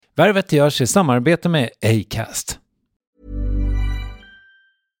Värvet görs i samarbete med Acast.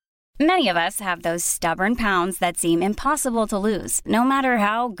 Many of us have those stubborn pounds that seem impossible to lose, no matter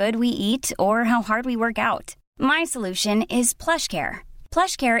how good we eat or how hard we work out. My solution is PlushCare.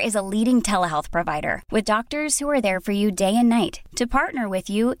 PlushCare is a leading telehealth provider with doctors who are there for you day and night to partner with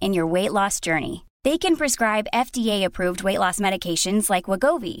you in your weight loss journey. They can prescribe FDA-approved weight loss medications like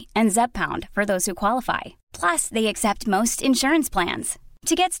Wegovy and Zepbound for those who qualify. Plus, they accept most insurance plans.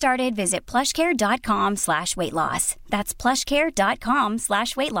 To get started, visit plushcare.com/weightloss. That's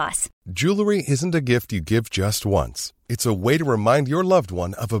plushcare.com/weightloss. Jewelry isn't a gift you give just once. It's a way to remind your loved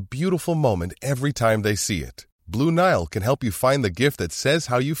one of a beautiful moment every time they see it. Blue Nile can help you find the gift that says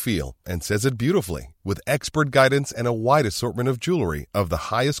how you feel and says it beautifully, with expert guidance and a wide assortment of jewelry of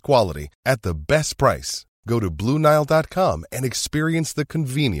the highest quality at the best price. Go to BlueNile.com and experience the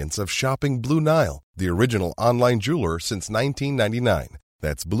convenience of shopping Blue Nile, the original online jeweler since 1999.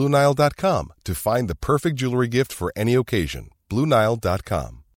 That's BlueNile.com to find the perfect jewelry gift for any occasion.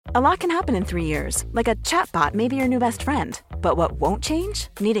 BlueNile.com. A lot can happen in 3 years, like a chatbot may be your new best friend. But what won't change?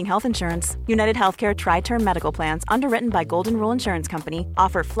 Needing health insurance. United Healthcare Tri-Term Medical Plans, underwritten by Golden Rule Insurance Company,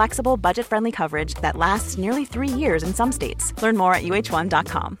 offer flexible, budget-friendly coverage that lasts nearly 3 years in some states. Learn more at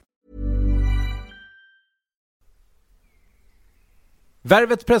uh1.com.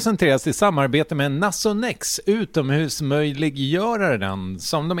 Värvet presenteras i samarbete med Nasonex, utomhusmöjliggöraren,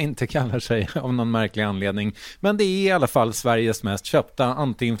 som de inte kallar sig av någon märklig anledning. Men det är i alla fall Sveriges mest köpta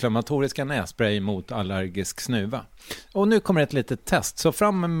antiinflammatoriska nässpray mot allergisk snuva. Och nu kommer ett litet test, så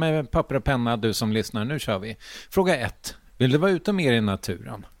fram med papper och penna du som lyssnar, nu kör vi. Fråga 1. Vill du vara ute mer i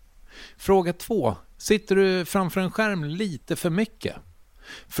naturen? Fråga 2. Sitter du framför en skärm lite för mycket?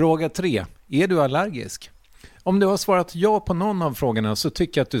 Fråga 3. Är du allergisk? Om du har svarat ja på någon av frågorna så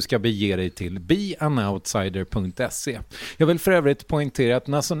tycker jag att du ska bege dig till beanoutsider.se. Jag vill för övrigt poängtera att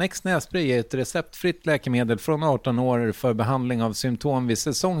Nasonex nässpray är ett receptfritt läkemedel från 18 år för behandling av symptom vid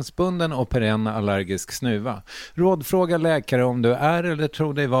säsongsbunden och perenn allergisk snuva. Rådfråga läkare om du är eller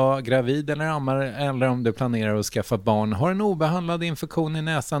tror dig vara gravid eller ammar, eller om du planerar att skaffa barn, har en obehandlad infektion i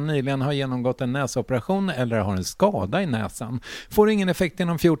näsan, nyligen har genomgått en näsoperation eller har en skada i näsan. Får ingen effekt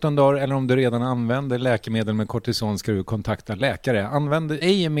inom 14 dagar eller om du redan använder läkemedel med kortison ska du kontakta läkare. Använd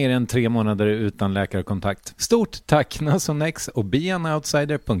ej mer än 3 månader utan läkarkontakt. Stort tack Nasonex och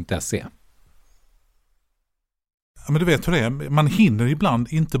beanoutsider.se. Ja, men du vet hur det är. Man hinner ibland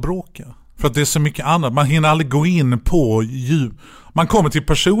inte bråka. För att det är så mycket annat. Man hinner aldrig gå in på djup. Man kommer till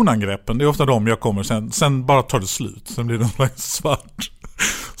personangreppen. Det är ofta de jag kommer. Sen bara tar det slut. Sen blir det en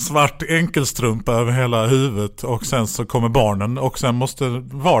svart enkelstrumpa över hela huvudet. Och sen så kommer barnen. Och sen måste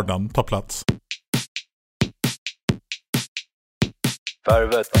vardagen ta plats.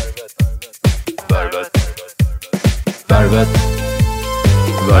 Värvet.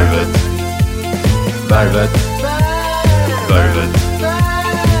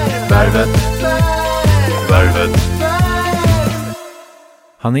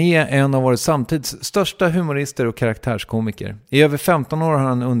 Han är en av vår samtids största humorister och karaktärskomiker. I över 15 år har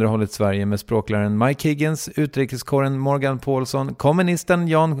han underhållit Sverige med språkläraren Mike Higgins, utrikeskåren Morgan Paulsson, kommunisten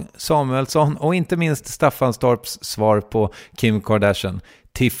Jan Samuelsson och inte minst Staffan Storps svar på Kim Kardashian,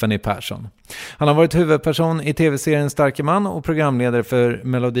 Tiffany Persson. Han har varit huvudperson i tv-serien Starke man och programledare för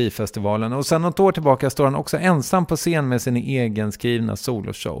Melodifestivalen, och sedan något år tillbaka står han också ensam på scen med sin egen skrivna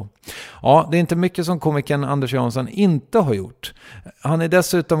soloshow. Ja, det är inte mycket som komikern Anders Jansson inte har gjort. Han är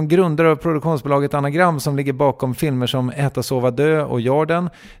dessutom grundare av produktionsbolaget Anagram som ligger bakom filmer som Äta, sova, dö och Jordan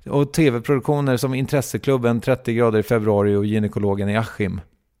och tv-produktioner som Intresseklubben, 30 grader i februari och Gynekologen i Askim.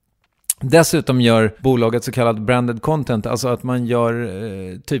 Dessutom gör bolaget så kallad branded content, alltså att man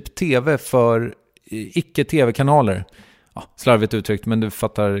gör typ tv för icke-tv-kanaler. Ja, slarvigt uttryckt, men du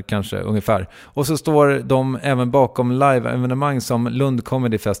fattar kanske ungefär. Och så står de även bakom live-evenemang som Lund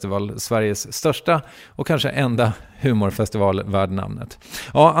Comedy Festival, Sveriges största och kanske enda humorfestival värd namnet.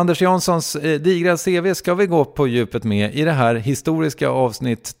 Ja, Anders Janssons digra CV ska vi gå på djupet med i det här historiska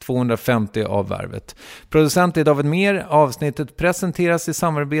avsnitt 250 av Värvet. Producent är David Mer. Avsnittet presenteras i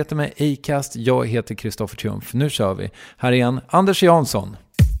samarbete med Acast. Jag heter Kristoffer Triumf. Nu kör vi. Här igen, Anders Jansson.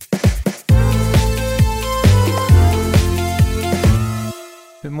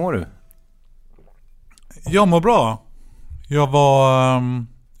 Hur mår du? Jag mår bra. Jag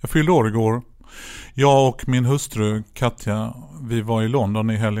fyllde år igår. Jag och min hustru Katja, vi var i London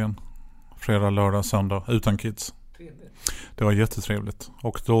i helgen. Fredag, lördag, söndag, utan kids. Det var jättetrevligt.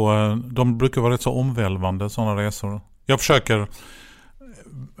 Och då, de brukar vara rätt så omvälvande sådana resor. Jag försöker,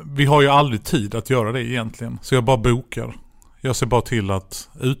 vi har ju aldrig tid att göra det egentligen. Så jag bara bokar. Jag ser bara till att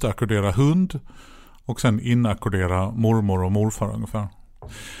utackordera hund och sen inackordera mormor och morfar ungefär.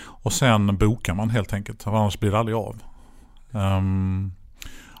 Och sen bokar man helt enkelt, annars blir det aldrig av.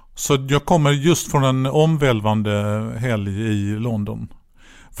 Så jag kommer just från en omvälvande helg i London.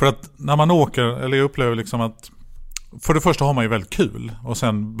 För att när man åker, eller jag upplever liksom att för det första har man ju väldigt kul. Och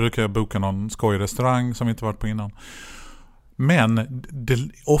sen brukar jag boka någon skoj restaurang som vi inte varit på innan. Men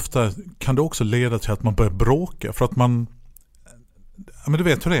ofta kan det också leda till att man börjar bråka. För att men du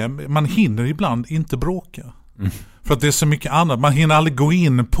vet hur det är, man hinner ibland inte bråka. För att det är så mycket annat. Man hinner aldrig gå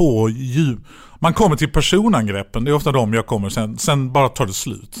in på djup. Man kommer till personangreppen. Det är ofta de jag kommer. Sen bara tar det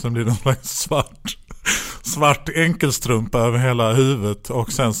slut. Sen blir det en svart enkelstrumpa över hela huvudet.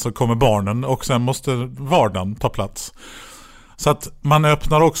 Och sen så kommer barnen. Och sen måste vardagen ta plats. Så att man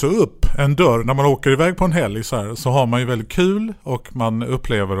öppnar också upp en dörr. När man åker iväg på en helg så har man ju väldigt kul. Och man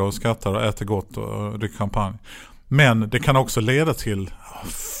upplever och skrattar och äter gott och dricker champagne. Men det kan också leda till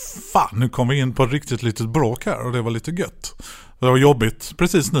fan, nu kom vi in på ett riktigt litet bråk här och det var lite gött. Det var jobbigt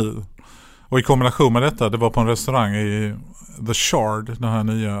precis nu. Och i kombination med detta, det var på en restaurang i The Shard, den här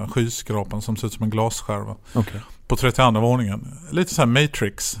nya skyskrapan som ser ut som en glasskärva. Okay. På 32:a våningen. Lite så här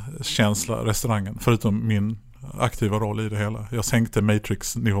Matrix-känsla restaurangen, förutom min aktiva roll i det hela. Jag sänkte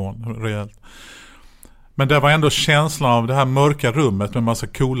Matrix-nivån rejält. Men det var ändå känslan av det här mörka rummet med massa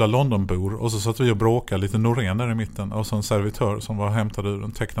coola Londonbor. Och så satt vi och bråkade lite Norén där i mitten. Och så en servitör som var hämtad ur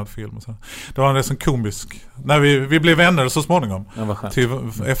en tecknad film. Och så. Det var en rätt komisk. När vi blev vänner så småningom. Till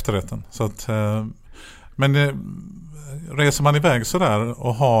efterrätten. Så att, men reser man iväg sådär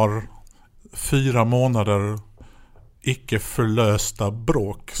och har 4 månader icke förlösta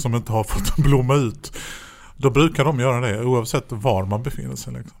bråk som inte har fått blomma ut. Då brukar de göra det oavsett var man befinner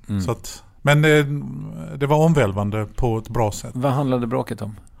sig. Liksom. Så att... Men det var omvälvande på ett bra sätt. Vad handlade bråket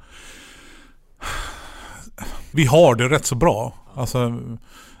om? Vi har det rätt så bra. Alltså,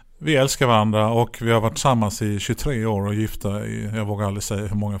 vi älskar varandra och vi har varit tillsammans i 23 år och gifta i, jag vågar aldrig säga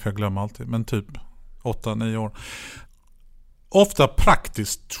hur många för jag glömmer alltid, men typ 8-9 år. Ofta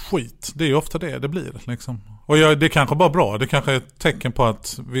praktiskt skit. Det är ju ofta det blir. Liksom. Och det är kanske bara bra. Det kanske är ett tecken på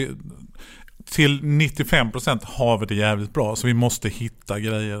att vi till 95% har vi det jävligt bra. Så vi måste hitta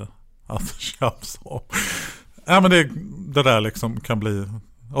grejer att tjafs om. Ja, men det där liksom kan bli.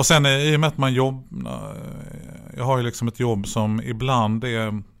 Och sen i och med att man jag har ju liksom ett jobb som ibland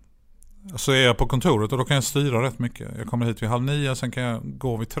är, så är jag på kontoret och då kan jag styra rätt mycket. Jag kommer hit vid 8:30, sen kan jag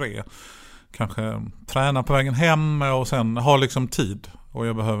gå vid 3. Kanske träna på vägen hem och sen ha liksom tid. Och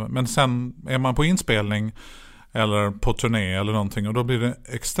jag behöver. Men sen är man på inspelning eller på turné eller någonting och då blir det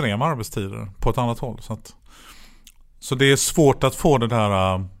extrema arbetstider på ett annat håll. Så det är svårt att få det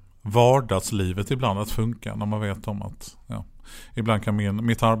där vardagslivet ibland att funka när man vet om att ibland kan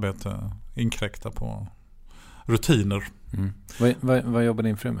mitt arbete inkräkta på rutiner. Vad jobbar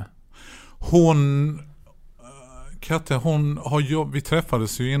din fru med? Katja, vi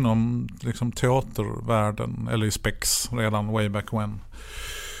träffades ju inom liksom teatervärlden eller i Spex redan way back when.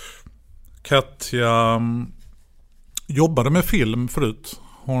 Katja jobbade med film förut.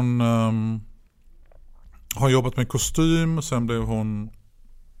 Hon har jobbat med kostym, sen blev hon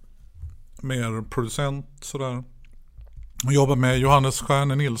mer producent sådär. Hon jobbar med Johannes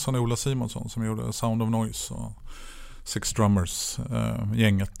Stjärne Nilsson och Ola Simonsson som gjorde Sound of Noise och Six Drummers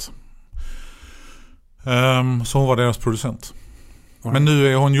gänget. Så hon var deras producent. Men nu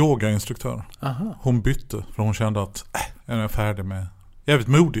är hon yogainstruktör. Aha. Hon bytte för hon kände att jag är färdig med. Jävligt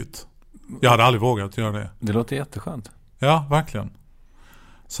modigt. Jag hade aldrig vågat göra det. Det låter jätteskönt. Ja, verkligen.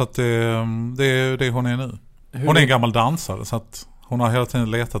 Så att det är det hon är nu. Hon är en gammal dansare så att hon har hela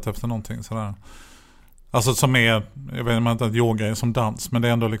tiden letat efter någonting sådär. Alltså som är, jag vet inte att yoga är som dans, men det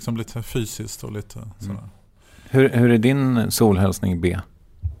är ändå liksom lite fysiskt och lite sådär. Hur är din solhälsning B?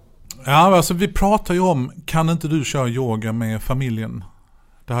 Ja, alltså vi pratar ju om, kan inte du köra yoga med familjen?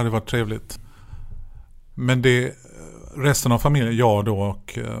 Det hade varit trevligt. Men resten av familjen, jag då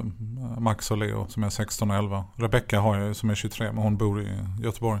och Max och Leo som är 16 och 11. Rebecca har jag som är 23, men hon bor i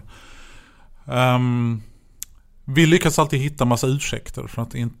Göteborg. Vi lyckas alltid hitta massa ursäkter för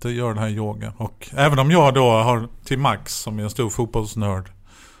att inte göra det här yoga. Och även om jag då har till Max som är en stor fotbollsnörd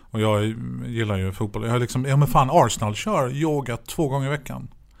och jag gillar ju fotboll. Jag har liksom, men fan, Arsenal kör yoga 2 gånger i veckan.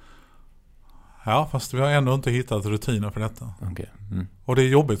 Ja, fast vi har ändå inte hittat rutiner för detta. Okay. Och det är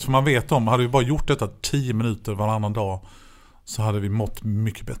jobbigt för man vet om, hade vi bara gjort detta 10 minuter varannan dag så hade vi mått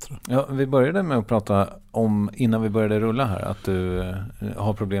mycket bättre. Ja, vi började med att prata om, innan vi började rulla här, att du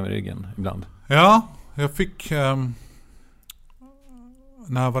har problem i ryggen ibland. Ja, jag fick,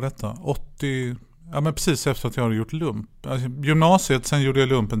 när var detta? 80, ja men precis efter att jag hade gjort lump. Alltså, gymnasiet, sen gjorde jag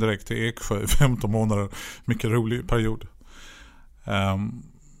lumpen direkt till Eksjö i 15 månader. Mycket rolig period.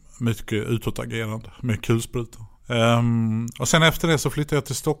 Mycket utåtagerande, med kulsprutor. Och sen efter det så flyttade jag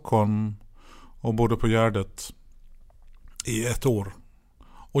till Stockholm och bodde på Gärdet i 1 år.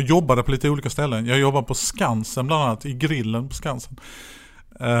 Och jobbade på lite olika ställen. Jag jobbade på Skansen, bland annat i grillen på Skansen.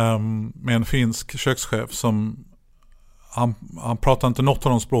 Med en finsk kökschef som han pratade inte något av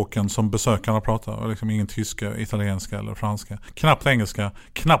de språken som besökarna pratar. Liksom ingen tyska, italienska eller franska. Knappt engelska,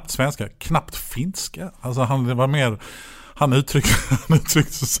 knappt svenska, knappt finska. Alltså han var mer... Han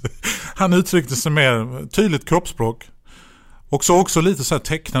uttryckte sig mer tydligt kroppsspråk. Och så också lite så här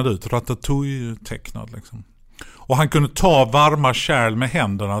tecknad ut. Ratatouille-tecknad liksom. Och han kunde ta varma kärl med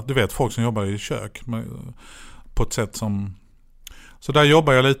händerna. Du vet, folk som jobbar i kök. På ett sätt som... Så där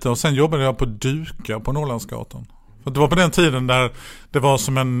jobbade jag lite. Och sen jobbade jag på Duka på Norrlandsgatan. För det var på den tiden där det var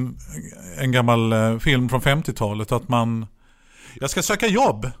som en gammal film från 50-talet. Att man... Jag ska söka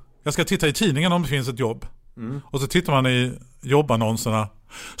jobb. Jag ska titta i tidningen om det finns ett jobb. Och så tittar man i jobbannonserna.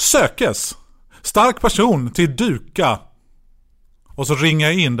 Sökes! Stark person till Duka. Och så ringde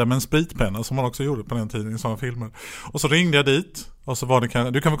jag in där med en spritpenna som man också gjorde på den tiden i sådana filmer. Och så ringde jag dit. Och så var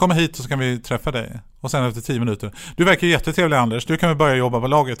det, du kan väl komma hit och så kan vi träffa dig. Och sen efter 10 minuter. Du verkar jättetrevlig, Anders. Du kan väl börja jobba på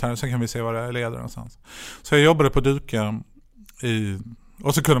laget här. Sen kan vi se vad det leder någonstans. Så jag jobbade på Duka.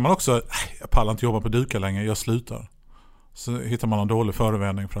 Och så kunde man också. Jag pallar inte jobba på Duka längre. Jag slutar. Så hittar man en dålig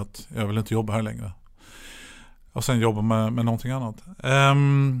förevändning för att jag vill inte jobba här längre. Och sen jobba med någonting annat.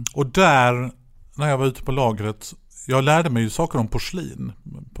 Och där, när jag var ute på lagret, jag lärde mig ju saker om porslin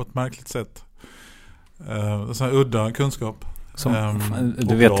på ett märkligt sätt. Sån här udda kunskap.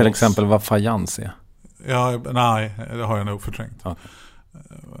 Du vet till exempel vad fajans är? Ja, nej, det har jag nog förträngt. Okay.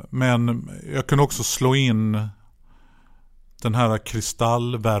 Men jag kunde också slå in den här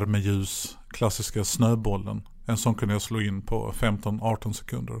kristallvärmeljus, klassiska snöbollen. En sån kunde jag slå in på 15-18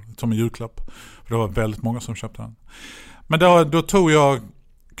 sekunder som en julklapp. För det var väldigt många som köpte den. Men då tog jag,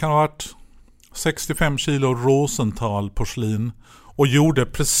 kan ha varit 65 kilo Rosenthal porslin och gjorde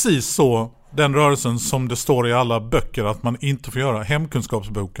precis så, den rörelsen som det står i alla böcker att man inte får göra.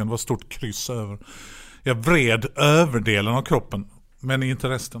 Hemkunskapsboken var stort kryss över. Jag vred överdelen av kroppen men inte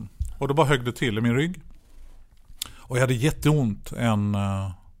resten. Och då bara högg det till i min rygg. Och jag hade jätteont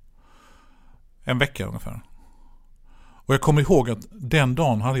en vecka ungefär. Och jag kommer ihåg att den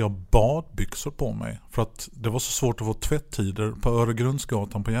dagen hade jag badbyxor på mig. För att det var så svårt att få tvätttider på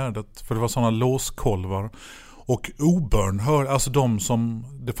Öregrundsgatan på Gärdet. För det var sådana låskolvar. Och obönhör, alltså de som,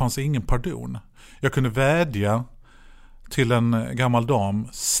 det fanns ingen pardon. Jag kunde vädja till en gammal dam.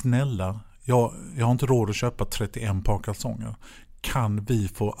 Snälla, jag har inte råd att köpa 31 par kalsonger. Kan vi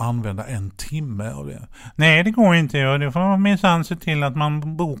få använda 1 timme av det? Nej, det går inte. Det får minsann se till att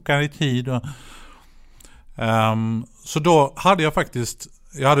man bokar i tid och... Så då hade jag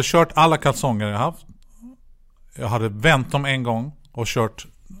hade kört alla kalsonger jag haft. Jag hade vänt dem en gång och kört.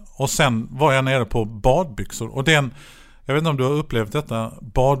 Och sen var jag nere på badbyxor. Och jag vet inte om du har upplevt detta,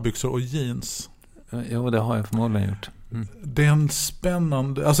 badbyxor och jeans. Jo, det har jag förmodligen gjort. Det är en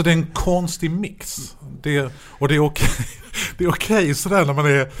spännande, alltså det är en konstig mix. Det är okej. Det är okej sådär när man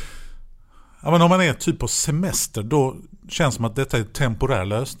är... Ja, men om man är typ på semester, då känns det som att detta är en temporär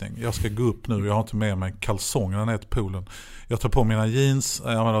lösning. Jag ska gå upp nu, jag har inte med mig kalsongerna ner till poolen. Jag tar på mina jeans.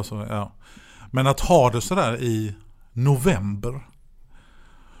 Men att ha det sådär i november,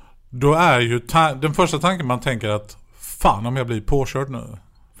 då är ju den första tanken man tänker att fan om jag blir påkörd nu.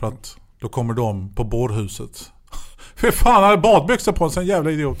 För att då kommer de på bårhuset. Fy fan, jag hade badbyxor på sig, en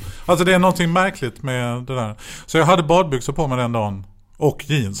jävla idiot. Alltså det är någonting märkligt med det där. Så jag hade badbyxor på mig den dagen. Och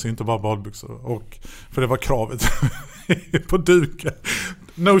jeans, inte bara badbyxor. För det var kravet på Duka.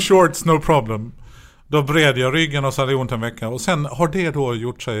 No shorts, no problem. Då bred jag ryggen och så hade jag ont en vecka. Och sen har det då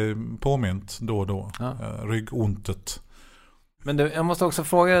gjort sig påmint då och då. Ja. Ryggontet. Men jag måste också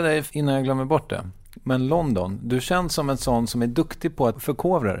fråga dig innan jag glömmer bort det. Men London, du känns som en sån som är duktig på att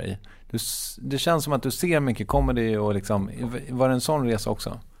förkovra dig. Det känns som att du ser mycket comedy och liksom, var det en sån resa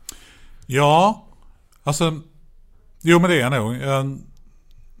också? Ja, alltså, jo men det är nog.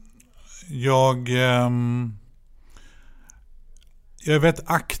 Jag är väldigt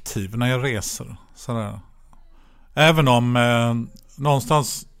aktiv när jag reser. Sådär. Även om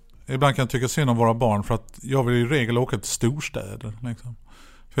någonstans ibland kan jag tycka synd om våra barn för att jag vill i regel åka till storstäder. Liksom.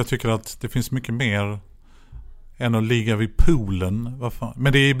 För jag tycker att det finns mycket mer än att ligga vid poolen.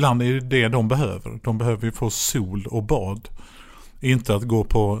 Men ibland är det de behöver. De behöver ju få sol och bad. Inte att gå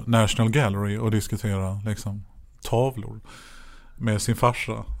på National Gallery och diskutera liksom, tavlor med sin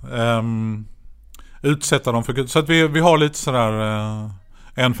farsa. Utsätta dem för... Så att vi har lite sådär...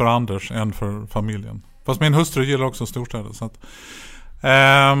 en för Anders, en för familjen. Fast min hustru gillar också storstäder. Så att,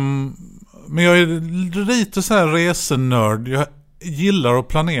 men jag är lite sådär resenörd. Jag gillar att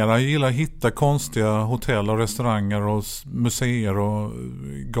planera, gillar att hitta konstiga hotell och restauranger och museer och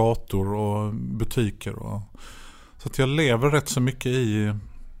gator och butiker. Så att jag lever rätt så mycket i...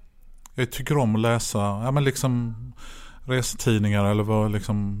 Jag tycker om att läsa liksom resetidningar eller vad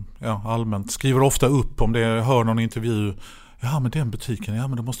liksom, allmänt. Skriver ofta upp om det, jag hör någon intervju. Ja, men den butiken,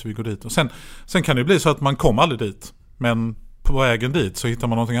 men då måste vi gå dit. Och sen kan det bli så att man kommer aldrig dit. Men på vägen dit så hittar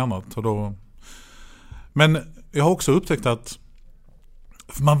man någonting annat. Och då... Men jag har också upptäckt att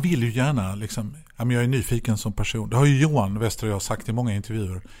man vill ju gärna liksom, jag är nyfiken som person. Det har ju Johan Wester och jag sagt i många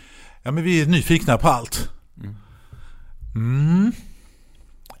intervjuer. Ja, men vi är nyfikna på allt.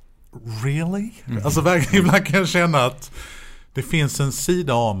 Really? Alltså verkligen ibland kan jag känna att det finns en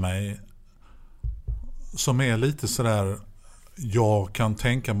sida av mig som är lite sådär, jag kan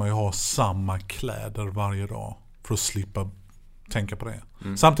tänka mig att ha samma kläder varje dag för att slippa tänka på det.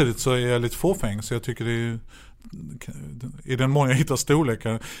 Samtidigt så är jag lite fåfäng, så jag tycker det är, i den mån jag hittar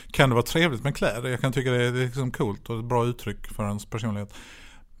storlekar kan det vara trevligt med kläder. Jag kan tycka det är liksom coolt och ett bra uttryck för ens personlighet.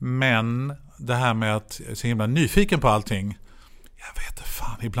 Men det här med att jag är så himla nyfiken på allting, jag vet inte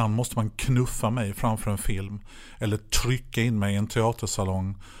fan, ibland måste man knuffa mig framför en film eller trycka in mig i en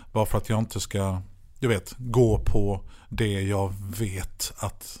teatersalong bara för att jag inte ska, gå på det jag vet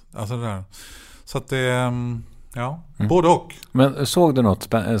att, alltså det där. Så att det, både och. Men såg du något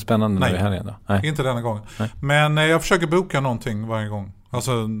spännande Nej, i helgen då? Nej, inte denna gången. Nej. Men jag försöker boka någonting varje gång.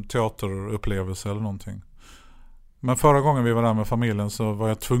 Alltså en teaterupplevelse eller någonting. Men förra gången vi var där med familjen så var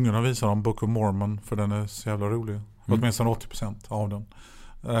jag tvungen att visa dem Book of Mormon, för den är så jävla rolig. Åtminstone 80% av den.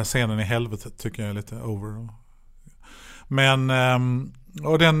 Den här scenen i helvetet tycker jag är lite over. Men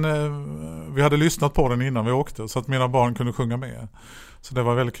och den, vi hade lyssnat på den innan vi åkte så att mina barn kunde sjunga med. Så det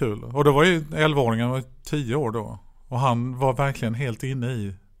var väldigt kul. Och det var ju 11-åringen, var 10 år då. Och han var verkligen helt inne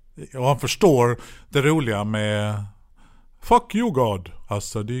i, och han förstår det roliga med Fuck you God,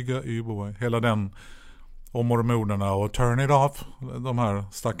 Assadiga Iboy, hela den, och mormonerna och Turn it off, de här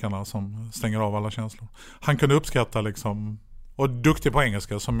stackarna som stänger av alla känslor. Han kunde uppskatta liksom, och duktig på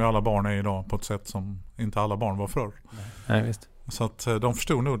engelska som ju alla barn är idag, på ett sätt som inte alla barn var förr. Nej, visst. Så att de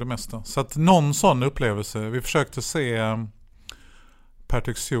förstod nog det mesta. Så att någon sån upplevelse, vi försökte se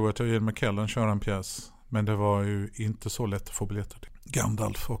Patrick Stewart och Ian McKellen köra en pjäs, men det var ju inte så lätt att få biljetter till.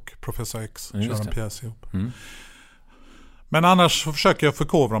 Gandalf och Professor X kör en pjäs ihop. Men annars försöker jag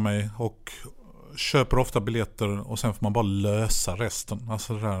förkovra mig och köper ofta biljetter och sen får man bara lösa resten.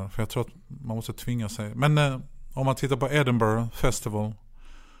 Alltså det där, för jag tror att man måste tvinga sig. Men om man tittar på Edinburgh Festival,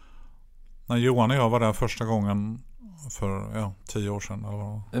 när Johan och jag var där första gången för 10 år sedan.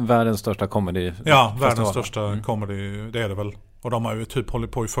 Eller... Världens största comedy. Ja, världens största comedy, det är det väl. Och de har ju typ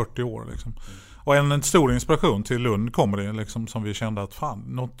hållit på i 40 år liksom. Och en stor inspiration till Lund comedy liksom, som vi kände att fan,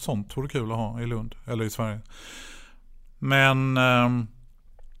 något sånt vore kul att ha i Lund eller i Sverige. Men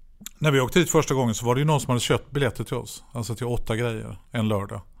när vi åkte dit första gången så var det ju någon som hade köpt biljetter till oss. Alltså till 8 grejer en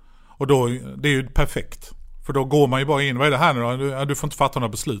lördag. Och då, det är ju perfekt. För då går man ju bara in, vad är det här nu då? Du får inte fatta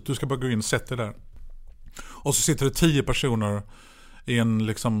några beslut, du ska bara gå in och sätta dig där. Och så sitter det 10 personer i en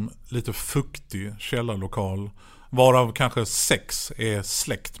liksom lite fuktig källarlokal, varav kanske 6 är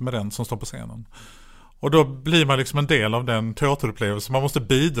släkt med den som står på scenen. Och då blir man liksom en del av den teaterupplevelsen. Man måste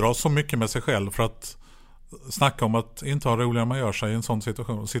bidra så mycket med sig själv för att snacka om att inte ha roligare man gör sig i en sån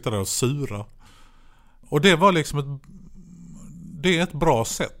situation och sitta där och sura. Och det var liksom det är ett bra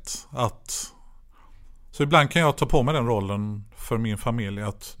sätt att, så ibland kan jag ta på mig den rollen för min familj,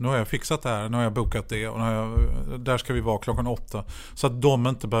 att nu har jag fixat det här, nu har jag bokat det och där ska vi vara klockan 8, så att de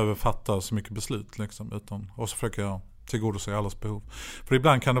inte behöver fatta så mycket beslut liksom, utan, och så försöker jag tillgodose allas behov. För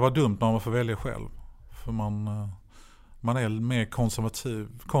ibland kan det vara dumt när man får välja själv, för man är mer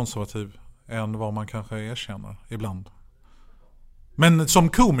konservativ än vad man kanske erkänner ibland. Men som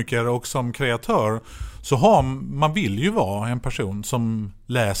komiker och som kreatör så man vill ju vara en person som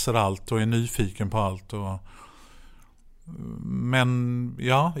läser allt och är nyfiken på allt. Men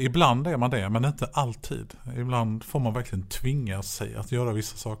ja, ibland är man det, men inte alltid. Ibland får man verkligen tvinga sig att göra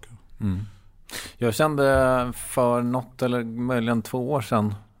vissa saker. Jag kände för något eller möjligen 2 år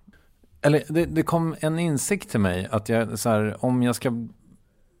sedan, eller det kom en insikt till mig att jag, så här, om jag ska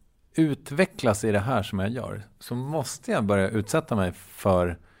utvecklas i det här som jag gör, så måste jag börja utsätta mig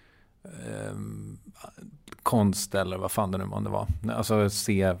för konst eller vad fan det nu månde vara. Alltså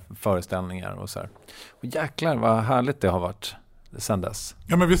se föreställningar och så här. Och jäklar vad härligt det har varit sen dess.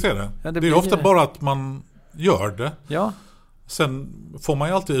 Ja, men visst är det. Ja, det är ofta bara att man gör det. Ja. Sen får man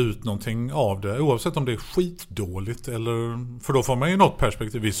ju alltid ut någonting av det, oavsett om det är skitdåligt eller, för då får man ju något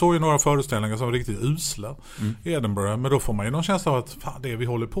perspektiv. Vi såg ju några föreställningar som var riktigt usla i Edinburgh, men då får man ju någon känsla av att fan, det vi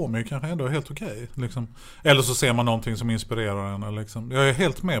håller på med kanske ändå är helt okej, liksom. Eller så ser man någonting som inspirerar en, liksom. Jag är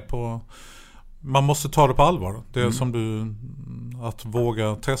helt med på, man måste ta det på allvar. Det är som du, att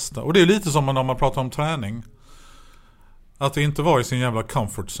våga testa. Och det är lite som när man pratar om träning. Att det inte var i sin jävla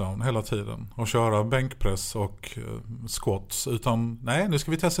comfort zone hela tiden och köra bänkpress och squats, utan nej, nu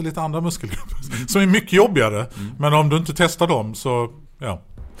ska vi testa lite andra muskelgrupper som är mycket jobbigare. Men om du inte testar dem så, ja.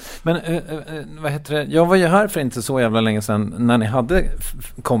 Men vad heter det? Jag var ju här för inte så jävla länge sedan när ni hade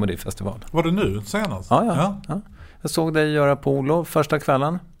comedyfestival. Var det nu senast? Ja. Jag såg dig göra polo första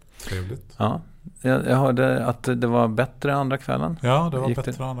kvällen. Trevligt. Ja. Jag hörde att det var bättre andra kvällen. Ja, det var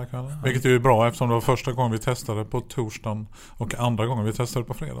bättre andra kvällen. Vilket är ju bra, eftersom det var första gången vi testade på torsdagen och andra gången vi testade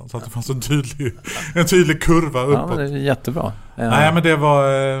på fredag. Så att det fanns en tydlig kurva uppåt. Ja, det är jättebra. Nej, men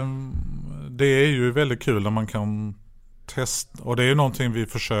det är ju väldigt kul när man kan testa. Och det är ju någonting vi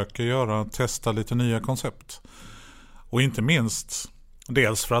försöker göra, testa lite nya koncept. Och inte minst,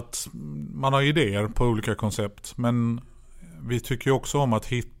 dels för att man har idéer på olika koncept. Men vi tycker ju också om att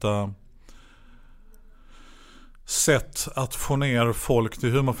hitta sätt att få ner folk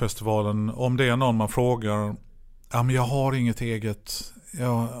till humorfestivalen. Om det är någon man frågar, ja, men jag har inget eget,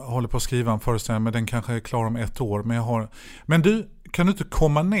 jag håller på att skriva en föreställning, men den kanske är klar om 1 år, men du, kan du inte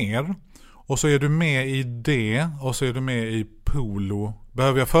komma ner och så är du med i det och så är du med i polo,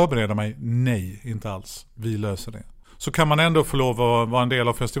 behöver jag förbereda mig? Nej, inte alls, vi löser det. Så kan man ändå få lov att vara en del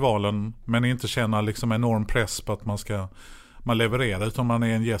av festivalen, men inte känna liksom enorm press på att man levererar, utan man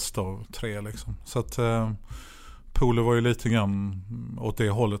är en gäst av 3 liksom. Så att polo var ju lite grann åt det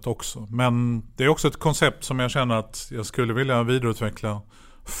hållet också. Men det är också ett koncept som jag känner att jag skulle vilja vidareutveckla.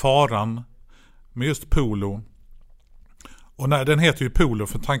 Faran med just polo. Och den heter ju polo,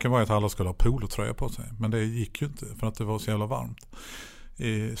 för tanken var att alla skulle ha polotröja på sig. Men det gick ju inte för att det var så jävla varmt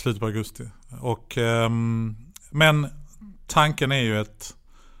i slutet på augusti. Men tanken är ju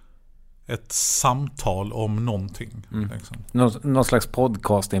ett samtal om någonting. Liksom. Någon slags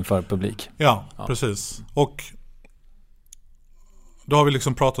podcast inför publik. Ja, precis. Och då har vi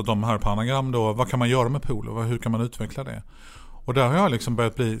liksom pratat om här på Anagram då, vad kan man göra med polo? Hur kan man utveckla det? Och där har jag liksom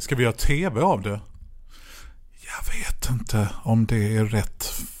börjat ska vi göra tv av det? Jag vet inte om det är rätt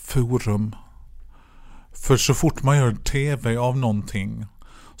forum. För så fort man gör tv av någonting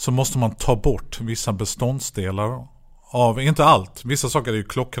så måste man ta bort vissa beståndsdelar av, inte allt. Vissa saker är ju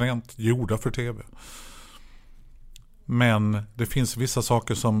klockrent gjorda för tv. Men det finns vissa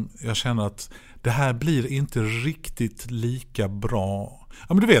saker som jag känner att det här blir inte riktigt lika bra.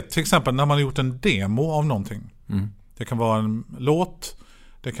 Ja, men du vet, till exempel när man har gjort en demo av någonting. Det kan vara en låt,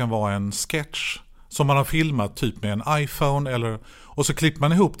 det kan vara en sketch som man har filmat typ med en iPhone och så klipper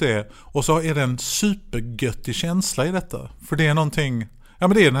man ihop det och så är det en supergöttig känsla i detta. För det är någonting, ja,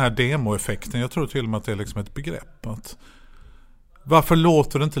 men det är den här demoeffekten. Jag tror till och med att det är liksom ett begrepp. Varför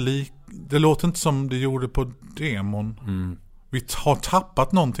låter det inte det låter inte som det gjorde på demon. Vi har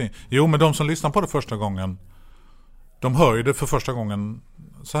tappat någonting. Jo, men de som lyssnar på det första gången, de hör ju det för första gången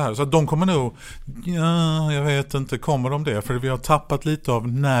så här. Så att de kommer nog, ja, jag vet inte, kommer de det? För vi har tappat lite av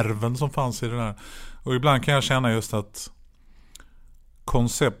nerven som fanns i det där. Och ibland kan jag känna just att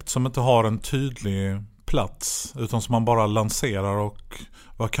koncept som inte har en tydlig plats, utan som man bara lanserar och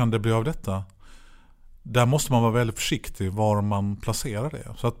vad kan det bli av detta? Där måste man vara väldigt försiktig var man placerar det.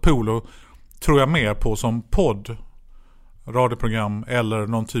 Så att polo tror jag mer på som podd, radioprogram eller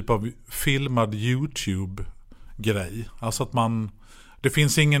någon typ av filmad YouTube-grej. Alltså att det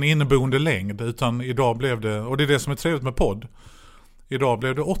finns ingen inneboende längd, utan idag blev det, och det är det som är trevligt med podd. Idag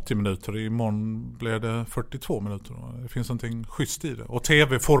blev det 80 minuter, imorgon blev det 42 minuter. Det finns någonting schysst i det. Och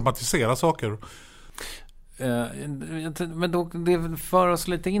tv formatiserar saker. Men då, det för oss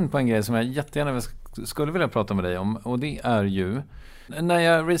lite in på en grej som jag jättegärna skulle vilja prata med dig om, och det är ju, när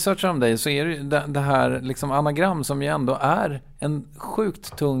jag researchar om dig så är det här liksom Anagram, som ju ändå är en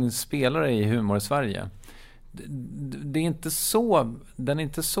sjukt tung spelare i humor i Sverige. Det är inte så, den är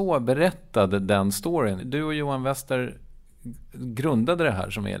inte så berättad, den storyn. Du och Johan Wester grundade det här,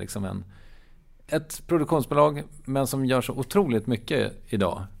 som är liksom ett produktionsbolag, men som gör så otroligt mycket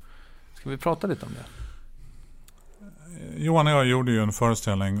idag. Ska vi prata lite om det? Johan och jag gjorde ju en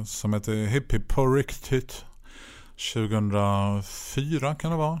föreställning som heter Hipp Hipp på riktigt 2004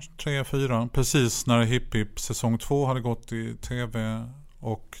 kan det vara, 3-4, precis när Hipp Hipp säsong 2 hade gått i tv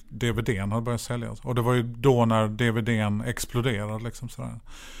och DVDn hade börjat säljas. Och det var ju då när DVDn exploderade liksom sådär.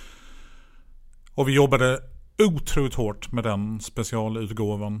 Och vi jobbade otroligt hårt med den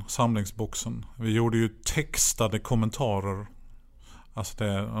specialutgåvan, samlingsboxen. Vi gjorde ju textade kommentarer Alltså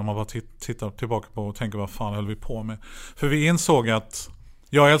det, om man bara tittar tillbaka på och tänker vad fan höll vi på med. För vi insåg att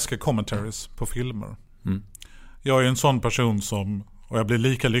jag älskar commentaries på filmer. Jag är en sån person som, och jag blir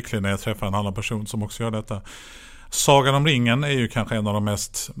lika lycklig när jag träffar en annan person som också gör detta. Sagan om ringen är ju kanske en av de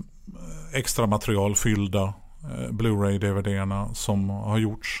mest extra materialfyllda Blu-ray-DVDerna som har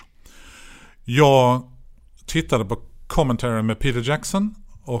gjorts. Jag tittade på commentary med Peter Jackson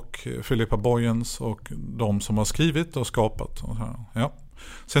och Philippa Boyens och de som har skrivit och skapat. Och så här. Ja.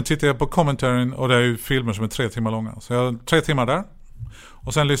 Sen tittade jag på commentary, och det är ju filmer som är 3 timmar långa. Så jag har 3 timmar där.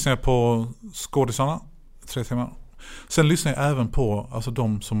 Och sen lyssnar jag på skådisarna 3 timmar. Sen lyssnar jag även på alltså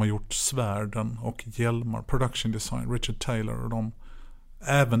de som har gjort svärden och hjälmar, production design, Richard Taylor och de.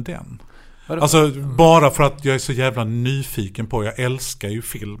 Även den. Alltså bara för att jag är så jävla nyfiken på, jag älskar ju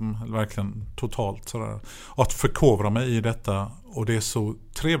film verkligen totalt sådär. Och att förkovra mig i detta, och det är så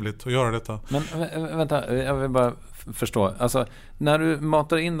trevligt att göra detta. Men vänta, jag vill bara förstå. Alltså när du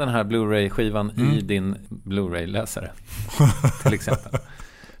matar in den här Blu-ray-skivan i din Blu-ray-läsare till exempel,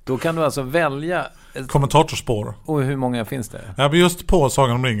 då kan du alltså välja kommentatorspår. Och hur många finns det? Ja, just på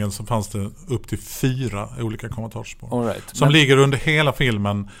Sagan om ringen så fanns det upp till 4 olika kommentatorspår. All right. Som ligger under hela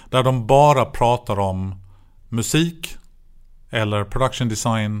filmen, där de bara pratar om musik eller production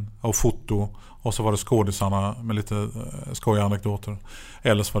design och foto, och så var det skådisarna med lite skojiga anekdoter,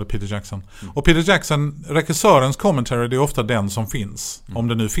 eller så var det Peter Jackson. Och Peter Jackson, regissörens commentary, det är ofta den som finns, om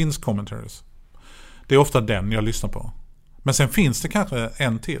det nu finns commentaries. Det är ofta den jag lyssnar på. Men sen finns det kanske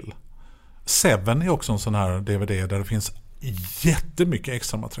en till. Seven är också en sån här DVD där det finns jättemycket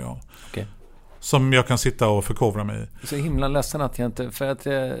extra material. Okay. Som jag kan sitta och förkovra mig i. Så himla ledsen att jag inte... För att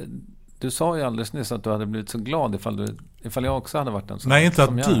du sa ju alldeles nyss att du hade blivit så glad ifall jag också hade varit en sån. Nej, inte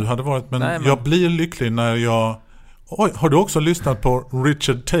att du hade varit, men jag blir lycklig när jag... Oj, har du också lyssnat på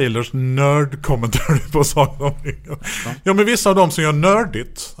Richard Taylors nörd-commentary på Sagan om ringen? Ja, men vissa av dem som gör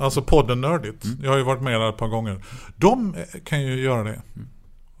nördigt, alltså podden nördigt, jag har ju varit med där ett par gånger, de kan ju göra det.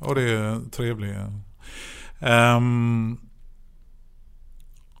 Och det är trevligt.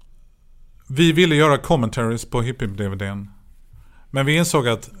 Vi ville göra commentaries på Hiphop-DVDn, men vi insåg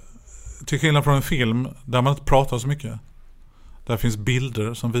att till skillnad från en film där man inte pratar så mycket, där finns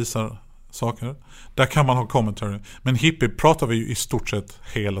bilder som visar saker, där kan man ha commentary. Men hiphop pratar vi ju i stort sett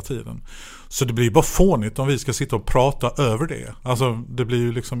hela tiden. Så det blir bara fånigt om vi ska sitta och prata över det. Alltså det blir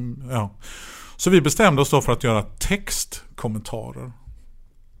ju liksom, ja. Så vi bestämde oss då för att göra textkommentarer.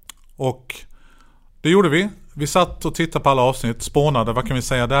 Och det gjorde vi. Vi satt och tittade på alla avsnitt, spånade, vad kan vi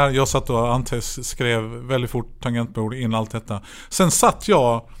säga där? Jag satt och skrev väldigt fort tangentbord in allt detta. Sen satt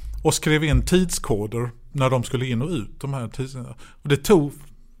jag och skrev in tidskoder när de skulle in och ut, de här tiderna. Och det tog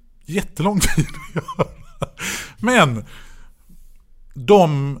jättelång tid att göra. Men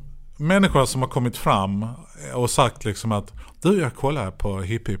de människor som har kommit fram och sagt liksom att jag kollar på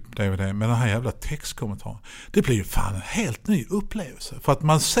Hiphop-DVD med den här jävla textkommentaren. Det blir ju fan en helt ny upplevelse. För att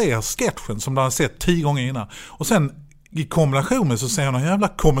man ser sketchen som man har sett 10 gånger innan. Och sen i kombination med så ser man en jävla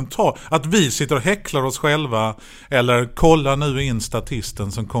kommentar. Att vi sitter och häcklar oss själva. Eller kollar nu in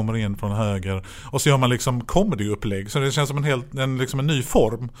statisten som kommer in från höger. Och så gör man liksom comedy-upplägg. Så det känns som en ny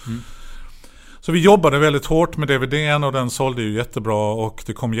form. Så vi jobbade väldigt hårt med DVDn och den sålde ju jättebra. Och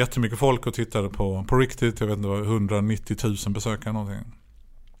det kom jättemycket folk och tittade på riktigt. Jag vet inte, det var 190 000 besökare någonting.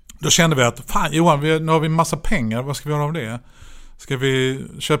 Då kände vi att fan Johan, nu har vi massa pengar. Vad ska vi göra av det? Ska vi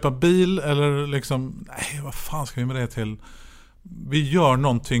köpa bil eller liksom, nej vad fan ska vi med det till? Vi gör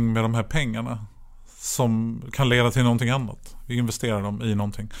någonting med de här pengarna som kan leda till någonting annat. Vi investerar dem i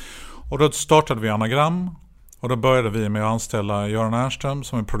någonting. Och då startade vi Anagram och då började vi med att anställa Göran Ernström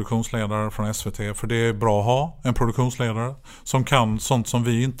som är produktionsledare från SVT. För det är bra att ha en produktionsledare som kan sånt som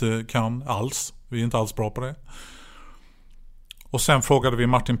vi inte kan alls. Vi är inte alls bra på det. Och sen frågade vi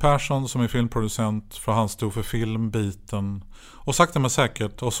Martin Persson som är filmproducent, för han stod för filmbiten. Och sakta men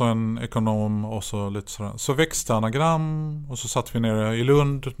säkert, och så en ekonom och så lite sådär. Så växte Anagram och så satt vi nere i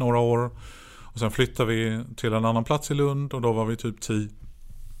Lund några år. Och sen flyttade vi till en annan plats i Lund och då var vi typ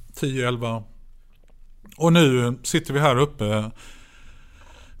 10-11. Och nu sitter vi här uppe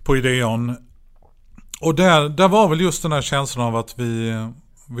på Ideon. Och där var väl just den här känslan av att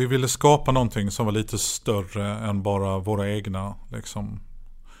vi ville skapa någonting som var lite större än bara våra egna liksom.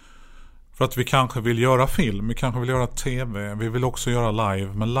 För att vi kanske vill göra film, vi kanske vill göra tv, vi vill också göra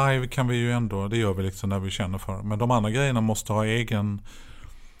live. Men live kan vi ju ändå, det gör vi liksom när vi känner för. Men de andra grejerna måste ha egen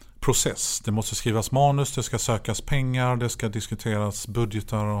process. Det måste skrivas manus, det ska sökas pengar, det ska diskuteras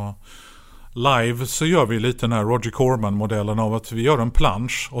budgetar och... Live så gör vi lite den här Roger Corman-modellen av att vi gör en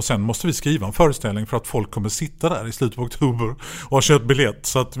plansch och sen måste vi skriva en föreställning för att folk kommer sitta där i slutet på oktober och ha köpt biljett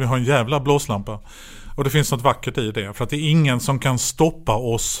så att vi har en jävla blåslampa. Och det finns något vackert i det. För att det är ingen som kan stoppa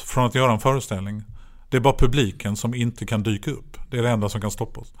oss från att göra en föreställning. Det är bara publiken som inte kan dyka upp. Det är det enda som kan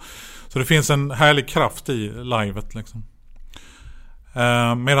stoppa oss. Så det finns en härlig kraft i livet liksom.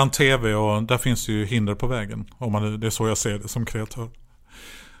 Medan tv, och där finns ju hinder på vägen. Det är så jag ser det som kreatör.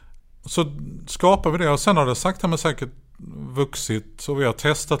 Så skapar vi det, och sen har det sakta men säkert vuxit. Så vi har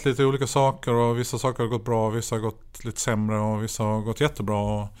testat lite olika saker, och vissa saker har gått bra, vissa har gått lite sämre, och vissa har gått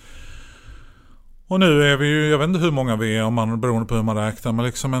jättebra. Och nu är vi ju, jag vet inte hur många vi är, om man beroende på hur man räknar, men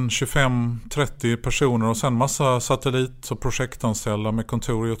liksom en 25-30 personer, och sen massa satellit- och projektanställda med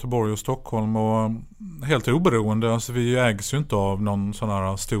kontor i Göteborg och Stockholm, och helt oberoende. Alltså vi ägs ju inte av någon sån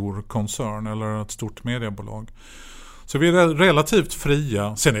här stor koncern eller ett stort mediebolag. Så vi är relativt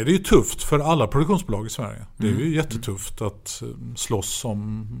fria. Sen är det ju tufft för alla produktionsbolag i Sverige. Det är ju jättetufft att slåss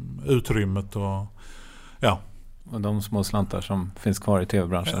om utrymmet och ja. Och de små slantar som finns kvar i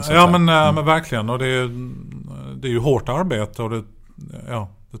tv-branschen. Ja, men verkligen. Och det är ju hårt arbete, och det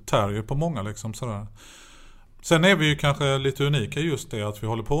tär ju på många liksom sådär. Sen är vi ju kanske lite unika just det att vi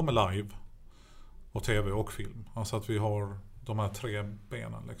håller på med live och tv och film. Alltså att vi har de här 3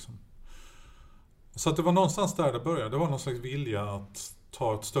 benen liksom. Så att det var någonstans där det började. Det var någon slags vilja att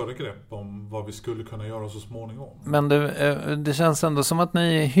ta ett större grepp om vad vi skulle kunna göra så småningom. Men det känns ändå som att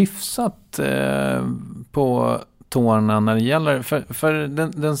ni är hyfsat på tårna när det gäller. För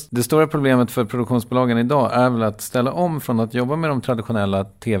det stora problemet för produktionsbolagen idag är väl att ställa om från att jobba med de traditionella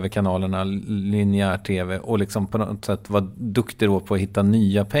tv-kanalerna, linjär tv, och liksom på något sätt vara duktig då på att hitta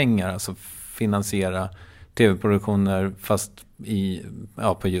nya pengar, alltså finansiera tv-produktioner fast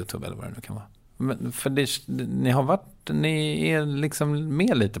på YouTube eller vad det nu kan vara. Men för ni är liksom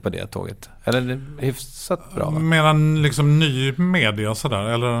med lite på det tåget. Eller är det hyfsat bra? Medan liksom ny media sådär?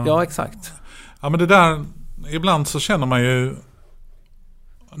 Eller? Ja, exakt. Ja, men det där, ibland så känner man ju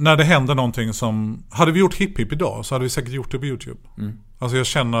när det händer någonting som, hade vi gjort Hipp Hipp idag så hade vi säkert gjort det på YouTube. Alltså jag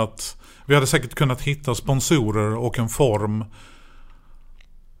känner att vi hade säkert kunnat hitta sponsorer och en form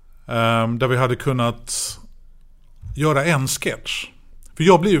där vi hade kunnat göra en sketch. För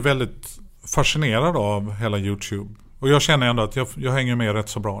jag blir ju väldigt fascinerad av hela YouTube. Och jag känner ändå att jag hänger med rätt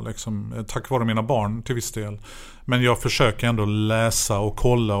så bra liksom, tack vare mina barn till viss del. Men jag försöker ändå läsa och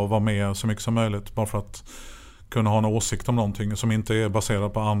kolla och vara med så mycket som möjligt, bara för att kunna ha en åsikt om någonting som inte är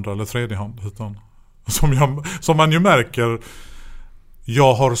baserad på andra eller tredje hand, utan som man ju märker,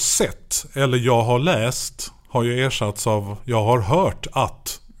 jag har sett eller jag har läst har ju ersatts av jag har hört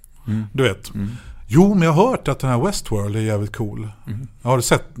att du vet. Jo, men jag har hört att den här Westworld är jävligt cool. Har du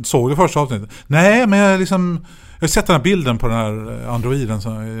såg du första avsnittet? Nej, men jag har sett den här bilden på den här androiden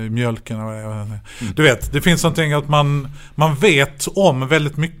som mjölken. Du vet, det finns någonting att man vet om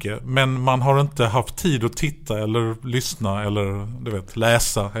väldigt mycket, men man har inte haft tid att titta eller lyssna eller du vet,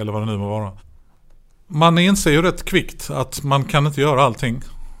 läsa eller vad det nu må vara. Man inser ju rätt kvickt att man kan inte göra allting.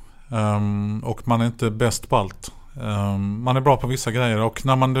 Och man är inte bäst på allt. Man är bra på vissa grejer, och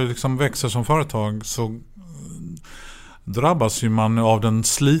när man liksom växer som företag så drabbas ju man av den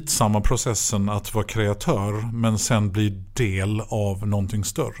slitsamma processen att vara kreatör men sen bli del av någonting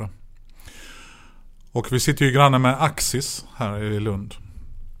större. Och vi sitter ju grannar med Axis här i Lund,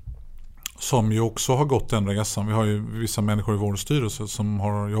 som ju också har gått den resan. Vi har ju vissa människor i vår styrelse som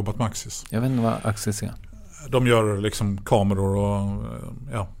har jobbat med Axis. Jag vet inte vad Axis är. De gör liksom kameror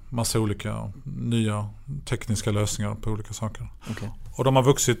och massa olika nya tekniska lösningar på olika saker. Okay. Och de har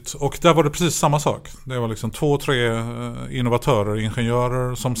vuxit, och där var det precis samma sak. Det var liksom 2-3 innovatörer,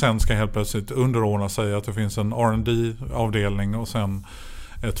 ingenjörer som sen ska helt plötsligt underordna sig att det finns en R&D-avdelning och sen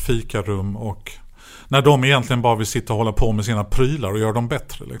ett fikarum, och när de egentligen bara vill sitta och hålla på med sina prylar och göra dem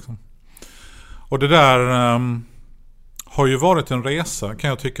bättre liksom. Och det där har ju varit en resa, kan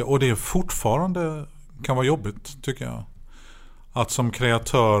jag tycka, och det är fortfarande kan vara jobbigt tycker jag. Att som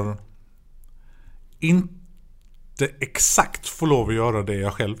kreatör inte exakt få lov att göra det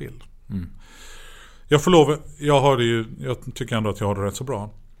jag själv vill. Jag tycker ändå att jag har det rätt så bra.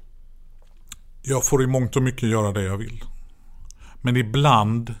 Jag får i mångt och mycket göra det jag vill. Men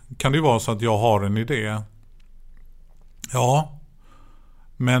ibland kan det ju vara så att jag har en idé. Ja,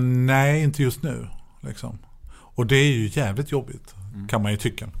 men nej, inte just nu liksom. Och det är ju jävligt jobbigt, kan man ju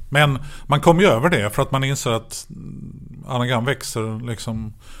tycka. Men man kommer ju över det för att man inser att Anagram växer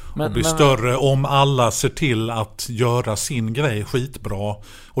liksom och blir större om alla ser till att göra sin grej skitbra.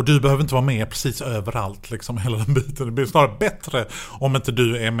 Och du behöver inte vara med precis överallt liksom, hela den biten. Det blir snarare bättre om inte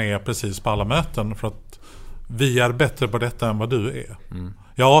du är med precis på alla möten, för att vi är bättre på detta än vad du är.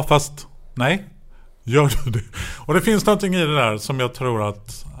 Ja, fast nej, gör du det? Och det finns någonting i det där som jag tror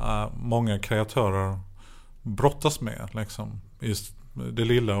att många kreatörer brottas med liksom, det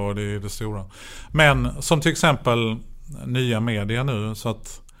lilla och det stora. Men som till exempel nya media nu, så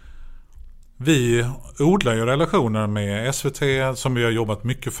att vi odlar ju relationer med SVT som vi har jobbat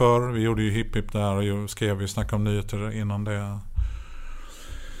mycket för. Vi gjorde ju Hipp Hipp där och skrev ju Snacka om nyheter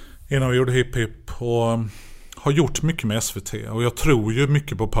innan vi gjorde Hipp Hipp, och har gjort mycket med SVT. Och jag tror ju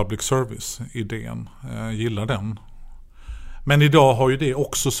mycket på public service-idén. Jag gillar den. Men idag har ju det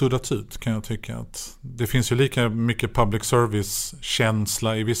också suddat ut, kan jag tycka. Att det finns ju lika mycket public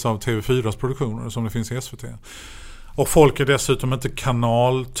service-känsla i vissa av TV4s produktioner som det finns i SVT. Och folk är dessutom inte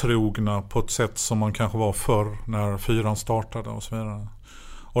kanaltrogna på ett sätt som man kanske var förr när 4 startade och så vidare.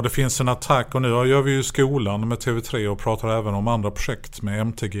 Och det finns en attack, och nu gör vi ju skolan med TV3 och pratar även om andra projekt med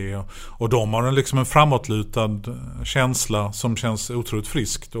MTG. Och de har liksom en framåtlutad känsla som känns otroligt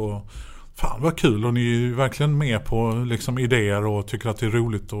friskt. Och fan vad kul, och ni är ju verkligen med på liksom idéer och tycker att det är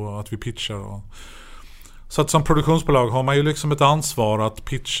roligt och att vi pitchar. Så att som produktionsbolag har man ju liksom ett ansvar att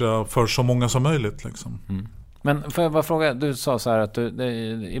pitcha för så många som möjligt liksom. Mm. Men får jag bara fråga, du sa så här att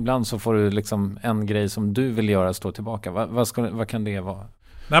ibland så får du liksom en grej som du vill göra stå tillbaka. Vad kan det vara?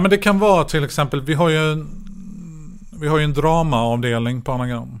 Nej, men det kan vara till exempel, vi har ju en dramaavdelning på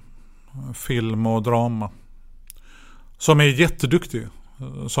Anagram. Film och drama. Som är jätteduktig.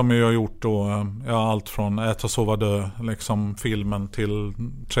 Som jag har gjort då, allt från Äta, sova, dö, liksom filmen, till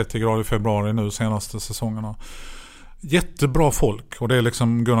 30 grader i februari nu senaste säsongerna. Jättebra folk, och det är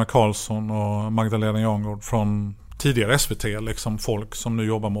liksom Gunnar Karlsson och Magdalena Jangård från tidigare SVT, liksom folk som nu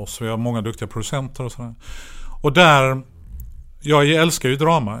jobbar med oss. Vi har många duktiga producenter och sådär. Och där, jag älskar ju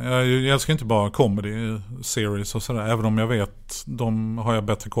drama. Jag älskar inte bara comedy series och sådär, även om jag vet, de har jag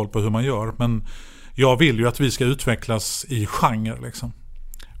bättre koll på hur man gör. Men jag vill ju att vi ska utvecklas i genre liksom.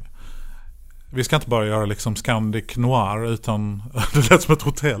 Vi ska inte bara göra liksom Scandic Noir, utan det lät som ett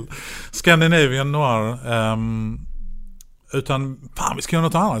hotell. Scandinavian Noir, utan fan, vi ska göra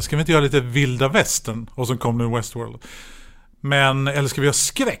något annat. Ska vi inte göra lite vilda västern och så kommer nu Westworld. Men, eller ska vi göra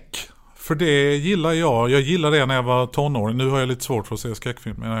skräck? För det gillar jag. Jag gillar det när jag var tonåring. Nu har jag lite svårt för att se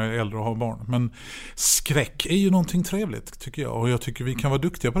skräckfilm när jag är äldre och har barn. Men skräck är ju någonting trevligt, tycker jag. Och jag tycker vi kan vara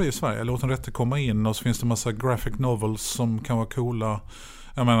duktiga på det i Sverige. Låt den rätte komma in, och så finns det massa graphic novels som kan vara coola.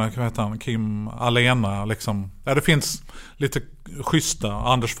 Jag menar, vad heter han? Kim Alena liksom. Ja, det finns lite schyssta.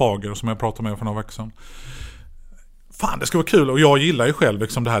 Anders Fager som jag pratade med för några veckor sedan. Fan, det ska vara kul. Och jag gillar ju själv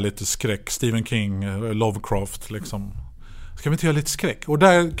liksom det här lite skräck. Stephen King, Lovecraft liksom. Ska vi inte göra lite skräck? Och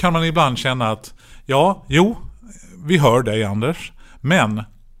där kan man ibland känna att vi hör dig, Anders. Men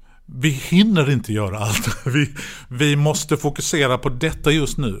vi hinner inte göra allt. Vi måste fokusera på detta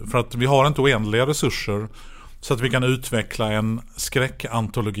just nu. För att vi har inte oändliga resurser. Så att vi kan utveckla en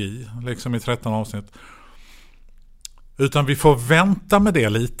skräckantologi liksom i 13 avsnitt. Utan vi får vänta med det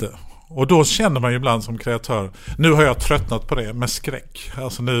lite. Och då känner man ju ibland som kreatör, nu har jag tröttnat på det med skräck.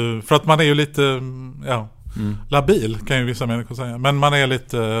 Alltså nu, för att man är ju lite labil, kan ju vissa människor säga. Men man är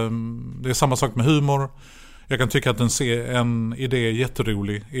lite, det är samma sak med humor. Jag kan tycka att en idé är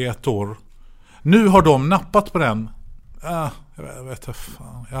jätterolig i 1 år. Nu har de nappat på den. Jag vet inte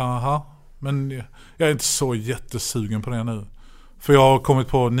fan. Jaha. Men jag är inte så jättesugen på det nu. För jag har kommit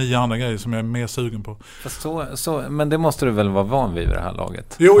på 9 andra grejer som jag är mer sugen på. Men det måste du väl vara van vid det här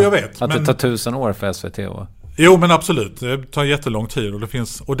laget? Jo, jag vet. Att det tar 1000 år för SVT och... Jo, men absolut. Det tar jättelång tid.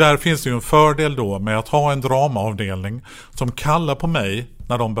 Och där finns det ju en fördel då med att ha en dramaavdelning som kallar på mig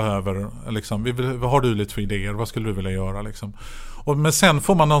när de behöver. Liksom, vad har du lite för idéer? Vad skulle du vilja göra? Liksom. Men sen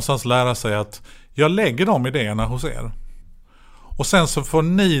får man någonstans lära sig att jag lägger de idéerna hos er. Och sen så får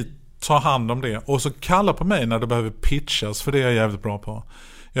ni ta hand om det. Och så kalla på mig när det behöver pitchas. För det är jag jävligt bra på.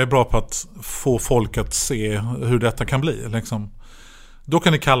 Jag är bra på att få folk att se hur detta kan bli. Liksom. Då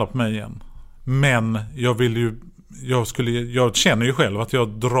kan ni kalla på mig igen. Men jag känner ju själv att jag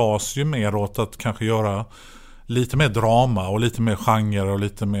dras ju mer åt att kanske göra lite mer drama och lite mer genre och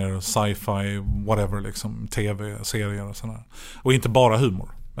lite mer sci-fi, whatever, liksom, tv-serier och sådär. Och inte bara humor.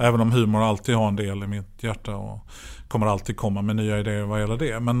 Även om humor alltid har en del i mitt hjärta och kommer alltid komma med nya idéer vad gäller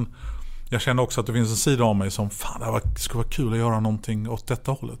det. Men jag känner också att det finns en sida av mig som det skulle vara kul att göra någonting åt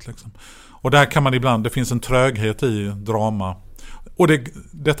detta hållet. Liksom. Och där kan man ibland, det finns en tröghet i drama. Och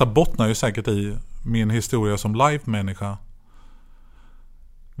detta bottnar ju säkert i min historia som live-människa.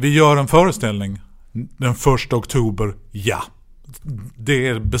 Vi gör en föreställning den 1 oktober, det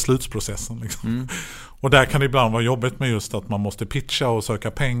är beslutsprocessen. Liksom. Och där kan det ibland vara jobbigt med just att man måste pitcha och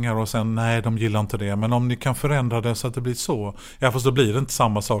söka pengar och sen, nej, de gillar inte det. Men om ni kan förändra det så att det blir så. Ja, fast då blir det inte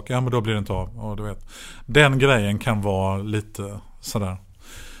samma sak. Ja, men då blir det inte av. Och du vet. Den grejen kan vara lite sådär.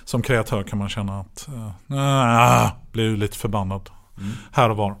 Som kreatör kan man känna att blir lite förbannad här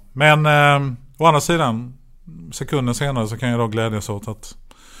och var. Men å andra sidan, sekunden senare så kan jag då glädjas åt att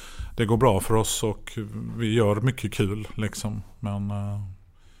det går bra för oss och vi gör mycket kul liksom. Men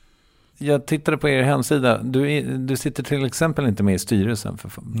jag tittade på er hemsida. Du sitter till exempel inte med i styrelsen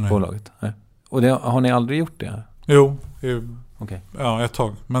för bolaget. Nej. Och har ni aldrig gjort det? Jo, okay. Ja, ett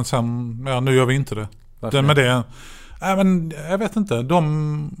tag. Men sen, nu gör vi inte det. Varför med det? Men jag vet inte.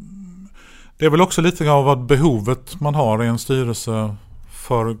 Det är väl också lite av vad behovet man har i en styrelse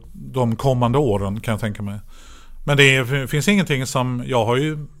för de kommande åren, kan jag tänka mig. Men det finns ingenting som... Jag har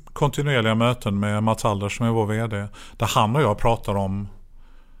ju kontinuerliga möten med Mats Alders som är vår vd. Där han och jag pratar om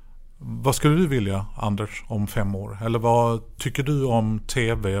vad skulle du vilja, Anders, om 5 år? Eller vad tycker du om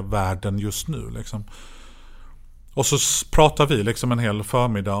tv-världen just nu? Liksom? Och så pratar vi liksom en hel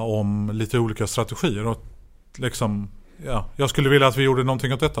förmiddag om lite olika strategier. Och liksom, jag skulle vilja att vi gjorde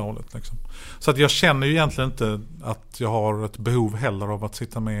någonting åt detta hållet. Liksom. Så att jag känner ju egentligen inte att jag har ett behov heller av att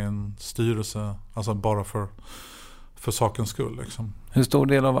sitta med i en styrelse. Alltså bara för sakens skull. Liksom. Hur stor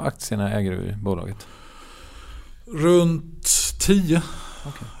del av aktierna äger du i bolaget? Runt 10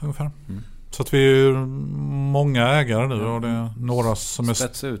 ungefär. Mm. Så att vi är många ägare nu och det är några som är...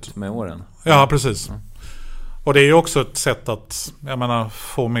 Spets ut med åren. Ja, precis. Mm. Och det är ju också ett sätt att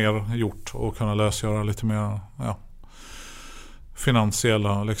få mer gjort och kunna lösgöra lite mer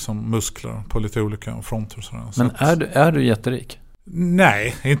finansiella liksom, muskler på lite olika fronter. Sådär. Men så är du jätterik?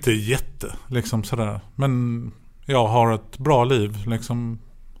 Nej, inte jätte. Liksom sådär. Men jag har ett bra liv liksom.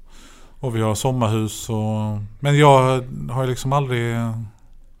 Och vi har sommarhus. Men jag har liksom aldrig...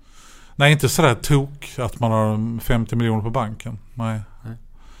 Nej, inte sådär tok att man har 50 miljoner på banken. Nej.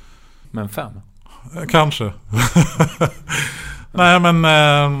 Men 5? Kanske. Nej,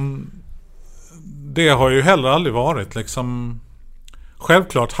 men det har ju heller aldrig varit liksom...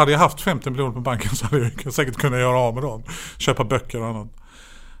 Självklart, hade jag haft 50 miljoner på banken så hade jag säkert kunnat göra av med dem. Köpa böcker och annat.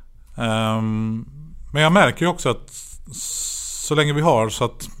 Men jag märker ju också att så länge vi har så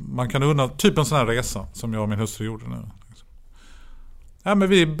att man kan unna typ en sån här resa som jag och min hustru gjorde nu. Liksom. Men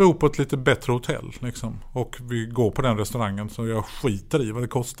vi bor på ett lite bättre hotell liksom. Och vi går på den restaurangen så jag skiter i vad det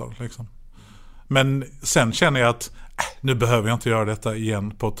kostar liksom. Men sen känner jag att nu behöver jag inte göra detta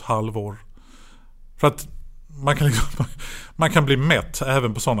igen på ett halvår. För att man kan bli mätt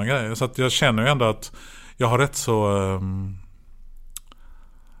även på sådana grejer. Så att jag känner ju ändå att jag har rätt så...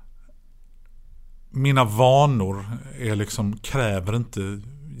 mina vanor är liksom, kräver inte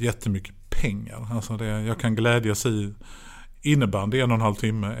jättemycket pengar. Alltså jag kan glädjas i innebandy 1,5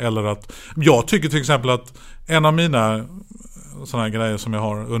 timme. Eller att... Jag tycker till exempel att en av mina sådana här grejer som jag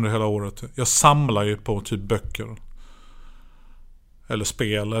har under hela året. Jag samlar ju på typ böcker. Eller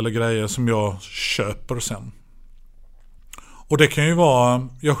spel eller grejer som jag köper sen. Och det kan ju vara,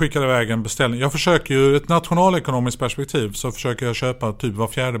 jag skickar iväg en beställning. Jag försöker ju, ett nationalekonomiskt perspektiv så försöker jag köpa typ var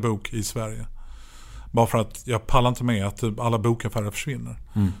 4:e bok i Sverige. Bara för att jag pallar inte med att alla bokaffärer försvinner.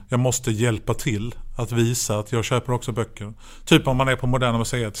 Mm. Jag måste hjälpa till att visa att jag köper också böcker. Typ om man är på Moderna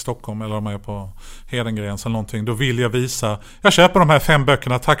Museet i Stockholm eller om man är på Hedengrens eller någonting. Då vill jag visa, jag köper de här 5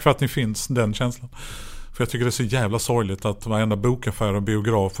 böckerna, tack för att ni finns, den känslan. För jag tycker det är så jävla sorgligt att varenda bokaffär och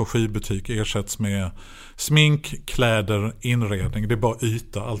biograf och skivbutik ersätts med smink, kläder, inredning. Det är bara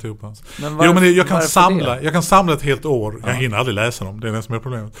yta, alltihopa. Men jag kan samla ett helt år. Jag hinner aldrig läsa dem, det är det som är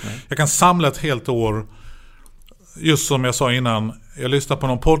problemet. Nej. Jag kan samla ett helt år, just som jag sa innan. Jag lyssnar på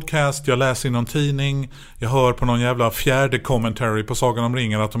någon podcast, jag läser i någon tidning, jag hör på någon jävla 4:e commentary på Sagan om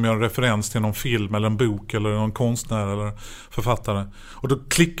ringen att de gör en referens till någon film eller en bok eller någon konstnär eller författare. Och då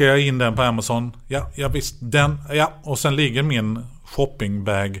klickar jag in den på Amazon. Ja visst, den, ja. Och sen ligger min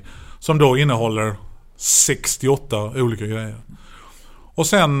shoppingbag som då innehåller 68 olika grejer. Och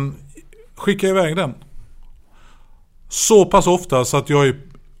sen skickar jag iväg den. Så pass ofta så att jag är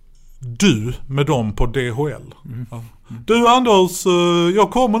med dem på DHL. Mm. Ja. Du Anders,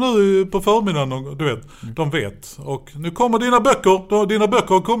 jag kommer nu på förmiddagen och du vet, de vet. Och nu kommer dina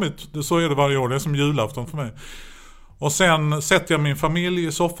böcker har kommit. Så är det varje år, det är som julafton för mig. Och sen sätter jag min familj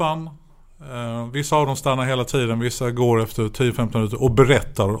i soffan. Vissa av dem stannar hela tiden, vissa går efter 10-15 minuter och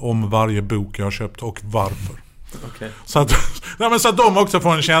berättar om varje bok jag har köpt och varför. Okay. Så att de också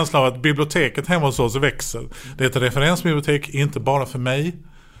får en känsla av att biblioteket hemma hos oss växer. Det är ett referensbibliotek, inte bara för mig.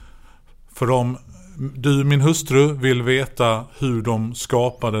 För du, min hustru, vill veta hur de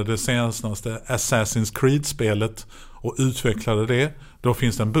skapade det senaste Assassin's Creed-spelet och utvecklade det. Då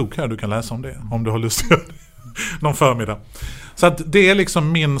finns det en bok här du kan läsa om det, om du har lust att någon förmiddag. Så att det är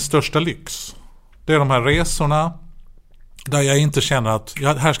liksom min största lyx. Det är de här resorna där jag inte känner att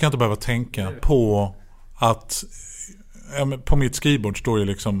här ska jag inte behöva tänka på att på mitt skrivbord står ju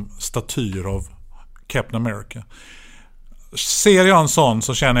liksom statyer av Captain America. Ser jag en sån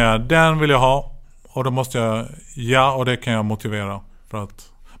så känner jag den vill jag ha Och då måste jag, och det kan jag motivera för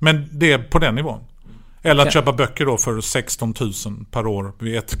att, men det är på den nivån. Eller att köpa böcker då för 16 000 per år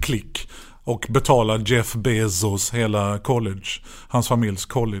vid ett klick och betala Jeff Bezos hela college, hans familjs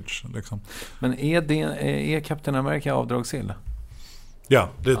college liksom. Men är Captain America avdragsgill? Ja,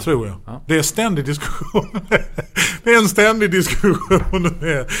 det tror jag. Ja. Det är ständig diskussion. Det är en ständig diskussion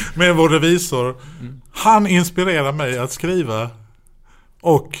med vår revisor. Han inspirerar mig att skriva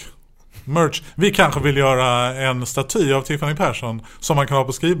och merch. Vi kanske vill göra en staty av Tiffany Persson som man kan ha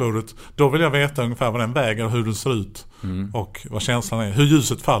på skrivbordet. Då vill jag veta ungefär vad den väger och hur den ser ut. Och vad känslan är. Hur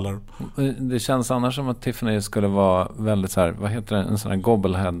ljuset faller. Det känns annars som att Tiffany skulle vara väldigt så här, vad heter det? En sån här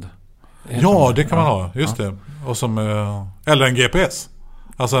gobblehead. Ja, det kan man ha. Just det. Och som, eller en GPS.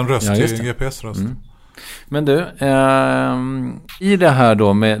 Alltså en röst till GPS-röst. Men du, i det här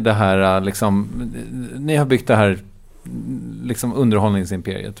då med det här liksom, ni har byggt det här liksom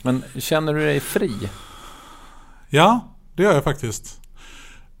underhållningsimperiet, men känner du dig fri? Ja, det gör jag faktiskt.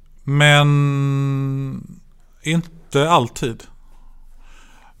 Men inte alltid.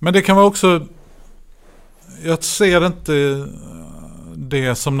 Men det kan vara också, jag ser inte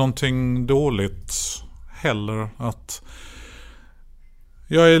det som någonting dåligt heller, att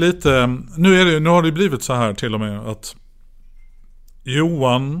jag är lite, nu har det blivit så här till och med att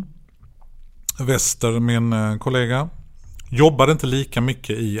Johan Wester, min kollega, jobbar inte lika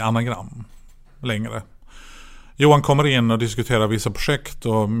mycket i anagram längre. Johan kommer in och diskuterar vissa projekt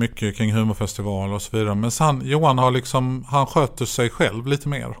och mycket kring humorfestival och så vidare. Men Johan har liksom, han sköter sig själv lite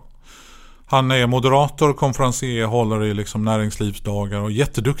mer. Han är moderator, konferencier, håller i liksom näringslivsdagar och är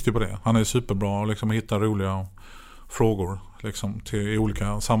jätteduktig på det. Han är superbra och liksom hittar roliga frågor liksom i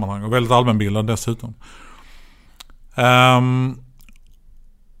olika sammanhang och väldigt allmänbildad dessutom.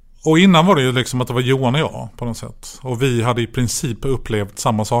 Och innan var det ju liksom att det var Johan och jag på något sätt. Och vi hade i princip upplevt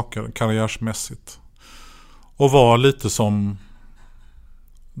samma saker karriärsmässigt. Och var lite som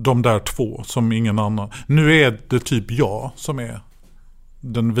de där två, som ingen annan. Nu är det typ jag som är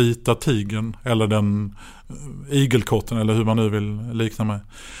den vita tigern eller den igelkotten eller hur man nu vill likna mig.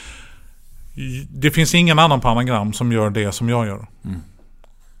 Det finns ingen annan på anagram som gör det som jag gör.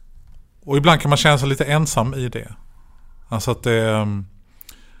 Och ibland kan man känna sig lite ensam i det. Alltså att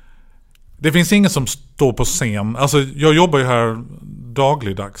det finns ingen som står på scen. Alltså jag jobbar ju här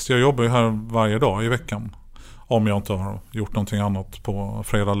dagligdags. Jag jobbar ju här varje dag i veckan. Om jag inte har gjort någonting annat på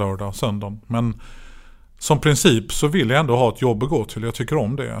fredag, lördag, söndag. Men som princip så vill jag ändå ha ett jobb att gå till. Jag tycker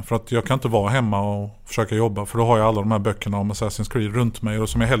om det. För att jag kan inte vara hemma och försöka jobba. För då har jag alla de här böckerna om Assassin's Creed runt mig och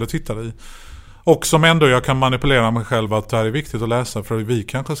som jag hellre tittar i. Och som ändå jag kan manipulera mig själv att det här är viktigt att läsa. För vi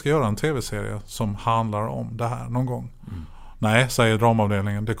kanske ska göra en tv-serie som handlar om det här någon gång. Nej, säger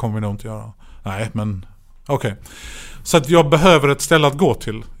dramavdelningen. Det kommer vi nog inte göra. Nej, men okej. Så att jag behöver ett ställe att gå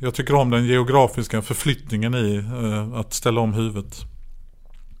till. Jag tycker om den geografiska förflyttningen i att ställa om huvudet.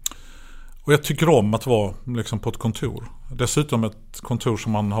 Och jag tycker om att vara liksom på ett kontor. Dessutom ett kontor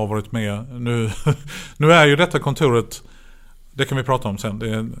som man har varit med. Nu är ju detta kontoret, det kan vi prata om sen.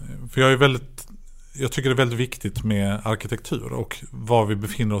 För jag tycker det är väldigt viktigt med arkitektur och var vi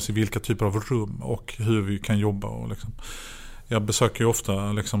befinner oss i vilka typer av rum och hur vi kan jobba. Och liksom. Jag besöker ju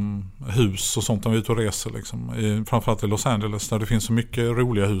ofta liksom hus och sånt när vi är ute och reser. Liksom, framförallt i Los Angeles där det finns så mycket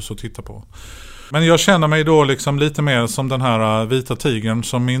roliga hus att titta på. Men jag känner mig då liksom lite mer som den här vita tigern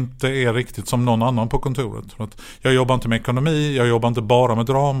som inte är riktigt som någon annan på kontoret. För att jag jobbar inte med ekonomi, jag jobbar inte bara med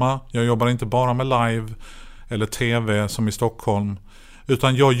drama, jag jobbar inte bara med live eller tv som i Stockholm.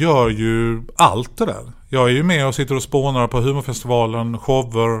 Utan jag gör ju allt det där. Jag är ju med och sitter och spånar på humorfestivalen,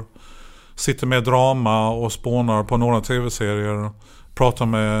 shower, sitter med drama och spånar på några tv-serier. Pratar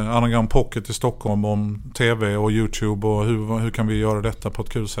med Anagram Pocket i Stockholm om tv och YouTube och hur kan vi göra detta på ett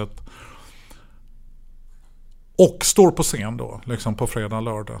kul sätt. Och står på scen då, liksom på fredag,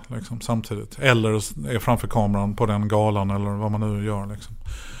 lördag liksom, samtidigt. Eller är framför kameran på den galan eller vad man nu gör. Liksom.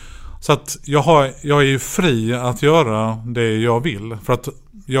 Så att jag är ju fri att göra det jag vill. För att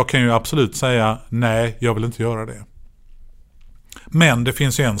jag kan ju absolut säga nej, jag vill inte göra det. Men det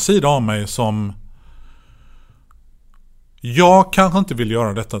finns ju en sida av mig som jag kanske inte vill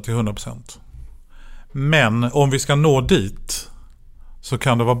göra detta till 100%. Men om vi ska nå dit så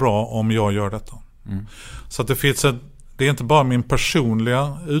kan det vara bra om jag gör detta. Så att det är inte bara min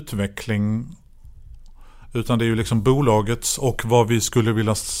personliga utveckling utan det är ju liksom bolagets och vad vi skulle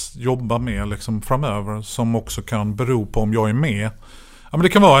vilja jobba med liksom framöver som också kan bero på om jag är med. Ja, men det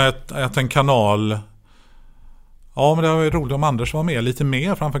kan vara att en kanal. Ja, men det var roligt om Anders var med lite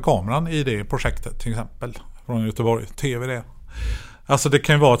mer framför kameran i det projektet till exempel från Göteborg, TV det. Alltså det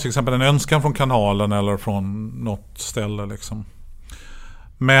kan ju vara till exempel en önskan från kanalen eller från något ställe liksom.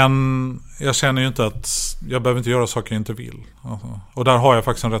 Men jag känner ju inte att jag behöver inte göra saker jag inte vill. Alltså. Och där har jag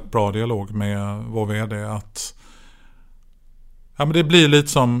faktiskt en rätt bra dialog med vår vd att ja, men det blir lite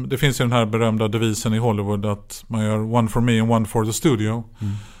som, det finns ju den här berömda devisen i Hollywood att man gör one for me and one for the studio.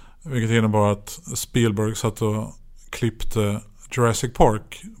 Vilket innebar att Spielberg satt och klippte Jurassic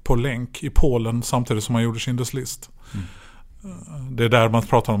Park på länk i Polen samtidigt som han gjorde Schindler's List. Det är där man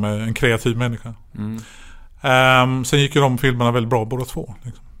pratar om en kreativ människa. Sen gick ju de filmerna väldigt bra båda två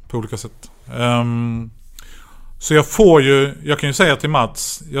liksom, på olika sätt. Så jag kan ju säga till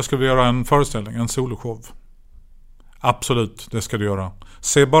Mats, jag skulle göra en föreställning, en soloshow. Absolut, det ska du göra.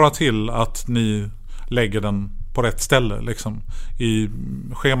 Se bara till att ni lägger den på rätt ställe liksom, i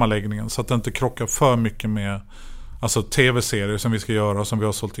schemaläggningen så att det inte krockar för mycket med alltså tv-serier som vi ska göra som vi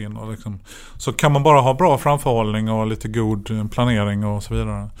har sålt in och liksom. Så kan man bara ha bra framförhållning och lite god planering och så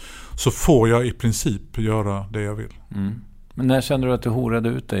vidare, så får jag i princip göra det jag vill. Men när kände du att du horade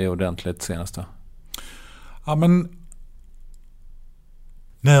ut dig ordentligt senast då? Ja, men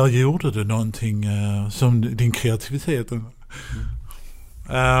när gjorde du någonting som din kreativitet?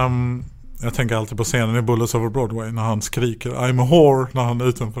 Jag tänker alltid på scenen i Bullets over Broadway när han skriker I'm a whore när han är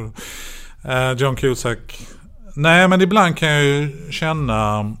utanför. John Cusack. Nej, men ibland kan jag ju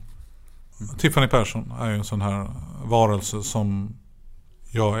känna Tiffany Persson är ju en sån här varelse som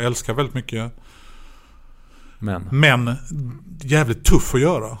jag älskar väldigt mycket. Men jävligt tuff att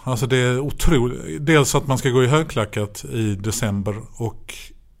göra. Alltså det är otroligt. Dels att man ska gå i högklackat i december och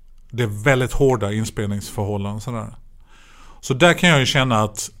det är väldigt hårda inspelningsförhållanden sådär. Så där kan jag ju känna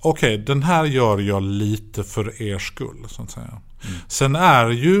att okej, den här gör jag lite för er skull så att säga. Sen är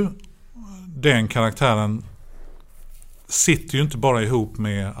ju den karaktären sitter ju inte bara ihop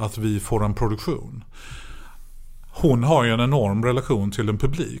med att vi får en produktion. Hon har ju en enorm relation till en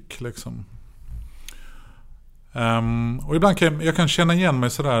publik liksom. Och ibland kan jag känna igen mig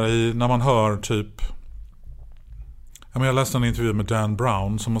sådär när man hör typ jag läste en intervju med Dan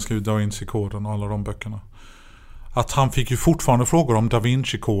Brown som har skrivit Da Vinci-koden och alla de böckerna. Att han fick ju fortfarande frågor om Da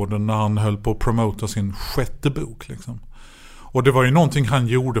Vinci-koden när han höll på att promota sin 6:e bok liksom. Och det var ju någonting han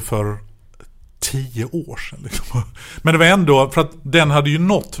gjorde för 10 år sedan liksom. Men det var ändå för att den hade ju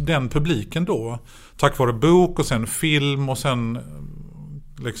nått den publiken då tack vare bok och sen film och sen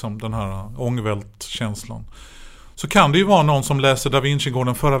liksom den här ångvält-känslan. Så kan det ju vara någon som läser Da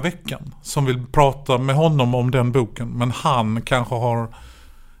Vinci-koden förra veckan som vill prata med honom om den boken, men han kanske har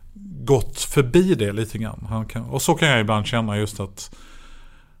gått förbi det lite grann. Och så kan jag ibland känna just att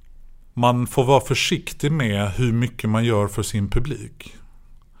man får vara försiktig med hur mycket man gör för sin publik.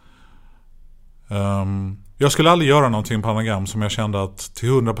 Jag skulle aldrig göra någonting på Anagram som jag kände att till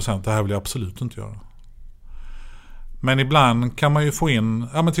 100% det här vill jag absolut inte göra. Men ibland kan man ju få in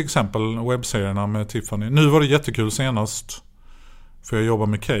men till exempel webbserierna med Tiffany. Nu var det jättekul senast för jag jobbar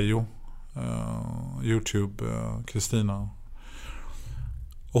med Keyyo, YouTube, Kristina.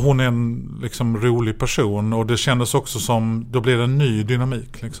 Och hon är en liksom rolig person och det kändes också som då blir det en ny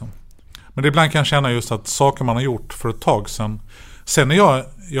dynamik liksom. Men ibland kan jag känna just att saker man har gjort för ett tag sedan. Sen är jag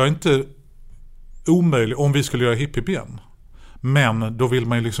är inte omöjlig om vi skulle göra hiphop igen. Men då vill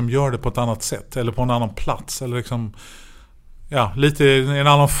man ju liksom göra det på ett annat sätt eller på en annan plats eller liksom lite i en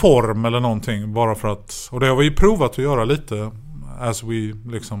annan form eller någonting bara för att, och det har vi ju provat att göra lite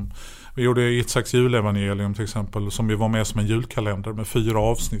vi gjorde Itzhaks julevangelium till exempel som vi var med som en julkalender med 4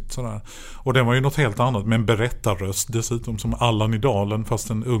 avsnitt sådär. Och det var ju något helt annat med en berättarröst dessutom som Allan Idalen fast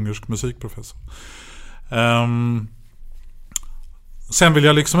en ungersk musikprofessor. Sen vill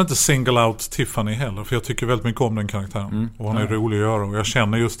jag liksom inte single out Tiffany heller för jag tycker väldigt mycket om den karaktären och hon är rolig att göra och jag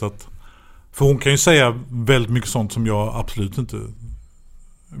känner just att för hon kan ju säga väldigt mycket sånt som jag absolut inte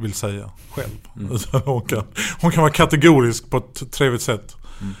vill säga själv. Hon kan vara kategorisk på ett trevligt sätt.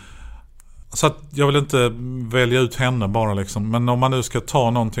 Så att jag vill inte välja ut henne bara liksom. Men om man nu ska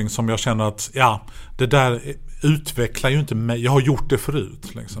ta någonting som jag känner att det där utvecklar ju inte mig. Jag har gjort det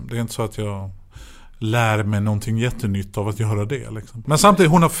förut liksom. Det är inte så att jag lär mig någonting jättenytt av att göra det liksom. Men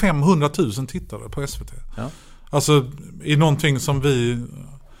samtidigt hon har 500 000 tittare på SVT. Ja. Alltså i någonting som vi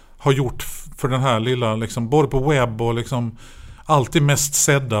har gjort för den här lilla liksom, både på webb och liksom alltid mest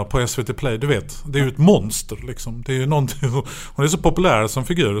sedda på SVT Play, du vet. Det är ju ett monster liksom. Det är ju någonting, hon är så populär som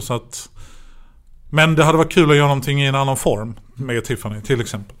figur så att men det hade varit kul att göra någonting i en annan form med Tiffany till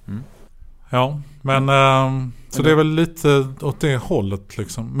exempel. Ja, men så det är väl lite åt det hållet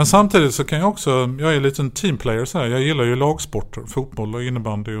liksom. Men samtidigt så kan jag också, jag är en liten teamplayer så här. Jag gillar ju lagsporter, fotboll och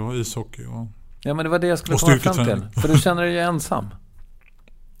innebandy och ishockey och ja, men det var det jag skulle komma fram till. För du känner dig ju ensam.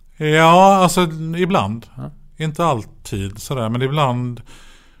 Ja, alltså ibland. Inte alltid sådär, men ibland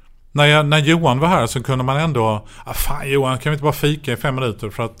När Johan var här så kunde man ändå, fan Johan, kan vi inte bara fika i 5 minuter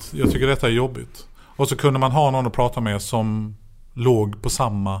för att jag tycker detta är jobbigt. Och så kunde man ha någon att prata med som låg på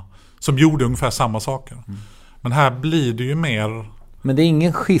som gjorde ungefär samma saker. Men här blir det ju mer... Men det är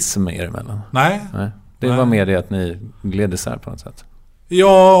ingen schism er emellan? Nej. Det var mer det att ni gled isär på något sätt?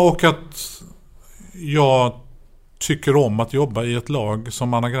 Ja, och att jag tycker om att jobba i ett lag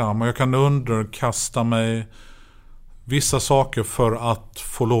som Anagram. Och jag kan underkasta mig vissa saker för att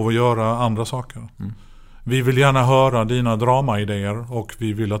få lov att göra andra saker. Vi vill gärna höra dina dramaidéer och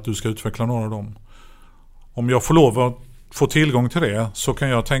vi vill att du ska utveckla några av dem. Om jag får lov att få tillgång till det så kan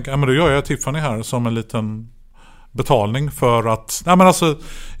jag tänka, men då gör jag Tiffany här som en liten betalning för att,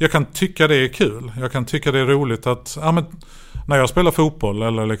 jag kan tycka det är kul. Jag kan tycka det är roligt att, när jag spelar fotboll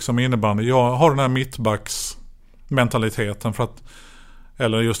eller liksom innebandy, jag har den här mittbacksmentaliteten för att,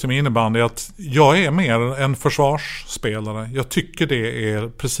 eller just i min innebandy, att jag är mer en försvarsspelare. Jag tycker det är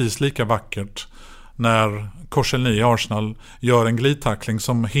precis lika vackert när Korselny i Arsenal gör en glidtackling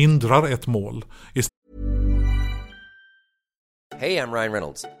som hindrar ett mål. Hey, I'm Ryan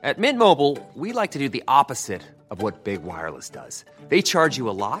Reynolds. At Mint Mobile, we like to do the opposite of what Big Wireless does. They charge you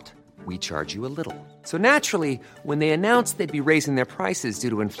a lot, we charge you a little. So naturally, when they announced they'd be raising their prices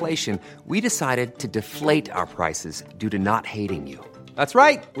due to inflation, we decided to deflate our prices due to not hating you. That's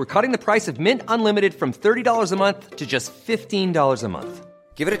right. We're cutting the price of Mint Unlimited from $30 a month to just $15 a month.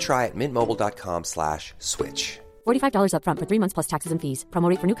 Give it a try at mintmobile.com/switch. $45 up front for 3 months plus taxes and fees. Promo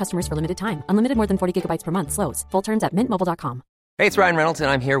rate for new customers for limited time. Unlimited more than 40 gigabytes per month slows. Full terms at mintmobile.com. Hey, it's Ryan Reynolds,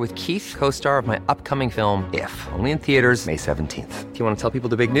 and I'm here with Keith, co-star of my upcoming film, If, only in theaters May 17th. Do you want to tell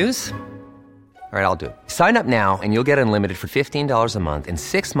people the big news? All right, I'll do it. Sign up now and you'll get unlimited for $15 a month and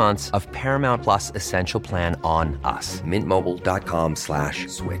 6 months of Paramount Plus Essential Plan on us.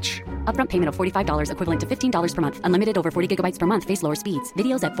 mintmobile.com/switch. Upfront payment of $45 equivalent to $15 per month. Unlimited over 40 gigabytes per month. Face lower speeds.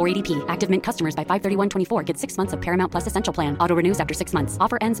 Videos at 480p. Active Mint customers by 531.24 get 6 months of Paramount Plus Essential Plan. Auto renews after 6 months.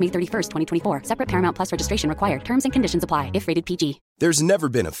 Offer ends May 31st, 2024. Separate Paramount Plus registration required. Terms and conditions apply if rated PG. There's never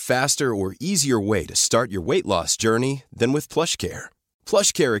been a faster or easier way to start your weight loss journey than with PlushCare.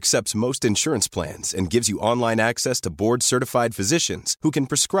 PlushCare accepts most insurance plans and gives you online access to board-certified physicians who can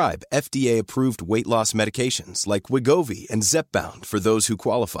prescribe FDA-approved weight loss medications like Wegovy and Zepbound for those who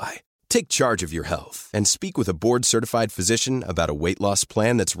qualify. Take charge of your health and speak with a board-certified physician about a weight loss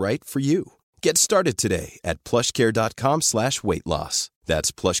plan that's right for you. Get started today at plushcare.com/weightloss.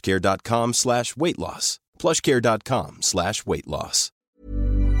 That's plushcare.com/weightloss. plushcare.com/weightloss.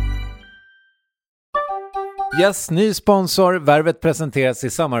 Yes, ny sponsor. Värvet presenteras i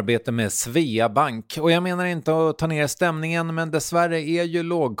samarbete med Svea Bank. Och jag menar inte att ta ner stämningen, men dessvärre är ju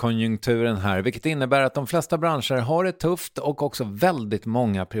lågkonjunkturen här, vilket innebär att de flesta branscher har det tufft och också väldigt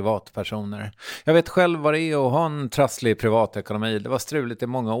många privatpersoner. Jag vet själv vad det är att ha en trasslig privatekonomi. Det var struligt i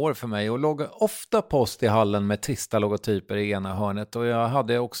många år för mig och låg ofta post i hallen med trista logotyper i ena hörnet. Och jag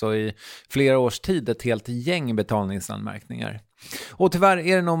hade också i flera års tid ett helt gäng betalningsanmärkningar. Och tyvärr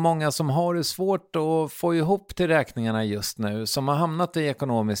är det nog många som har det svårt att få ihop till räkningarna just nu, som har hamnat i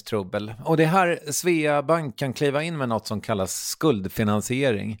ekonomiskt trubbel. Och det här Svea Bank kan kliva in med något som kallas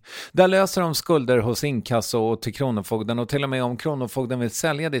skuldfinansiering. Där löser de skulder hos inkasso och till Kronofogden, och till och med om Kronofogden vill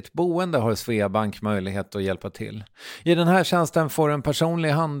sälja ditt boende har Svea Bank möjlighet att hjälpa till. I den här tjänsten får du en personlig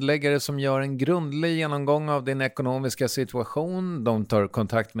handläggare som gör en grundlig genomgång av din ekonomiska situation. De tar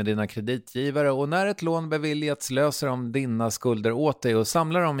kontakt med dina kreditgivare och när ett lån beviljats löser de dina skulder åt dig och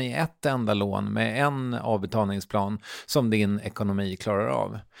samlar dem i ett enda lån med en avbetalningsplan som din ekonomi klarar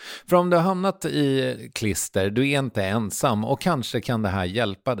av. För om du har hamnat i klister, du är inte ensam och kanske kan det här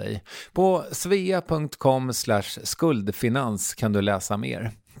hjälpa dig. På svea.com/skuldfinans kan du läsa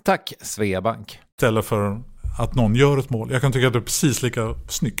mer. Tack Svea Bank. Istället för att någon gör ett mål. Jag kan tycka att det är precis lika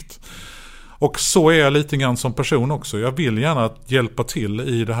snyggt. Och så är jag lite grann som person också. Jag vill gärna hjälpa till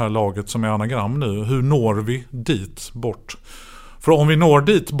i det här laget som är Anagram nu. Hur når vi dit bort? För om vi når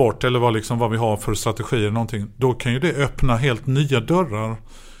dit bort eller vad vi har för strategier någonting, då kan ju det öppna helt nya dörrar.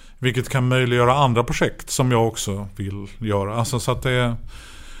 Vilket kan möjliggöra andra projekt som jag också vill göra. Alltså så att det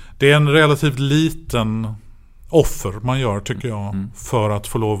är en relativt liten offer man gör tycker jag för att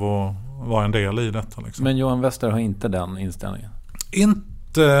få lov att vara en del i detta. Liksom. Men Johan Wester har inte den inställningen?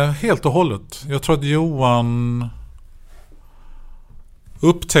 Inte helt och hållet. Jag tror att Johan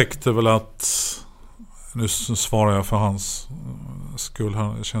upptäckte väl att, nu svarar jag för hans skull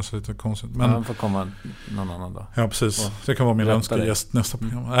här, det känns lite konstigt. Men han får komma någon annan dag. Ja, precis. Det kan vara min önskegäst nästa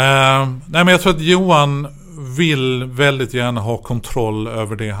program. Nej, men jag tror att Johan vill väldigt gärna ha kontroll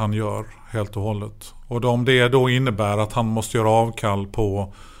över det han gör helt och hållet. Och om det då innebär att han måste göra avkall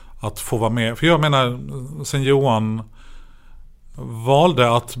på att få vara med. För jag menar, sen Johan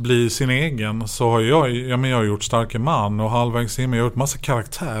valde att bli sin egen, så har jag har gjort Starke man och Halvvägs in, jag har gjort massa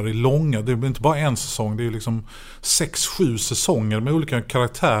karaktärer i långa, det blir inte bara en säsong, det är liksom 6-7 säsonger med olika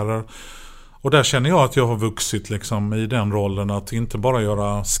karaktärer. Och där känner jag att jag har vuxit liksom i den rollen, att inte bara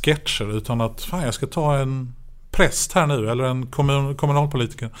göra sketcher, utan att jag ska ta en präst här nu eller en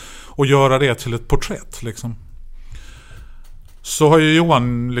kommunalpolitiker och göra det till ett porträtt liksom. Så har ju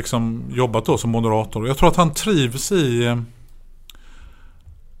Johan liksom jobbat då som moderator. Jag tror att han trivs i...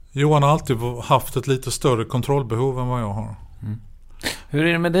 Johan har alltid haft ett lite större kontrollbehov än vad jag har. Mm. Hur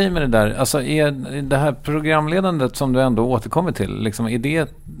är det med dig med det där? Alltså är det här programledandet som du ändå återkommer till, liksom, är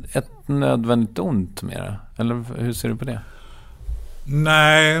det ett nödvändigt ont med det? Eller hur ser du på det?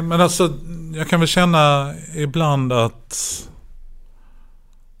 Nej, men alltså jag kan väl känna ibland att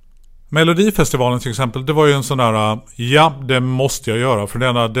Melodifestivalen till exempel, det var ju en sån där, ja, det måste jag göra,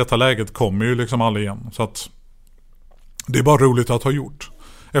 för detta läget kommer ju liksom aldrig igen. Så att det är bara roligt att ha gjort.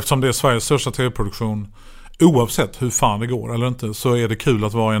 Eftersom det är Sveriges största tv-produktion, oavsett hur fan det går eller inte, så är det kul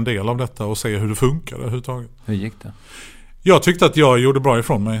att vara en del av detta och se hur det funkar överhuvudtaget. Hur gick det? Jag tyckte att jag gjorde bra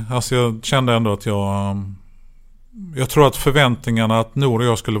ifrån mig. Alltså jag kände ändå att jag tror att förväntningarna att Nour och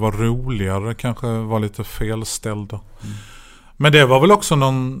jag skulle vara roligare kanske var lite felställda. Mm. Men det var väl också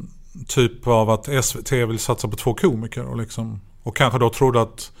någon typ av att SVT vill satsa på 2 komiker och kanske då trodde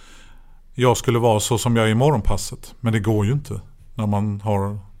att jag skulle vara så som jag är i morgonpasset. Men det går ju inte när man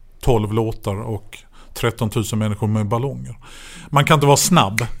har 12 låtar och 13 000 människor med ballonger. Man kan inte vara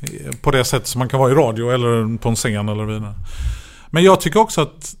snabb på det sätt som man kan vara i radio eller på en scen eller vidare. Men jag tycker också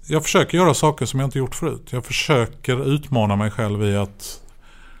att jag försöker göra saker som jag inte gjort förut. Jag försöker utmana mig själv i att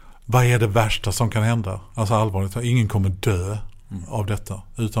vad är det värsta som kan hända? Alltså allvarligt, ingen kommer dö av detta,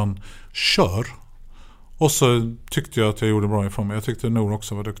 utan kör. Och så tyckte jag att jag gjorde bra ifrån mig. Jag tyckte Nour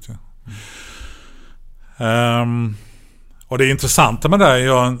också var duktig. Och det är intressant med det.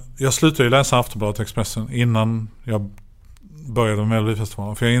 Jag slutade ju läsa Aftonbladet Expressen innan jag började med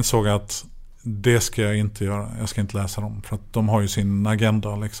Melodifestivalen, för jag insåg att det ska jag inte göra. Jag ska inte läsa dem, för att de har ju sin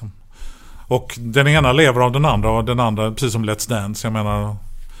agenda liksom. Och den ena lever av den andra, och den andra, precis som Let's Dance, jag menar,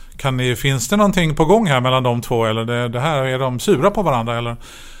 finns det någonting på gång här mellan de två, eller det här, är de sura på varandra eller?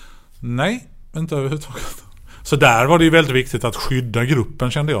 Nej, inte överhuvudtaget. Så där var det ju väldigt viktigt att skydda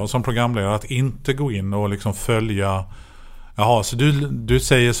gruppen, kände jag som programledare, att inte gå in och liksom följa, jaha, så du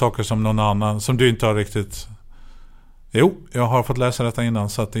säger saker som någon annan som du inte har riktigt. Jo, jag har fått läsa detta innan,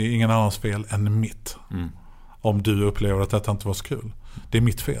 så att det är ingen annans fel än mitt. Om du upplever att detta inte var så kul. Det är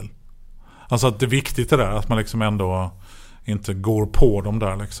mitt fel. Alltså att det är viktigt det där, att man liksom ändå inte går på dem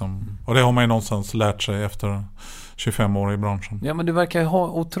där liksom. Och det har man ju någonstans lärt sig efter 25 år i branschen. Ja, men du verkar ju ha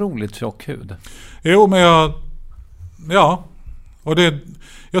otroligt tjock hud. Jo, men ja. Och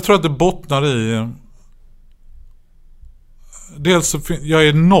jag tror att det bottnar i, dels jag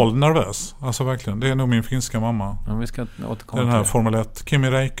är noll nervös. Alltså verkligen, det är nog min finska mamma. Ja, vi ska återkomma den här till det. Formel 1, Kimi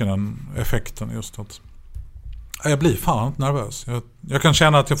Räikkönen-effekten, just att jag blir fan inte nervös. Jag kan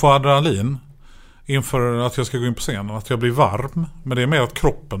känna att jag får adrenalin inför att jag ska gå in på scenen, att jag blir varm, men det är mer att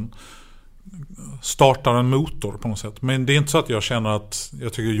kroppen startar en motor på något sätt. Men det är inte så att jag känner att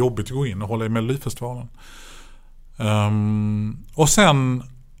jag tycker det är jobbigt att gå in och hålla i Melodifestivalen. Och sen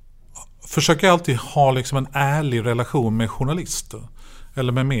försöker jag alltid ha liksom en ärlig relation med journalister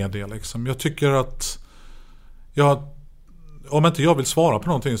eller med media liksom. Jag tycker att om inte jag vill svara på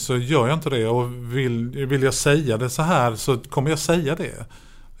någonting så gör jag inte det, och vill jag säga det så här så kommer jag säga det.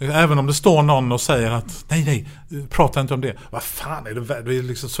 Även om det står någon och säger att nej, prata inte om det. Vad fan är det är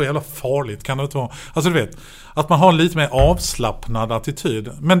liksom så jävla farligt, kan det inte vara? Alltså du vet, att man har en lite mer avslappnad attityd.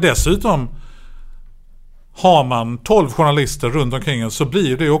 Men dessutom har man 12 journalister runt omkring en, så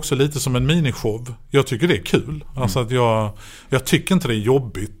blir det också lite som en minishow. Jag tycker det är kul. Alltså att jag tycker inte det är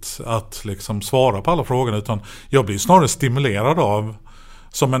jobbigt att liksom svara på alla frågor, utan jag blir snarare stimulerad av,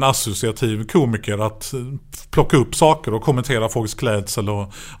 som en associativ komiker, att plocka upp saker och kommentera folks klädsel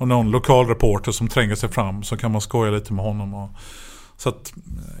och någon lokalreporter som tränger sig fram, så kan man skoja lite med honom. Så att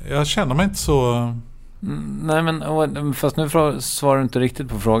jag känner mig inte så... Nej, men fast nu svarar du inte riktigt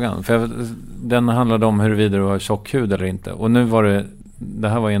på frågan. För den handlade om huruvida du har tjock hud eller inte. Och nu var det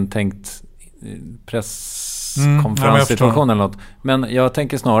här var ju en tänkt presskonferenssituation eller något. Men jag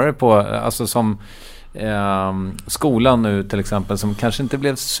tänker snarare på, alltså som skolan nu till exempel, som kanske inte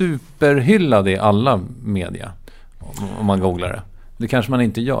blev superhyllad i alla media om man googlar det. Det kanske man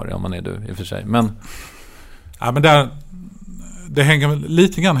inte gör om man är du i och för sig. Men ja, men det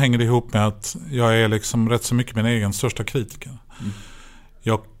lite grann hänger det ihop med att jag är liksom rätt så mycket min egen största kritiker.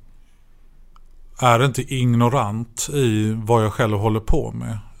 Jag är inte ignorant i vad jag själv håller på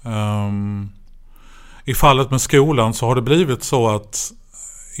med. I fallet med skolan så har det blivit så att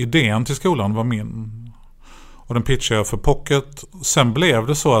idén till skolan var min. Och den pitchade jag för Pocket. Sen blev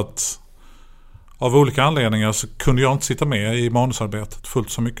det så att av olika anledningar så kunde jag inte sitta med i manusarbetet fullt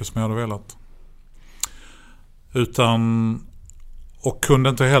så mycket som jag hade velat. Och kunde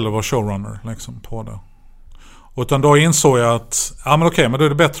inte heller vara showrunner liksom, på det. Utan då insåg jag att men då är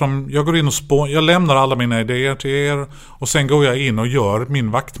det bättre om jag går in och jag lämnar alla mina idéer till er och sen går jag in och gör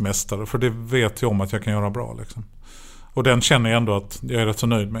min vaktmästare, för det vet jag om att jag kan göra bra liksom. Och den känner jag ändå att jag är rätt så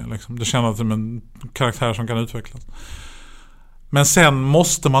nöjd med liksom. Det känner jag som en karaktär som kan utvecklas. Men sen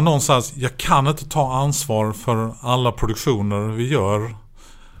måste man någonstans, jag kan inte ta ansvar för alla produktioner vi gör.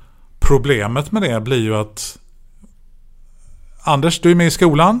 Problemet med det blir ju att Anders, du är med i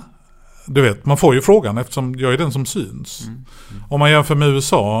skolan. Du vet, man får ju frågan eftersom jag är den som syns. Om man jämför med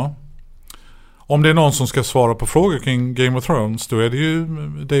USA, om det är någon som ska svara på frågor kring Game of Thrones, då är det ju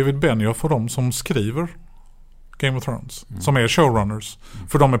David Benioff och de som skriver Game of Thrones, som är showrunners,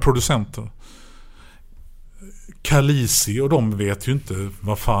 för de är producenter. Khaleesi och de vet ju inte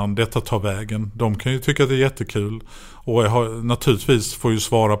vad fan detta tar vägen. De kan ju tycka att det är jättekul och naturligtvis får ju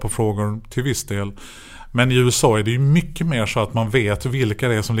svara på frågor till viss del. Men i USA är det ju mycket mer så att man vet vilka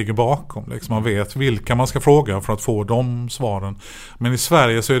det är som ligger bakom. Liksom. Man vet vilka man ska fråga för att få de svaren. Men i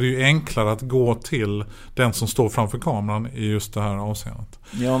Sverige så är det ju enklare att gå till den som står framför kameran i just det här avseendet.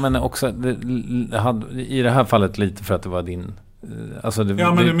 Ja, men också i det här fallet lite för att det var din... Alltså det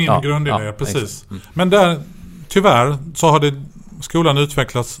är min grundidé, precis. Men där, tyvärr, så har skolan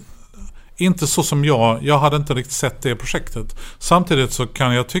utvecklats inte så som jag hade inte riktigt sett det projektet. Samtidigt så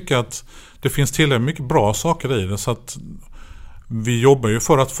kan jag tycka att det finns tillräckligt mycket bra saker i det, så att vi jobbar ju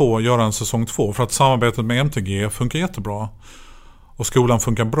för att få göra en säsong 2, för att samarbetet med MTG funkar jättebra och skolan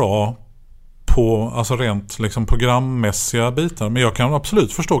funkar bra på alltså rent liksom programmässiga bitar, men jag kan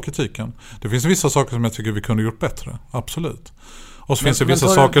absolut förstå kritiken. Det finns vissa saker som jag tycker vi kunde gjort bättre, absolut. Och så finns det vissa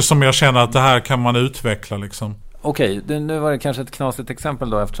saker som jag känner att det här kan man utveckla liksom. Okej, nu var det kanske ett knasigt exempel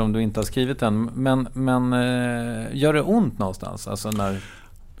då eftersom du inte har skrivit den, men gör det ont någonstans? Alltså när...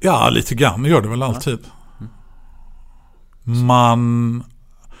 Ja, lite grann gör det väl alltid.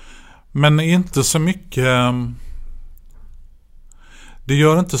 Men inte så mycket. Det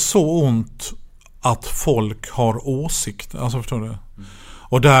gör inte så ont att folk har åsikt. Alltså förstår du?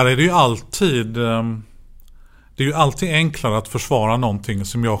 Och där är det ju alltid enklare att försvara någonting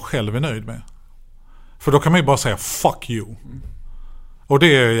som jag själv är nöjd med. För då kan man ju bara säga fuck you. Och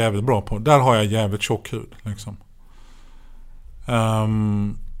det är jag jävligt bra på. Där har jag jävligt tjock hud liksom.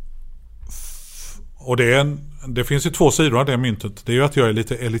 Och det finns ju två sidor av det myntet. Det är ju att jag är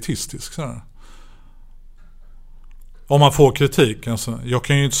lite elitistisk sådär. Om man får kritik, alltså, jag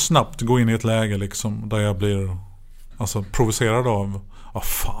kan ju snabbt gå in i ett läge liksom, där jag blir alltså, provocerad av vad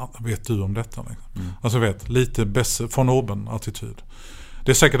fan vet du om detta liksom. Alltså lite Besse von Oben-attityd.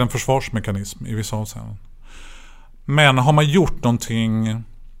 Det är säkert en försvarsmekanism i vissa avseenden. Men har man gjort någonting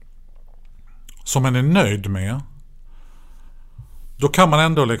som man är nöjd med, då kan man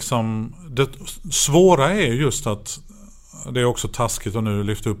ändå liksom... Det svåra är just att det är också taskigt att nu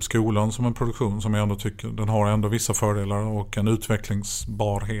lyfta upp skolan som en produktion som jag ändå tycker den har ändå vissa fördelar och en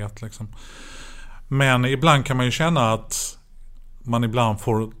utvecklingsbarhet liksom. Men ibland kan man ju känna att man ibland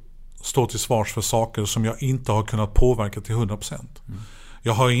får stå till svars för saker som jag inte har kunnat påverka till 100%.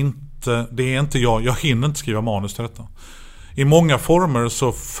 Jag hinner inte skriva manus till detta. I många former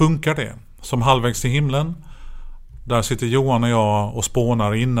så funkar det. Som Halvvägs till himlen. Där sitter Johan och jag och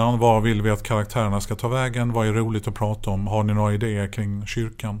spånar innan. Vad vill vi att karaktärerna ska ta vägen? Vad är roligt att prata om? Har ni några idéer kring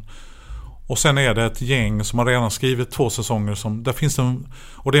kyrkan? Och sen är det ett gäng som har redan skrivit 2 säsonger. Där finns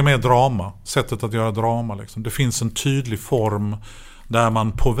och det är mer drama. Sättet att göra drama. Liksom. Det finns en tydlig form där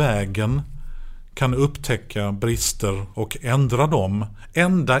man på vägen kan upptäcka brister och ändra dem.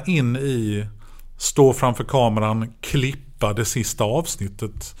 Ända in i stå framför kameran, klippa det sista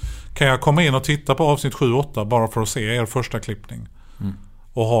avsnittet. Kan jag komma in och titta på avsnitt 7-8 bara för att se er första klippning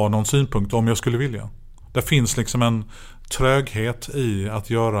och ha någon synpunkt om jag skulle vilja. Det finns liksom en tröghet i att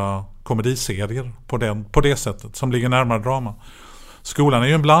göra komediserier på det sättet som ligger närmare drama. Skolan är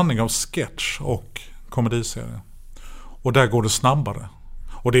ju en blandning av sketch och komediserie. Och där går det snabbare.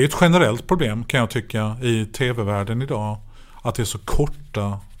 Och det är ett generellt problem kan jag tycka i tv-världen idag, att det är så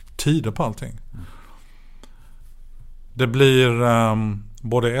korta tider på allting. Det blir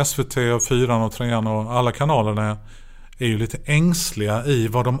både SVT och 4 och 3 och alla kanalerna är ju lite ängsliga i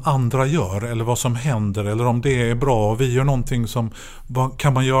vad de andra gör eller vad som händer eller om det är bra och vi gör någonting som,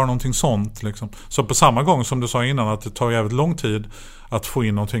 kan man göra någonting sånt liksom. Så på samma gång som du sa innan att det tar jävligt lång tid att få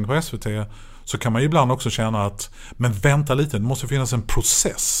in någonting på SVT, så kan man ju ibland också känna att men vänta lite, det måste finnas en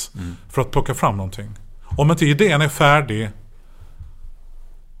process för att plocka fram någonting. Om inte idén är färdig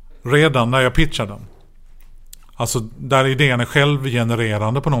redan när jag pitchar den. Alltså där idén är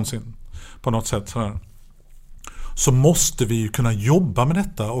självgenererande på något sätt sådär. Så måste vi ju kunna jobba med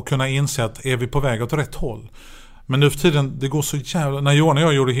detta och kunna inse att är vi på väg åt rätt håll. Men nu för tiden, det går så jävla... När Johan och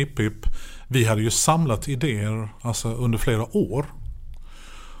jag gjorde Hipp Hipp, vi hade ju samlat idéer alltså under flera år.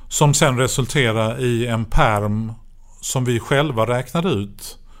 Som sen resulterar i en perm som vi själva räknade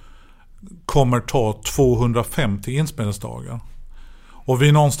ut kommer ta 250 inspelningsdagar. Och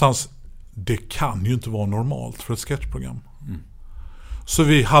vi någonstans, det kan ju inte vara normalt för ett sketchprogram. Så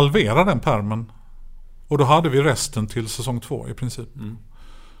vi halverar den permen. Och då hade vi resten till säsong 2 i princip.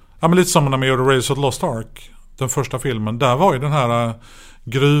 Ja, men lite som när man gjorde Raiders of the Lost Ark, den första filmen. Där var ju den här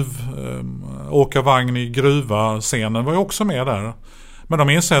åka vagn i gruva-scenen var ju också med där. Men de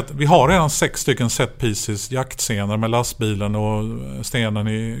inser att vi har redan 6 stycken set pieces, jaktscener med lastbilen och stenen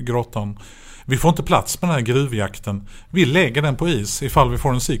i grottan. Vi får inte plats med den här gruvjakten. Vi lägger den på is ifall vi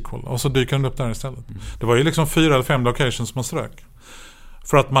får en sequel. Och så dyker den upp där istället. Det var ju liksom 4 eller 5 locations man strök.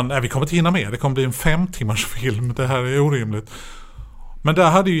 För att vi kommer inte hinna med. Det kommer bli en 5 timmars film. Det här är orimligt. Men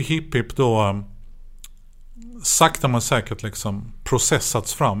där hade ju Hipp Hipp då sakta men säkert liksom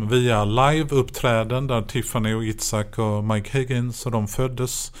processats fram via live-uppträden där Tiffany och Itzhak och Mike Higgins och de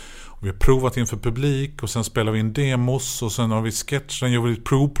föddes. Och vi har provat inför publik och sen spelar vi in demos och sen har vi sketch, sen gör vi ett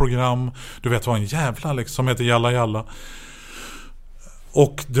provprogram. Du vet vad en jävla liksom som heter Jalla Jalla.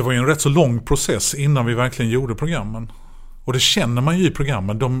 Och det var ju en rätt så lång process innan vi verkligen gjorde programmen. Och det känner man ju i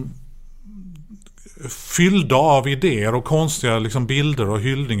programmen. De fyllda av idéer och konstiga liksom bilder och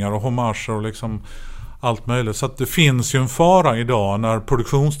hyllningar och homager och liksom allt möjligt. Så att det finns ju en fara idag när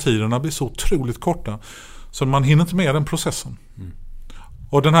produktionstiderna blir så otroligt korta. Så man hinner inte med den processen.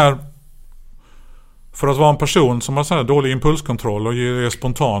 Och den här, för att vara en person som har sån här dålig impulskontroll och är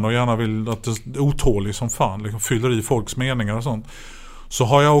spontan och gärna vill att det är otålig som fan, liksom fyller i folks meningar och sånt. Så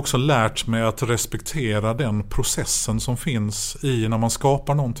har jag också lärt mig att respektera den processen som finns i när man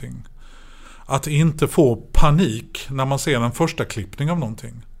skapar någonting. Att inte få panik när man ser en första klippning av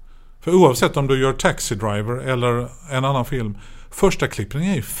någonting. För oavsett om du gör Taxi Driver eller en annan film, första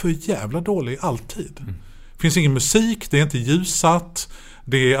klippningen är ju för jävla dålig alltid. Det finns ingen musik, det är inte ljussatt,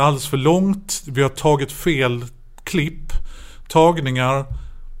 det är alldeles för långt, vi har tagit fel klipp, tagningar.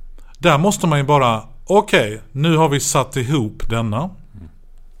 Där måste man ju bara, okej, nu har vi satt ihop denna.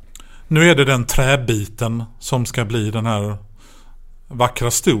 Nu är det den träbiten som ska bli den här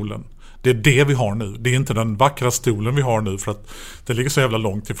vackra stolen. Det är det vi har nu. Det är inte den vackra stolen vi har nu för att det ligger så jävla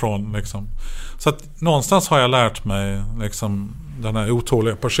långt ifrån. Liksom. Så att någonstans har jag lärt mig liksom, den här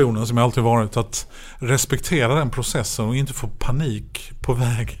otåliga personen som jag alltid varit att respektera den processen och inte få panik på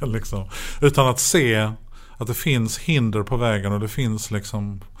vägen. Liksom. Utan att se att det finns hinder på vägen och det finns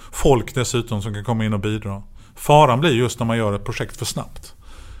liksom, folk dessutom som kan komma in och bidra. Faran blir just när man gör ett projekt för snabbt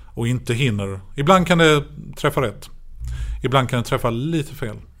och inte hinner. Ibland kan det träffa rätt. Ibland kan det träffa lite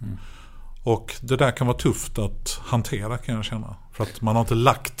fel. Och det där kan vara tufft att hantera, kan jag känna. För att man har inte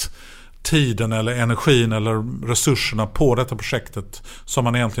lagt tiden eller energin eller resurserna på detta projektet som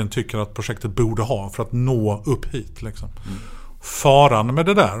man egentligen tycker att projektet borde ha för att nå upp hit. Liksom. Faran med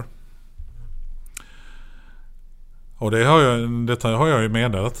det där, och detta har jag ju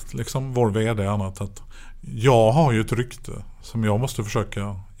meddelat liksom, vår vd annat, att jag har ju ett rykte som jag måste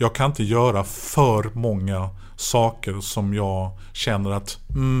försöka. Jag kan inte göra för många saker som jag känner att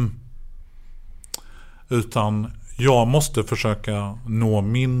utan jag måste försöka nå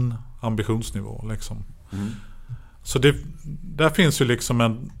min ambitionsnivå liksom. Så där finns ju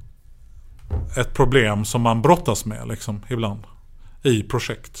liksom ett problem som man brottas med liksom, ibland i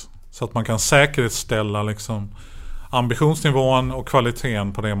projekt, så att man kan säkerställa liksom, ambitionsnivån och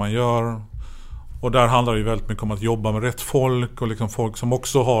kvaliteten på det man gör. Och där handlar det ju väldigt mycket om att jobba med rätt folk och liksom folk som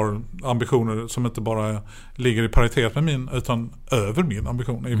också har ambitioner som inte bara ligger i paritet med min utan över min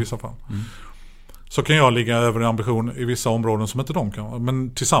ambition i vissa fall. Så kan jag ligga över en ambition i vissa områden som inte de kan.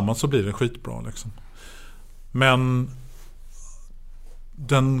 Men tillsammans så blir det skitbra liksom. Men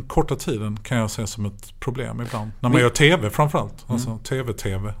den korta tiden kan jag se som ett problem ibland. När man gör tv framförallt. Alltså tv.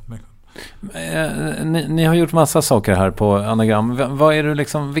 Liksom. Ni har gjort massa saker här på Anagram. Vad är du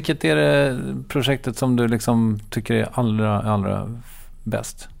liksom, vilket är det projektet som du liksom tycker är allra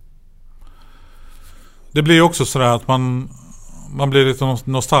bäst? Det blir också sådär att man blir lite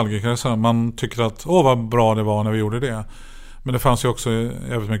nostalgiker. Så man tycker att vad bra det var när vi gjorde det. Men det fanns ju också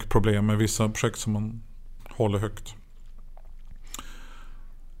jävligt mycket problem med vissa projekt som man håller högt.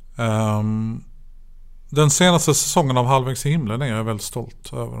 Den senaste säsongen av Halvvägs i himlen är jag väldigt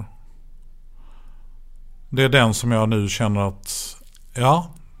stolt över. Det är den som jag nu känner att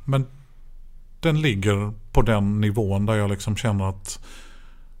men den ligger på den nivån där jag liksom känner att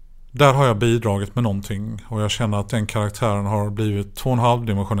där har jag bidragit med någonting, och jag känner att den karaktären har blivit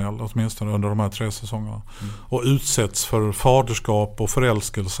 2,5-dimensionell åtminstone under de här 3 säsongerna. Och utsätts för faderskap och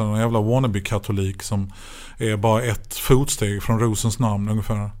förälskelse, en jävla wannabe-katolik som är bara ett fotsteg från Rosens namn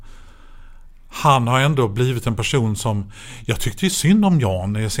ungefär. Han har ändå blivit en person som, jag tyckte ju synd om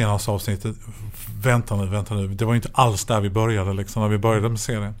Jan i senaste avsnittet. Vänta nu, det var inte alls där vi började liksom, när vi började med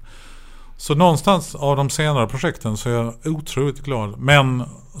serien. Så någonstans av de senare projekten så är jag otroligt glad. Men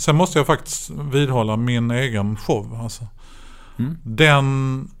sen måste jag faktiskt vidhålla min egen show. Alltså.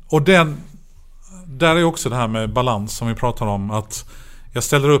 Där är också det här med balans som vi pratar om. Att jag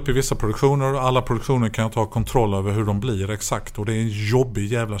ställer upp i vissa produktioner och alla produktioner kan jag ta kontroll över hur de blir exakt. Och det är en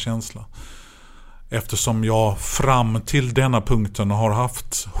jobbig jävla känsla. Eftersom jag fram till denna punkten har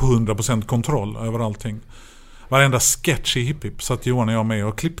haft 100% kontroll över allting. Varenda sketch i Hipp Hipp så att Johan och jag med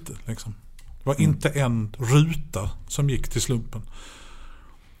och klippte liksom. Det var inte en ruta som gick till slumpen.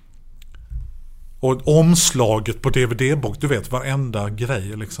 Och omslaget på DVD-box, du vet, varenda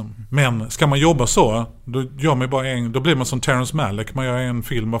grej liksom. Men ska man jobba så, då gör man bara då blir man som Terrence Malick, man gör en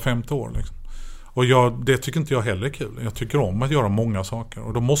film var 5:e år liksom. Och det tycker inte jag heller är kul. Jag tycker om att göra många saker,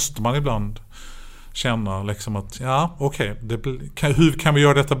 och då måste man ibland känna liksom att hur kan vi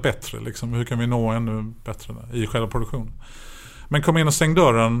göra detta bättre liksom? Hur kan vi nå ännu bättre i själva produktionen? Men kom in och stäng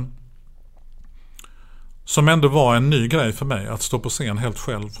dörren, som ändå var en ny grej för mig, att stå på scen helt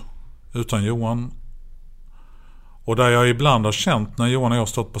själv utan Johan. Och där jag ibland har känt när Johan och jag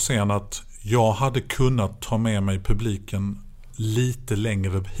stått på scen att jag hade kunnat ta med mig publiken lite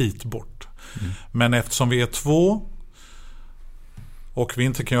längre hit bort. Men eftersom vi är 2 och vi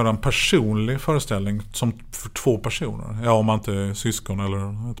inte kan göra en personlig föreställning som för 2 personer, om man inte är syskon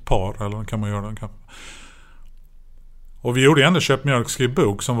eller ett par, eller kan man göra den kanske. Och vi gjorde ändå Köp mjölk, skriv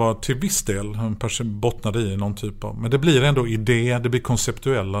bok, som var till viss del bottnade i någon typ av, men det blir ändå idé, det blir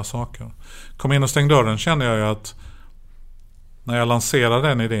konceptuella saker. Kom in och stäng dörren, kände jag ju att när jag lanserade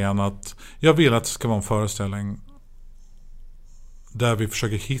den idén att jag vill att det ska vara en föreställning där vi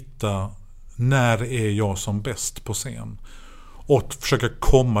försöker hitta när är jag som bäst på scen och försöka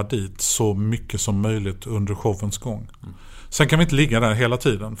komma dit så mycket som möjligt under showens gång. Sen kan vi inte ligga där hela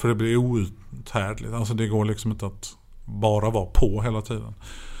tiden, för det blir outhärdligt. Alltså det går liksom inte att bara vara på hela tiden.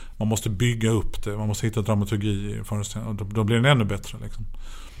 Man måste bygga upp det, man måste hitta dramaturgi i föreställningen, och då blir den ännu bättre liksom.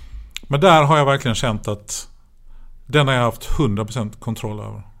 Men där har jag verkligen känt att den har jag haft 100% kontroll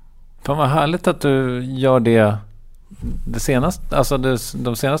över. Fan vad härligt att du gör det senaste, alltså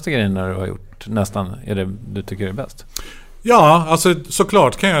de senaste grejerna du har gjort nästan är det du tycker är bäst. Ja, alltså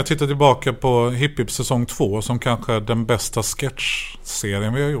såklart kan jag titta tillbaka på Hipp Hipp säsong 2 som kanske den bästa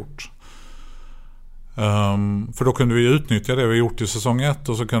sketchserien vi har gjort. För då kunde vi utnyttja det vi gjort i säsong 1,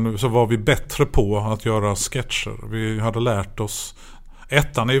 och så var vi bättre på att göra sketcher. Vi hade lärt oss.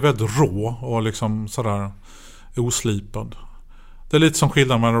 1:an är ju väldigt rå och liksom sådär oslipad. Det är lite som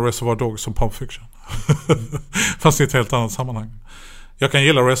skillnaden mellan Reservoir Dogs och Pulp Fiction. Fast i ett helt annat sammanhang. Jag kan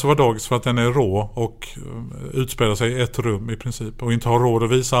gilla Reservoir Dogs för att den är rå och utspelar sig i ett rum i princip. Och inte har råd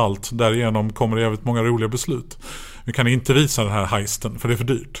att visa allt. Därigenom kommer det jävligt många roliga beslut. Vi kan inte visa den här heisten för det är för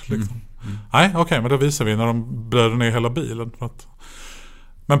dyrt. Liksom. Nej, okej, men då visar vi när de blöder ner hela bilen.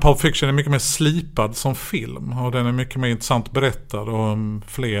 Men Pulp Fiction är mycket mer slipad som film. Och den är mycket mer intressant berättad. Och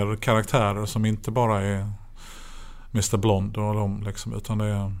fler karaktärer som inte bara är Mr. Blond och de liksom, utan det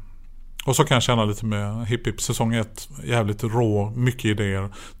är... Och så kan jag känna lite med Hipp Hipp säsong 1, jävligt rå, mycket idéer.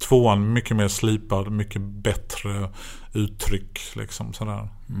 2:an mycket mer slipad, mycket bättre uttryck liksom sådär.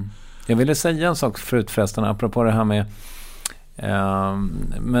 Jag ville säga en sak förut förresten, apropå det här med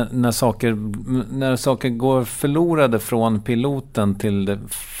när saker går förlorade från piloten till det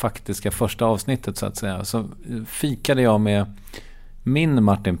faktiska första avsnittet så att säga, så fikade jag med min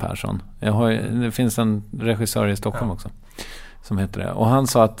Martin Persson. Det finns en regissör i Stockholm också som heter det. Och han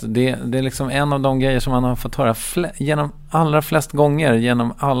sa att det är liksom en av de grejer som han har fått höra genom allra flest gånger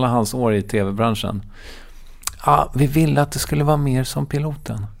genom alla hans år i tv-branschen. Ja, vi ville att det skulle vara mer som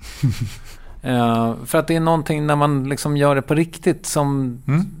piloten. För att det är någonting när man liksom gör det på riktigt som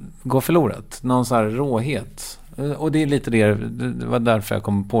går förlorat. Någon sån här råhet. Och det är lite det var därför jag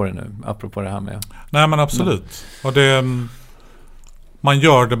kom på det nu, apropå det här med... Nej, men absolut. Och man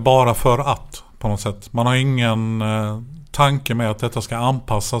gör det bara för att, på något sätt. Man har ingen tanke med att detta ska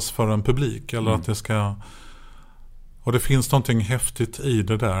anpassas för en publik. Eller att det ska... Och det finns någonting häftigt i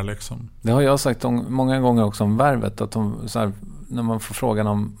det där liksom. Det har jag sagt många gånger också om Värvet. Att så här, när man får frågan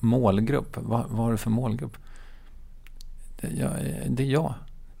om målgrupp. Vad har du för målgrupp? Det är jag.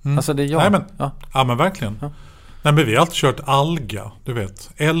 Alltså det är jag. Nej, men, ja, men verkligen. Ja. Nej, men vi har alltid kört Alga, du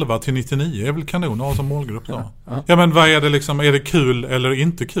vet. 11-99 är väl kanon att ha som målgrupp då. Ja, men vad är det liksom, är det kul eller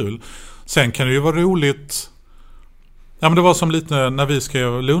inte kul? Sen kan det ju vara roligt. Ja, men det var som lite när vi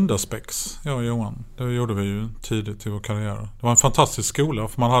skrev Lundaspex, jag och Johan. Det gjorde vi ju tidigt i vår karriär. Det var en fantastisk skola,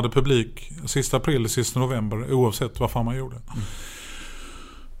 för man hade publik sista april, sista november, oavsett vad fan man gjorde.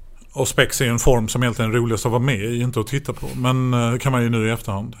 Och Spex är en form som egentligen är roligast att vara med i, inte att titta på. Men kan man ju nu i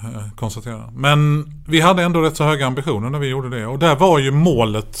efterhand konstatera. Men vi hade ändå rätt så höga ambitioner när vi gjorde det. Och där var ju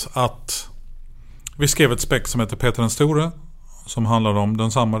målet att vi skrev ett Spex som heter Peter den store, som handlade om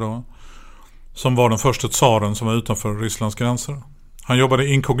densamma då. Som var den första tsaren som var utanför Rysslands gränser. Han jobbade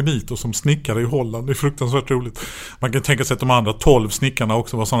inkognito som snickare i Holland. Det är fruktansvärt roligt. Man kan tänka sig att de andra 12 snickarna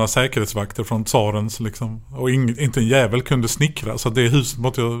också var sådana säkerhetsvakter från tsarens liksom. Och inte en jävel kunde snickra. Så det huset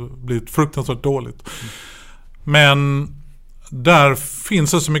måste ju bli fruktansvärt dåligt. Men där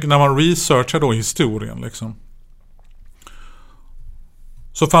finns det så mycket, när man researchar då historien liksom.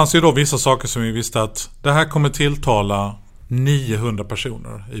 Så fanns det ju då vissa saker som vi visste att det här kommer tilltala 900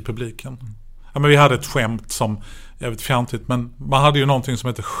 personer i publiken. Ja, men vi hade ett skämt som, jag vet fjantigt, men man hade ju någonting som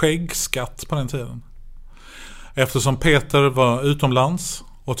heter skäggskatt på den tiden. Eftersom Peter var utomlands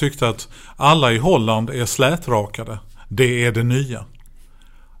och tyckte att alla i Holland är slätrakade. Det är det nya.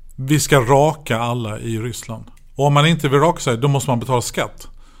 Vi ska raka alla i Ryssland. Och om man inte vill raka sig, då måste man betala skatt.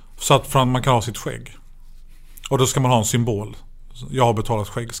 Så att man kan ha sitt skägg. Och då ska man ha en symbol. Jag har betalat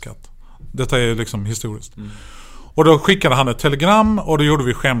skäggskatt. Detta är liksom historiskt. Och då skickade han ett telegram och då gjorde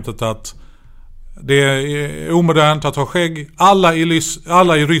vi skämtet att det är omodernt att ha skägg. Alla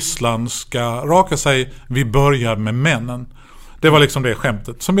i Ryssland ska raka sig. Vi börjar med männen. Det var liksom det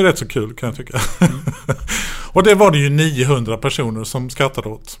skämtet som är rätt så kul, kan jag tycka. Och det var det ju 900 personer som skrattade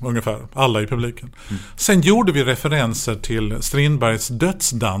åt ungefär. Alla i publiken. Sen gjorde vi referenser till Strindbergs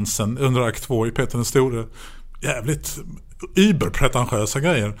Dödsdansen under akt 2 i Peter den store. Jävligt überpretentiösa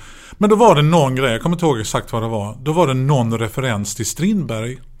grejer. Men då var det någon grej, jag kommer inte ihåg exakt vad det var. Då var det någon referens till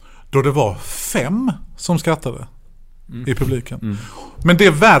Strindberg då det var 5 som skrattade i publiken. Men det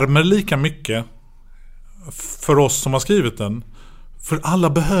värmer lika mycket för oss som har skrivit den. För alla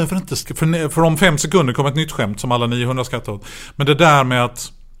behöver inte för om 5 sekunder kommer ett nytt skämt som alla 900 skrattar åt. Men det där med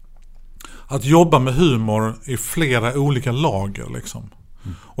att jobba med humor i flera olika lager liksom.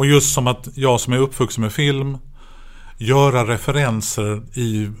 Och just som att jag som är uppvuxen med film, göra referenser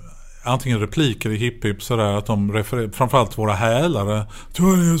i antingen repliker i hiphop sådär, att de refererar, framförallt våra hälare,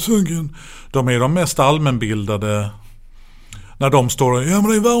 de är de mest allmänbildade när de står, ja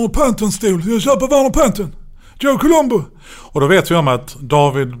men det är Werner Panton-stol, jag köper Werner Panton, Joe Colombo. Och då vet vi om att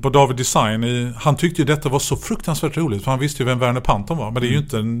David Design, han tyckte ju detta var så fruktansvärt roligt, för han visste ju vem Werner Panton var, men det är ju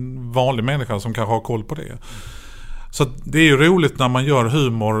inte en vanlig människa som kanske har koll på det. Så det är ju roligt när man gör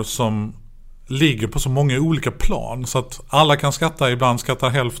humor som ligger på så många olika plan, så att alla kan skratta, ibland skrattar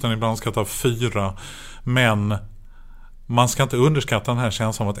hälften, ibland skrattar 4, men man ska inte underskatta den här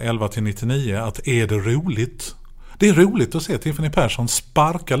känslan av att 11-99, att är det roligt? Det är roligt att se Tiffany Persson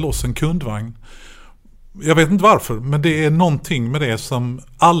sparka loss en kundvagn. Jag vet inte varför, men det är någonting med det som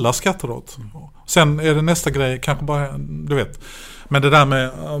alla skrattar åt. Sen är det nästa grej, kanske bara, du vet. Men det där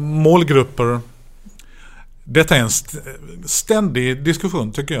med målgrupper, detta är en ständig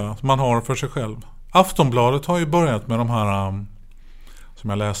diskussion tycker jag, som man har för sig själv. Aftonbladet har ju börjat med de här, som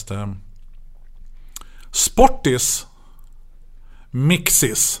jag läste, Sportis,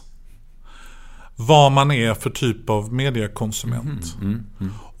 Mixis, vad man är för typ av mediekonsument.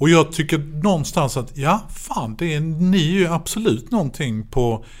 Och jag tycker någonstans att ja, fan, ni är ju absolut någonting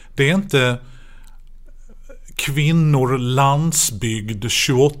på, det är inte kvinnor landsbygd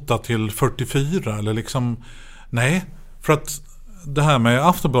 28-44 eller liksom, nej, för att det här med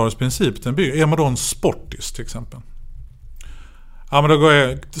Aftonbladets princip, den bygger, är man då en Sportis till exempel, ja men då går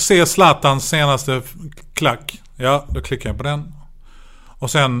jag, se Zlatans senaste klack, ja då klickar jag på den,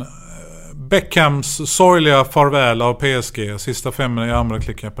 och sen Beckhams sorgliga farväl av PSG, sista 5 minuter, ja men då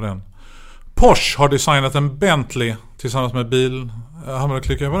klickar jag på den. Porsche har designat en Bentley tillsammans med bil, ja men då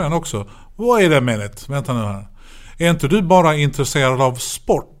klickar jag på den också. Vad är det med det? Vänta nu här. Är inte du bara intresserad av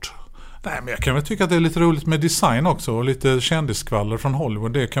sport? Nej, men jag kan väl tycka att det är lite roligt med design också. Och lite kändisskvaller från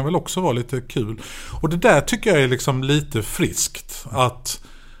Hollywood. Det kan väl också vara lite kul. Och det där tycker jag är liksom lite friskt. Att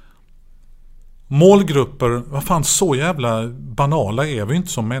målgrupper, vad fan, så jävla banala är vi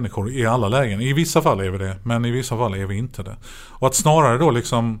inte som människor i alla lägen. I vissa fall är vi det, men i vissa fall är vi inte det. Och att snarare då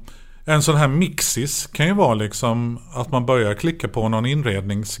liksom, en sån här mixis kan ju vara liksom att man börjar klicka på någon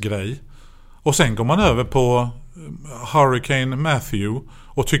inredningsgrej. Och sen går man över på Hurricane Matthew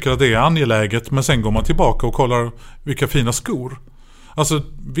och tycker att det är angeläget, men sen går man tillbaka och kollar vilka fina skor. Alltså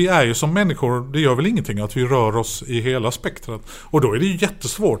vi är ju som människor, det gör väl ingenting att vi rör oss i hela spektrat. Och då är det ju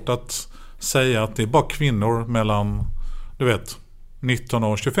jättesvårt att säga att det är bara kvinnor mellan, du vet, 19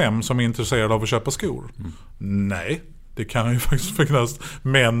 och 25 som är intresserade av att köpa skor. Nej, det kan ju faktiskt finnas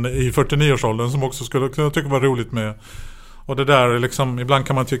män i 49-årsåldern som också skulle kunna tycka var roligt med. Och det där liksom, ibland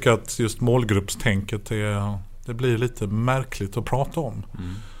kan man tycka att just målgruppstänket det blir lite märkligt att prata om.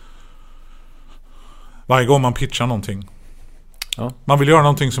 Varje gång man pitchar någonting. Ja. Man vill göra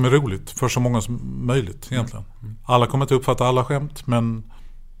någonting som är roligt för så många som möjligt egentligen. Alla kommer inte uppfatta alla skämt, men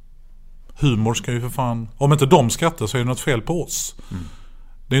humor ska ju för fan... Om inte de skrattar så är det något fel på oss.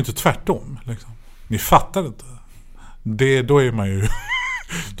 Det är inte tvärtom. Liksom. Ni fattar inte. Då är man ju...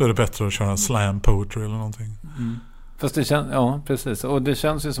 då är det bättre att köra slam poetry eller någonting. Fast det känns... Ja, precis. Och det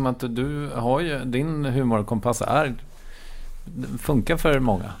känns ju som att du har ju... Din humorkompass funkar för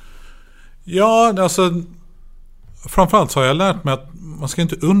många. Ja, alltså... Framförallt så har jag lärt mig att man ska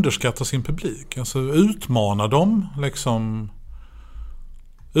inte underskatta sin publik. Alltså utmana dem liksom...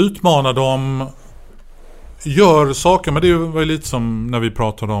 Utmana dem, gör saker, men det var ju lite som när vi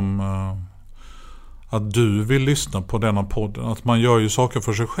pratade om att du vill lyssna på denna podden, att man gör ju saker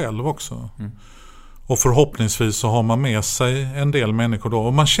för sig själv också. Och förhoppningsvis så har man med sig en del människor då,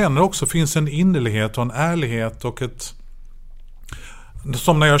 och man känner också finns en innerlighet och en ärlighet och ett,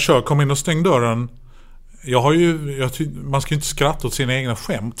 som när jag kom in och stängde dörren. Man ska ju inte skratta åt sina egna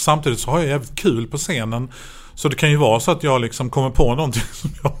skämt, samtidigt så har jag jävligt kul på scenen. Så det kan ju vara så att jag liksom kommer på någonting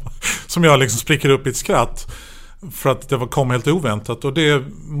som jag liksom spricker upp i ett skratt för att det kom helt oväntat. Och det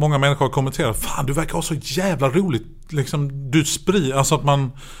många människor har kommenterat, fan du verkar ha så jävla roligt liksom, du sprider, alltså att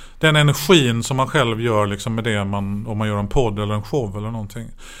man, den energin som man själv gör liksom med det om man gör en podd eller en show eller någonting,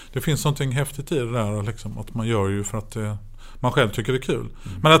 det finns någonting häftigt i det där liksom, att man gör ju för att man själv tycker det är kul.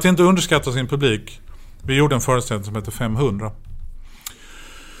 Men att inte underskatta sin publik. Vi gjorde en föreställning som heter 500,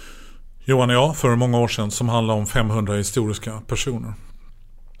 Johan och jag, för många år sedan, som handlar om 500 historiska personer.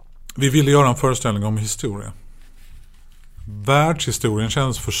 Vi ville göra en föreställning om historia. Världshistorien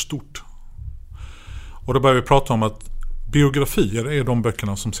känns för stort. Och då började vi prata om att biografier är de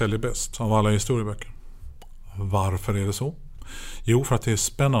böckerna som säljer bäst av alla historieböcker. Varför är det så? Jo, för att det är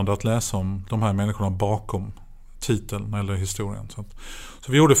spännande att läsa om de här människorna bakom titeln eller historien.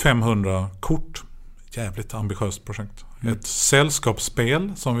 Så vi gjorde 500 kort. Jävligt ambitiöst projekt. Ett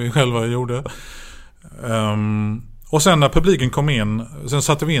sällskapsspel som vi själva gjorde. Och sen när publiken kom in, sen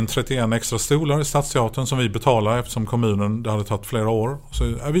satte vi in 31 extra stolar i Stadsteatern som vi betalade eftersom kommunen, det hade tagit flera år.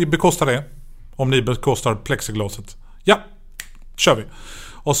 Så vi bekostar det. Om ni bekostar plexiglaset. Ja, kör vi.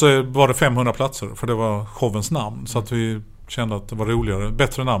 Och så var det 500 platser för det var showens namn. Så att vi kände att det var roligare.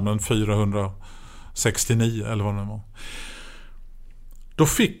 Bättre namn än 469 eller vad det var. Då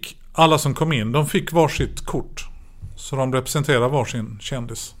fick alla som kom in, de fick varsitt kort. Så de representerar varsin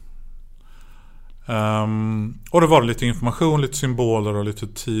kändis. Och det var lite information, lite symboler och lite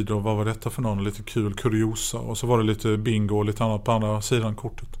tid och vad var detta för någon, lite kul kuriosa. Och så var det lite bingo och lite annat på andra sidan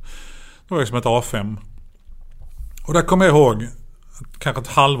kortet. Det var liksom ett A5. Och där kommer jag ihåg, kanske ett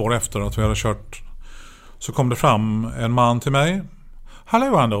halvår efter att vi hade kört, så kom det fram en man till mig.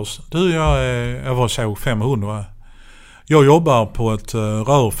 Hallå Anders, du jag var så 500. Jag jobbar på ett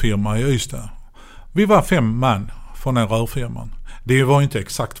rörfirma i Ystad. Vi var 5 man från den rörfirman. Det var inte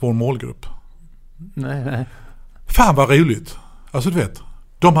exakt vår målgrupp. Nej. Fan vad roligt. Alltså du vet,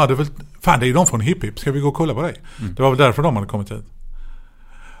 de hade väl, fan det är de från Hipp Hipp, ska vi gå och kolla på dig? Det var väl därför de hade kommit hit.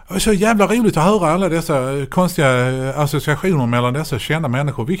 Det var så jävla roligt att höra alla dessa konstiga associationer mellan dessa kända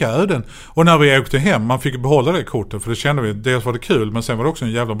människor. Vilka öden. Och när vi åkte hem, man fick behålla det kortet, för det kände vi, dels var det kul, men sen var det också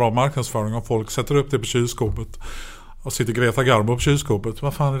en jävla bra marknadsföring av folk sätter upp det på kylskåpet. Och sitter Greta Garbo på kylskåpet.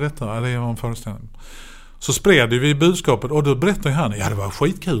 Vad fan är detta? Det är en föreställning. Så spred vi budskapet och då berättade han, ja det var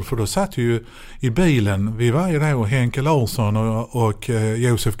skitkul för då satt ju i bilen, vi var ju där och Henke Larsson och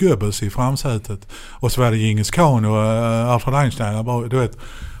Josef Goebbels i framsätet. Och så var det Genghis Khan och Alfred Einstein. Du vet,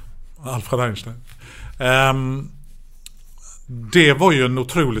 Alfred Einstein. Det var ju en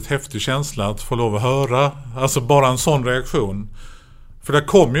otroligt häftig känsla att få lov att höra. Alltså bara en sån reaktion. För det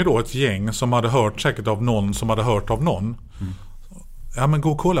kom ju då ett gäng som hade hört säkert av någon som hade hört av någon. Ja men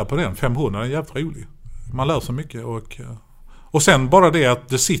gå och kolla på den, 500 är jävligt rolig. Man lär så mycket. Och sen bara det att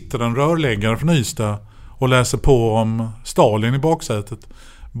det sitter en rörläggare från Ystad och läser på om Stalin i baksätet.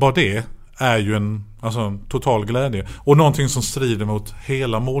 Bara det är ju en total glädje. Och någonting som strider mot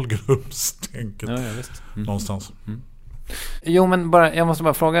hela målgruppstänket. Ja, visst. Någonstans. Jo men jag måste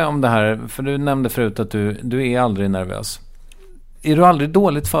bara fråga om det här. För du nämnde förut att du är aldrig nervös. Är du aldrig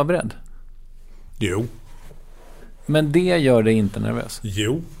dåligt förberedd? Jo. Men det gör dig inte nervös?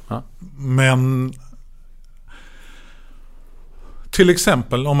 Jo. Ja. Men Till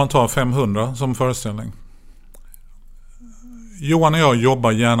exempel om man tar 500 som föreställning. Johan och jag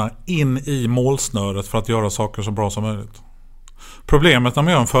jobbar gärna in i målsnöret för att göra saker så bra som möjligt. Problemet när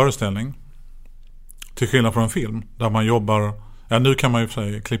man gör en föreställning, till skillnad från en film, där man jobbar, nu kan man ju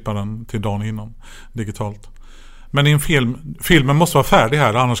för sig klippa den till dagen innan digitalt. Men i en filmen måste vara färdig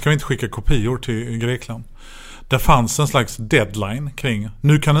här, annars kan vi inte skicka kopior till Grekland. Det fanns en slags deadline kring,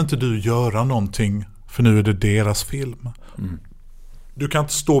 nu kan inte du göra någonting för nu är det deras film. Du kan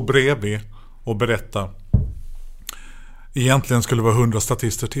inte stå bredvid och berätta. Egentligen skulle det vara 100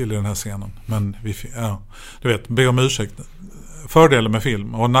 statister till i den här scenen. Men du vet, be om ursäkt. Fördelen med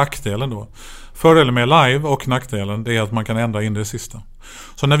film och nackdelen då. Fördelen med live och nackdelen det är att man kan ändra in det sista.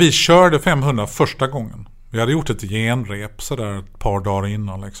 Så när vi körde 500 första gången. Vi hade gjort ett genrep sådär ett par dagar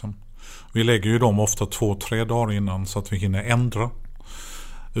innan liksom. Vi lägger ju dem ofta 2-3 dagar innan så att vi hinner ändra.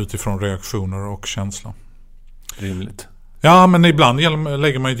 Utifrån reaktioner och känsla. Rimligt. Ja, men ibland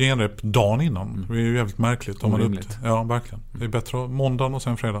lägger man ju genrep dagen innan. Det är ju jävligt märkligt. Ja, verkligen. Det är bättre måndagen och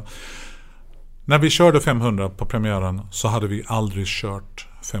sen fredag. När vi körde 500 på premiären så hade vi aldrig kört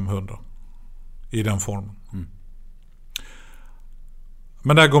 500 i den formen.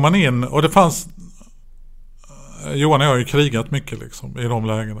 Men där går man in och det fanns... Johan och jag har ju krigat mycket liksom, i de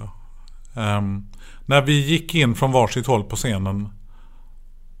lägena. När vi gick in från varsitt håll på scenen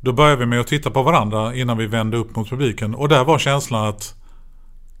då började vi med att titta på varandra innan vi vände upp mot publiken. Och där var känslan att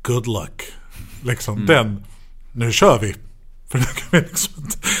good luck. Liksom, nu kör vi. För det kan vi liksom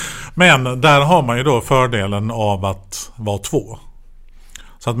inte. Men där har man ju då fördelen av att vara 2.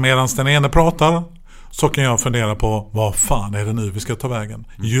 Så att medan den ene pratar så kan jag fundera på vad fan är det nu vi ska ta vägen.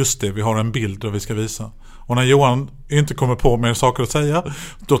 Just det, vi har en bild där vi ska visa. Och när Johan inte kommer på mer saker att säga,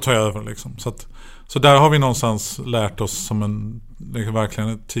 då tar jag över liksom. Så där har vi någonstans lärt oss som verkligen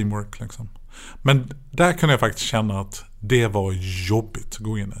ett teamwork liksom. Men där kunde jag faktiskt känna att det var jobbigt att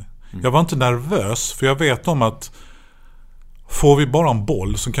gå in i. Jag var inte nervös för jag vet om att får vi bara en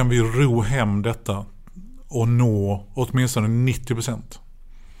boll så kan vi ro hem detta och nå åtminstone 90%.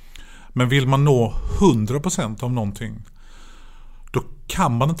 Men vill man nå 100% av någonting då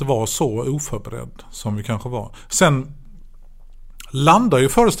kan man inte vara så oförberedd som vi kanske var. Sen landar ju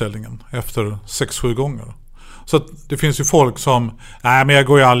föreställningen efter 6-7 gånger. Så att det finns ju folk som men jag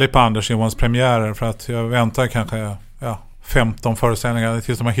går ju aldrig på Anders Johans premiärer för att jag väntar kanske 15 föreställningar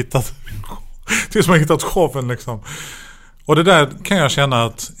tills de har hittat showen liksom. Och det där kan jag känna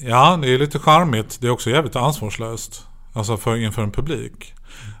att det är lite charmigt, det är också jävligt ansvarslöst alltså inför en publik.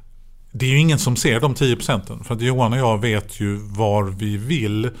 Det är ju ingen som ser de 10% för att Johan och jag vet ju var vi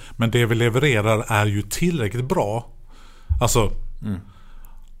vill, men det vi levererar är ju tillräckligt bra. Alltså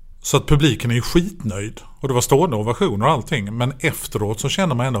så att publiken är ju skitnöjd och det var stående ovationer och allting, men efteråt så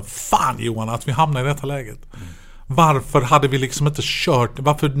känner man ändå fan Johan att vi hamnar i detta läget. Varför hade vi liksom inte kört,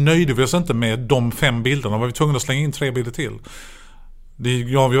 varför nöjde vi oss inte med de 5 bilderna, var vi tvungna att slänga in 3 bilder till? Det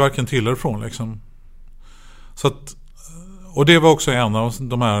gav vi varken till eller från liksom. Så att, och det var också en av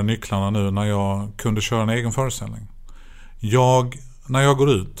de här nycklarna nu när jag kunde köra en egen föreställning. När jag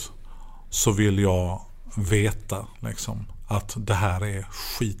går ut så vill jag veta liksom att det här är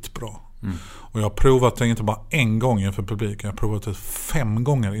skitbra. Och jag har provat det inte bara en gång inför publik, jag har provat det 5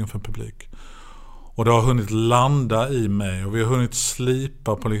 gånger inför publik. Och det har hunnit landa i mig och vi har hunnit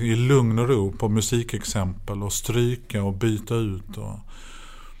slipa på, i lugn och ro på musikexempel och stryka och byta ut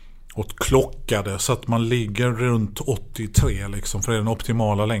och klocka det så att man ligger runt 83 liksom, för det är den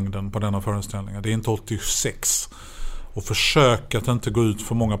optimala längden på denna föreställningen. Det är inte 86. Och försök att inte gå ut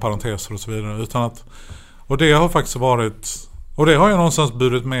för många parenteser och så vidare, utan att, och det har faktiskt varit, och det har jag någonstans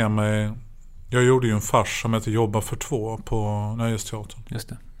burit med mig. Jag gjorde ju en fars som heter Jobba för 2 på Nöjesteatern. Just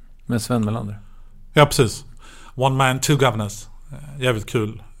det, med Sven Melander. Ja, precis. One man, two governors. Jävligt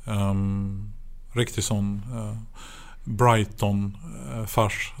kul. Riktigt sån Brighton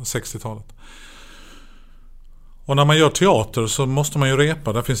fars 60-talet. Och när man gör teater så måste man ju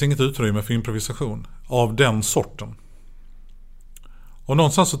repa. Där finns inget utrymme för improvisation av den sorten. Och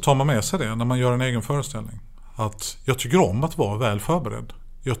någonstans så tar man med sig det när man gör en egen föreställning. Att jag tycker om att vara väl förberedd.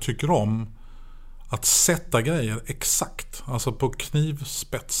 Jag tycker om att sätta grejer exakt. Alltså på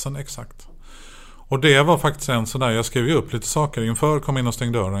knivspetsen exakt. Och det var faktiskt en sån där, jag skrev ju upp lite saker inför, kom in och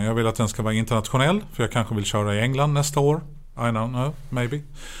stängde dörren. Jag vill att den ska vara internationell, för jag kanske vill köra i England nästa år. I don't know, maybe.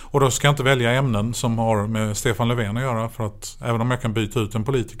 Och då ska jag inte välja ämnen som har med Stefan Löfven att göra, för att även om jag kan byta ut en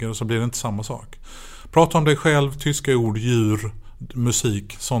politiker så blir det inte samma sak. Prata om dig själv, tyska ord, djur,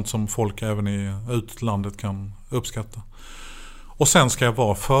 musik, sånt som folk även i utlandet kan uppskatta. Och sen ska jag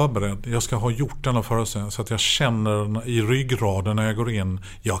vara förberedd. Jag ska ha gjort denna föreställning så att jag känner i ryggraden när jag går in,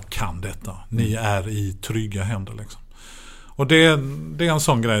 jag kan detta. Ni är i trygga händer liksom. Och det är en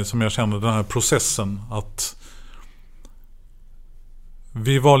sån grej som jag känner, den här processen, att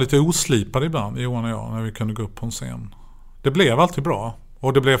vi var lite oslipade ibland, Johan och jag, när vi kunde gå upp på en scen. Det blev alltid bra.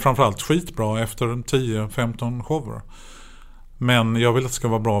 Och det blev framförallt skitbra efter 10-15 shower. Men jag vill att det ska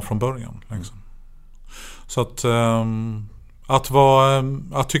vara bra från början. Liksom. Så att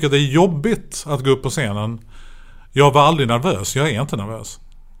tycka det är jobbigt att gå upp på scenen. Jag var aldrig nervös, jag är inte nervös.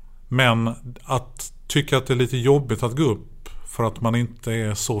 Men att tycka att det är lite jobbigt att gå upp för att man inte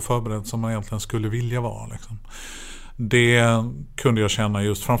är så förberedd som man egentligen skulle vilja vara. Liksom. Det kunde jag känna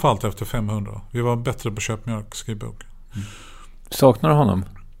just framförallt efter 500. Vi var bättre på köpmjölk, skrivbok. Saknar du honom?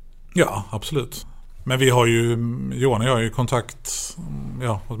 Ja, absolut. Men vi har ju, Johan och jag har ju kontakt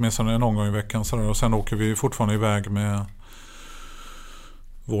åtminstone någon gång i veckan. Så där, och sen åker vi fortfarande iväg med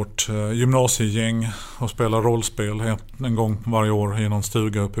vårt gymnasiegäng och spelar rollspel en gång varje år i någon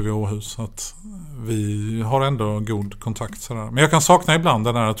stuga uppe vid Åhus. Så att vi har ändå god kontakt. Så där. Men jag kan sakna ibland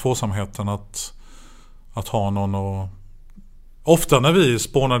den här tvåsamheten att ha någon och... Ofta när vi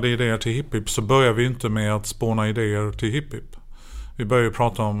spånade idéer till Hipp Hipp så börjar vi inte med att spåna idéer till Hipp Hipp. Vi börjar ju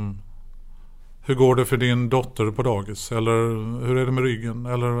prata om hur går det för din dotter på dagis? Eller hur är det med ryggen?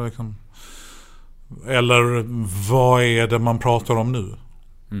 Eller vad är det man pratar om nu?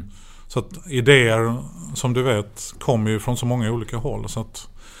 Mm. Så att idéer, som du vet, kommer ju från så många olika håll. Så att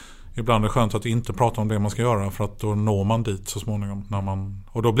ibland är det skönt att inte prata om det man ska göra, för att då når man dit så småningom.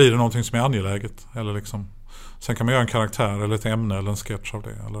 Och då blir det någonting som är angeläget. Eller liksom, sen kan man göra en karaktär eller ett ämne eller en sketch av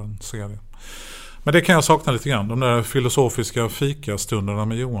det eller en serie. Men det kan jag sakna lite grann. De där filosofiska fikastunderna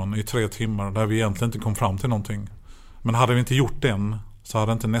med Johan i 3 timmar där vi egentligen inte kom fram till någonting. Men hade vi inte gjort den så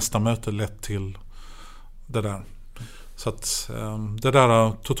hade inte nästa möte lett till det där. Så att det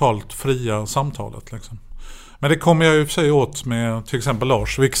där totalt fria samtalet liksom. Men det kommer jag ju för sig åt med till exempel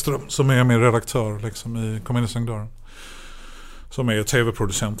Lars Wikström som är min redaktör liksom, i Kom in och stäng dörren. Som är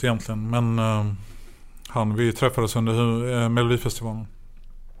tv-producent egentligen. Men vi träffades under Melodifestivalen.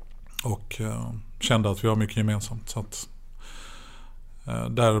 Och kände att vi har mycket gemensamt. Så att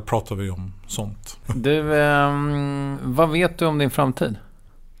där pratar vi om sånt. Du, vad vet du om din framtid?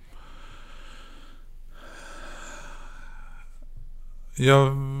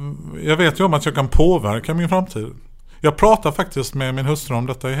 Jag vet ju om att jag kan påverka min framtid. Jag pratar faktiskt med min hustru om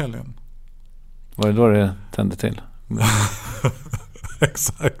detta i helgen. Var det då det tände till?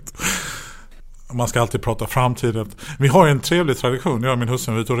 Exakt. Man ska alltid prata framtiden. Vi har en trevlig tradition. Jag och min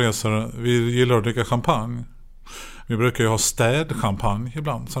hustru är ute och reser. Vi gillar att dricka champagne. Vi brukar ju ha städchampagne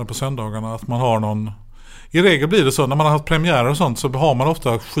ibland. Så på söndagarna att man har någon... I regel blir det så. När man har haft premiärer och sånt så har man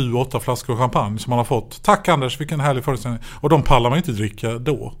ofta 7-8 flaskor champagne som man har fått. Tack Anders, vilken härlig föreställning. Och de pallar man inte dricka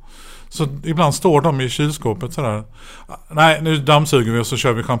då. Så ibland står de i kylskåpet sådär. Nej, nu dammsuger vi och så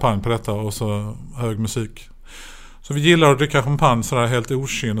kör vi champagne på detta och så hög musik. Så vi gillar att dricka champagne sådär helt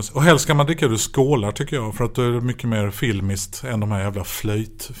okynnes. Och helst ska man dricka ur skålar tycker jag. För att det är mycket mer filmiskt än de här jävla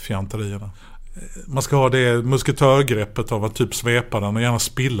flöjtfjanterierna. Man ska ha det musketörgreppet av att typ svepa den och gärna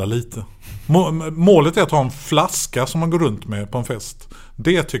spilla lite. Målet är att ha en flaska som man går runt med på en fest.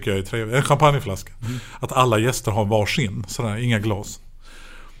 Det tycker jag är trevligt. En champagneflaska. Mm. Att alla gäster har varsin. Sådär, inga glas.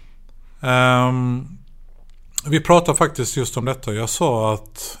 Vi pratade faktiskt just om detta. Jag sa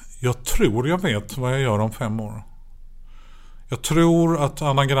att jag tror jag vet vad jag gör om 5 år. Jag tror att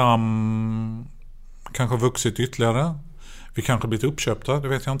Anagram kanske vuxit ytterligare. Vi kanske blivit uppköpta, det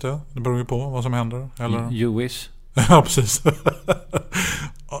vet jag inte. Det beror ju på vad som händer. Eller... You wish. Ja, precis.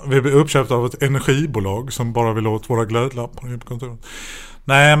 Vi blir uppköpta av ett energibolag som bara vill åt våra glödlappar på kontoret.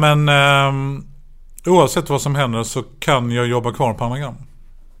 Nej, men oavsett vad som händer så kan jag jobba kvar på Anagram.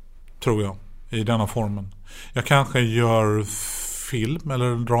 Tror jag, i denna formen. Jag kanske gör film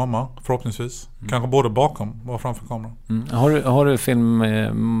eller drama, förhoppningsvis. Kanske både bakom och framför kameran. Har du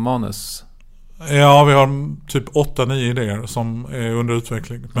filmmanus? Ja, vi har typ 8-9 idéer som är under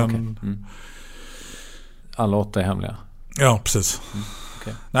utveckling. Men... Okay. Alla 8 är hemliga? Ja, precis.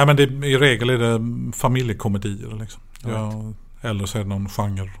 Okay. Nej, men i regel är det familjekomedier. Liksom. Eller så är det någon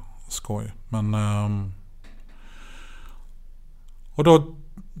genre skoj. Men... och då...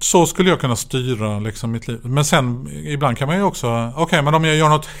 Så skulle jag kunna styra liksom mitt liv. Men sen, ibland kan man ju också... Okej, men om jag gör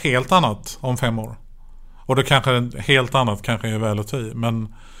något helt annat om 5 år. Och det kanske helt annat kanske är väl att ta i.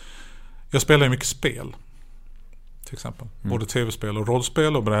 Men jag spelar ju mycket spel. Till exempel. Både tv-spel och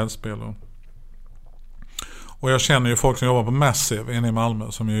rollspel och brädspel. Och jag känner ju folk som jobbar på Massive inne i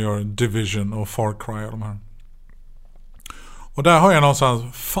Malmö. Som ju gör Division och Far Cry och de här. Och där har jag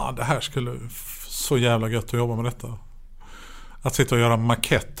någonstans... Fan, det här skulle så jävla gött att jobba med detta. Att sitta och göra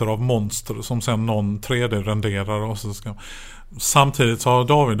maketter av monster som sen någon 3D-renderar och så ska... Samtidigt så har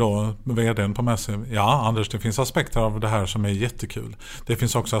David då, vdn på Massive, ja Anders, det finns aspekter av det här som är jättekul. Det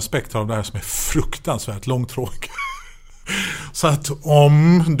finns också aspekter av det här som är fruktansvärt långtråkigt. Så att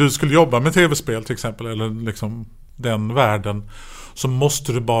om du skulle jobba med tv-spel till exempel, eller liksom den världen, så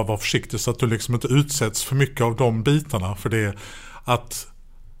måste du bara vara försiktig så att du liksom inte utsätts för mycket av de bitarna. För det är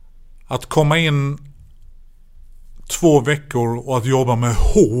att komma in 2 veckor och att jobba med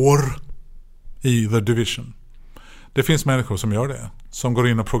hår i The Division. Det finns människor som gör det. Som går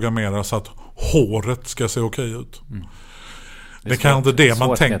in och programmerar så att håret ska se okej ut. Mm. Det kan inte det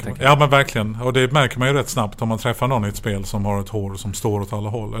man tänker. Ja men verkligen. Och det märker man ju rätt snabbt om man träffar någon i ett spel som har ett hår som står åt alla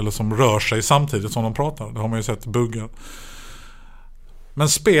håll. Eller som rör sig samtidigt som de pratar. Det har man ju sett buggar. Men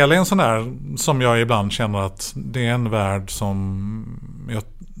spel är en sån där som jag ibland känner att det är en värld som jag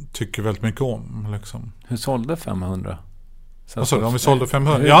tycker väldigt mycket om. Liksom. Hur sålde 500? Alltså, om vi sålde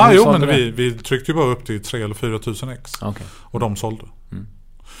 500? Ja, jo, men vi tryckte ju bara upp till 3 eller 4 000 ex. Okay. Och de sålde. Mm.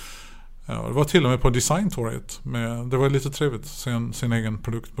 Ja, det var till och med på Designtorget. Det var lite trevligt att se sin egen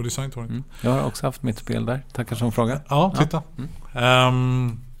produkt på Designtorget. Mm. Jag har också haft mitt spel där. Tackar som fråga. Ja, titta. Ja.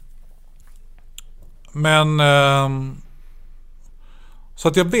 Så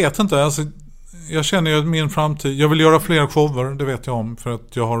att jag vet inte. Alltså, jag känner ju att min framtid... Jag vill göra fler shower, det vet jag om. För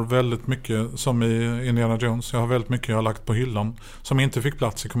att jag har väldigt mycket, som i Indiana Jones, jag har väldigt mycket jag har lagt på hyllan som inte fick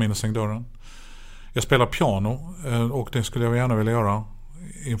plats i Kom in och stäng dörren. Jag spelar piano och det skulle jag gärna vilja göra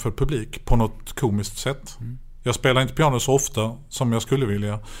inför publik på något komiskt sätt. Mm. Jag spelar inte piano så ofta som jag skulle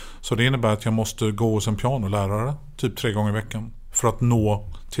vilja. Så det innebär att jag måste gå hos en pianolärare typ 3 gånger i veckan för att nå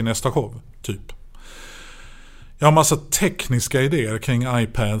till nästa show, typ. Jag har massa tekniska idéer kring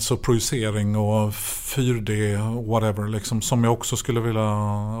iPads och projicering och 4D och whatever liksom, som jag också skulle vilja,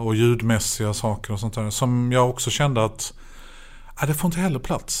 och ljudmässiga saker och sånt där, som jag också kände att det får inte heller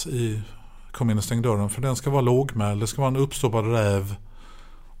plats i Kom in och stäng dörren, för den ska vara lågmäld, det ska vara en uppstoppad räv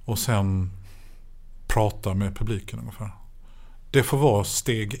och sen prata med publiken ungefär. Det får vara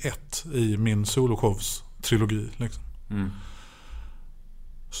steg 1 i min soloshows-trilogi liksom. Mm.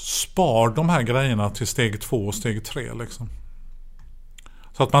 Spar de här grejerna till steg 2 och steg 3 liksom.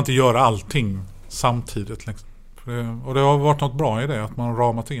 Så att man inte gör allting samtidigt liksom. Och det har varit något bra i det, att man har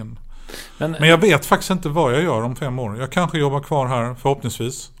ramat in. Men jag vet faktiskt inte vad jag gör om 5 år. Jag kanske jobbar kvar här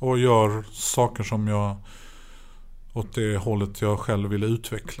förhoppningsvis och gör saker som jag åt det hållet jag själv vill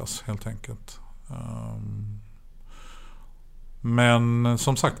utvecklas helt enkelt. Men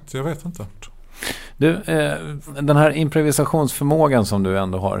som sagt, jag vet inte. Du, den här improvisationsförmågan som du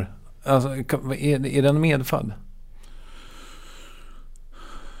ändå har, alltså, är den medfödd?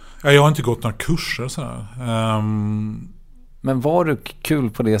 Jag har inte gått några kurser sådär. Men var du kul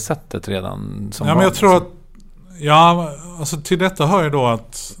på det sättet redan som barn? Men jag tror att alltså till detta hör jag då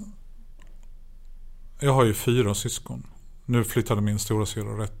att jag har ju 4 syskon. Nu flyttade min stora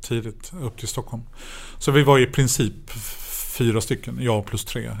syster rätt tidigt upp till Stockholm. Så vi var i princip 4 stycken, jag plus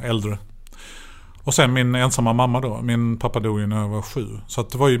 3 äldre. Och sen min ensamma mamma då. Min pappa dog ju när jag var 7. Så att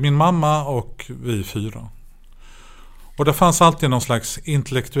det var ju min mamma och vi 4. Och det fanns alltid någon slags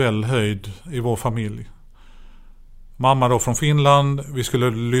intellektuell höjd i vår familj. Mamma då från Finland. Vi skulle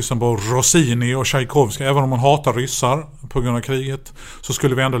lyssna på Rossini och Tchaikovsky. Även om hon hatar ryssar på grund av kriget, så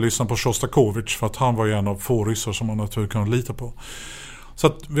skulle vi ändå lyssna på Shostakovich, för att han var ju en av få ryssar som man naturligtvis kunde lita på. Så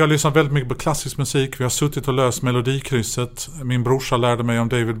att vi har lyssnat väldigt mycket på klassisk musik. Vi har suttit och löst melodikrysset. Min brorsa lärde mig om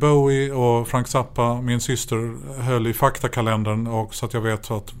David Bowie och Frank Zappa. Min syster höll i faktakalendern, och så att jag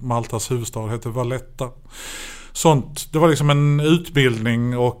vet att Maltas huvudstad heter Valletta. Sånt, det var liksom en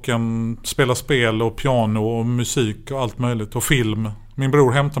utbildning och en spela spel och piano och musik och allt möjligt. Och film. Min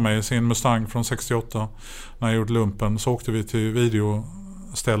bror hämtade mig i sin Mustang från 68 när jag gjorde lumpen. Så åkte vi till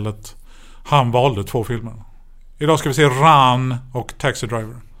videostället. Han valde 2 filmer. Idag ska vi se Ran och Taxi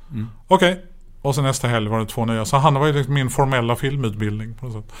Driver. Mm. Okej. Och sen nästa helg var det 2 nya. Så han var ju liksom min formella filmutbildning på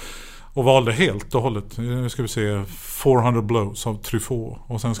något sätt. Och valde helt och hållet. Nu ska vi se 400 Blows av Truffaut.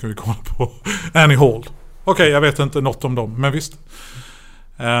 Och sen ska vi kolla på Annie Hall. Okej, jag vet inte något om dem, men visst.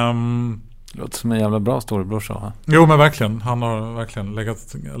 Det låter som en jävla bra storebrorsa, va? Jo, men verkligen. Han har verkligen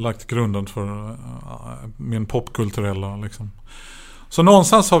lagt grunden för min popkulturella liksom. Så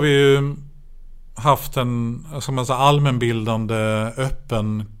någonstans har vi ju haft en, ska man säga, allmänbildande,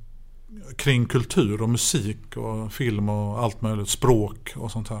 öppen kring kultur och musik och film och allt möjligt, språk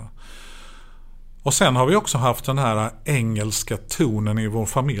och sånt här. Och sen har vi också haft den här engelska tonen i vår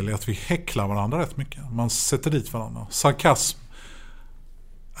familj, att vi häcklar varandra rätt mycket. Man sätter dit varandra. Sarkasm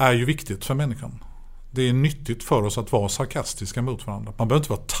är ju viktigt för människan. det är nyttigt för oss att vara sarkastiska mot varandra. Man behöver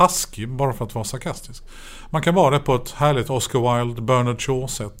inte vara taskig bara för att vara sarkastisk. Man kan vara det på ett härligt Oscar Wilde, Bernard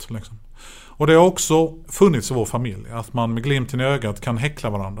Shaw-sätt liksom. Och det har också funnits i vår familj, att man med glimten i ögat kan häckla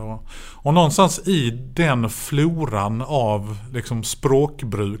varandra. Och någonstans i den floran av liksom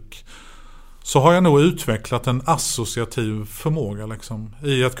språkbruk så har jag nog utvecklat en associativ förmåga liksom,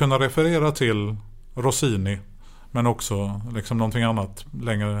 i att kunna referera till Rossini, men också liksom någonting annat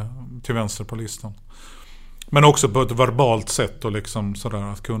längre till vänster på listan. Men också på ett verbalt sätt och liksom sådär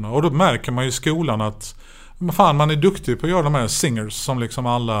att kunna. Och då märker man ju i skolan att man är duktig på att göra de här singers som liksom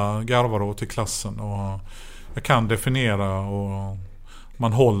alla garvar åt i klassen. Och jag kan definiera och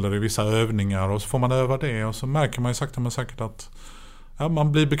man håller i vissa övningar och så får man öva det. Och så märker man ju sakta men säkert att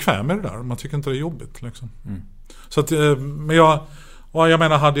man blir bekväm med det där. Man tycker inte det är jobbigt liksom. Så att, men jag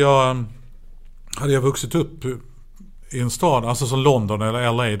menar, hade jag vuxit upp i en stad, alltså som London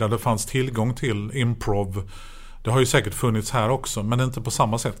eller LA, där det fanns tillgång till improv, det har ju säkert funnits här också, men inte på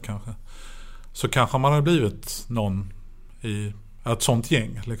samma sätt kanske, så kanske man hade blivit någon i ett sånt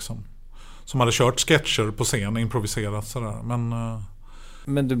gäng liksom, som hade kört sketcher på scen, improviserat sådär.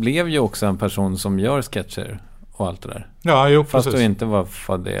 Men du blev ju också en person som gör sketcher och allt det där. Ja, jo, fast precis. Du inte var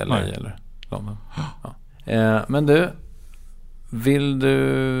född i LA eller London. Ja. Men du, vill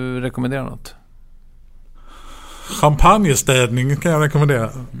du rekommendera något? Champagnestädning kan jag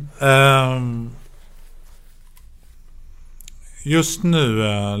rekommendera. Just nu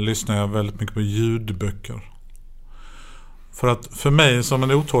lyssnar jag väldigt mycket på ljudböcker. För mig som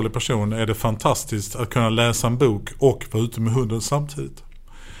en otålig person är det fantastiskt att kunna läsa en bok och vara ute med hunden samtidigt.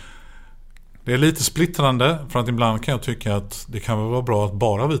 Det är lite splittrande, för att ibland kan jag tycka att det kan vara bra att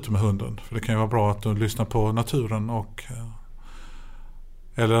bara vara ute med hunden. För det kan ju vara bra att du lyssnar på naturen och...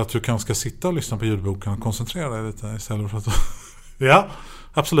 Eller att du kanske ska sitta och lyssna på ljudboken och koncentrera dig lite istället för att... Ja,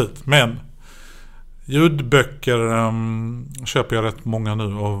 absolut. Men ljudböcker köper jag rätt många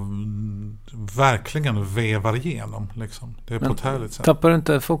nu och verkligen vevar igenom. Liksom. Det är på ett härligt sätt. Tappar du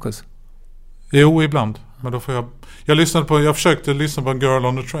inte fokus? Jo, ibland. Men då får jag försökte lyssna på en Girl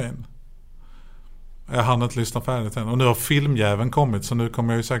on the Train. Jag hann inte lyssna färdigt än. Och nu har filmjäveln kommit, så nu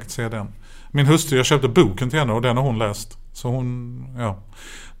kommer jag ju säkert se den. Min hustru, jag köpte boken till henne och den har hon läst. Så hon,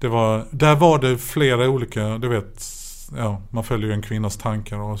 där var det flera olika, du vet, man följer ju en kvinnas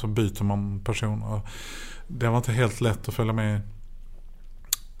tankar och så byter man person. Och det var inte helt lätt att följa med.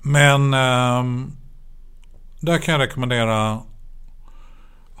 Men där kan jag rekommendera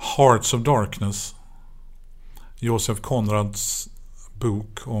Hearts of Darkness, Joseph Conrads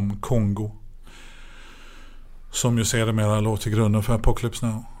bok om Kongo, som ju sedermera låg till grunden för Apocalypse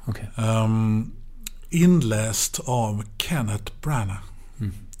Now. Okay. Inläst av Kenneth Branagh.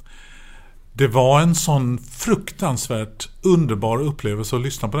 Det var en sån fruktansvärt underbar upplevelse att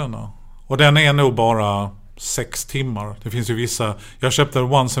lyssna på denna. Och den är nog bara 6 timmar. Det finns ju vissa... Jag köpte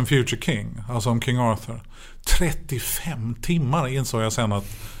Once and Future King, alltså om King Arthur. 35 timmar insåg jag sen att...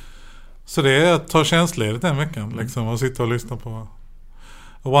 Så det är att ta tjänstledigt den veckan liksom, och sitta och lyssna på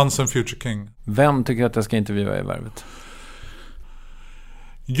Once and Future King. Vem tycker att jag ska intervjua i Värvet?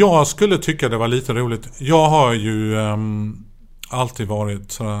 Jag skulle tycka det var lite roligt. Jag har ju alltid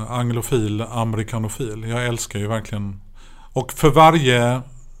varit anglofil, amerikanofil. Jag älskar ju verkligen. Och för varje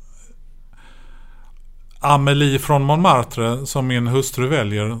Amelie från Montmartre som min hustru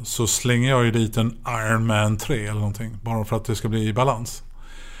väljer, så slänger jag ju dit en Iron Man 3 eller någonting. Bara för att det ska bli i balans.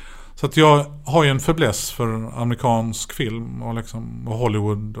 Så att jag har ju en fäbless för amerikansk film och, liksom, och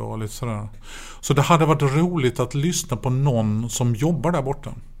Hollywood och lite sådär. Så det hade varit roligt att lyssna på någon som jobbar där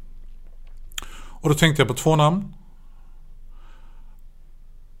borta. Och då tänkte jag på 2 namn.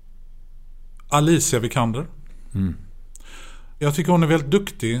 Alicia Vikander. Jag tycker hon är väldigt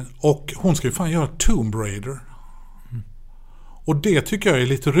duktig. Och hon ska ju fan göra Tomb Raider. Och det tycker jag är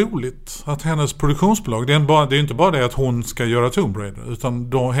lite roligt. Att hennes produktionsbolag, det är inte bara det att hon ska göra Tomb Raider, utan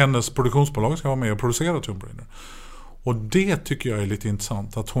då hennes produktionsbolag ska vara med och producera Tomb Raider. Och det tycker jag är lite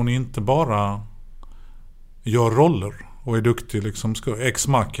intressant. Att hon inte bara gör roller och är duktig liksom. Ex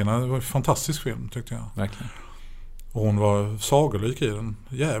Machina, det var en fantastisk film tyckte jag. Verkligen. Och hon var sagolik i den.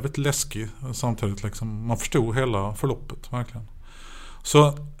 Jävligt läskig samtidigt liksom. Man förstod hela förloppet, verkligen.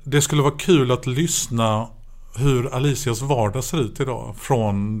 Så det skulle vara kul att lyssna hur Alicias vardag ser ut idag,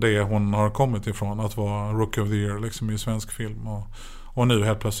 från det hon har kommit ifrån att vara Rookie of the Year liksom, i svensk film och nu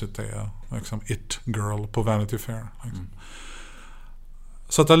helt plötsligt är liksom, It Girl på Vanity Fair liksom.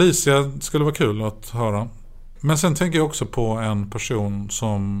 Så att Alicia skulle vara kul att höra. Men sen tänker jag också på en person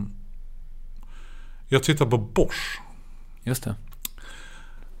som jag tittar på Bosch. Just det.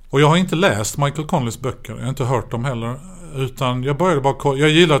 Och jag har inte läst Michael Conleys böcker. Jag har inte hört dem heller. Utan jag började bara kolla. Jag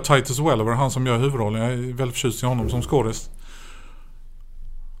gillar Titus Welliver, han som gör huvudrollen. Jag är väldigt förtjust i honom som skådis.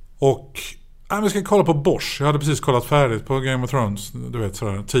 Och vi ska kolla på Bosch. Jag hade precis kollat färdigt på Game of Thrones. Du vet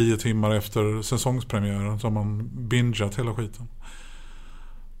sådär 10 timmar efter säsongspremiären. Så man bingeat hela skiten.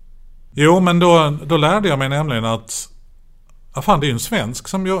 Jo, men då lärde jag mig nämligen att fan, det är ju en svensk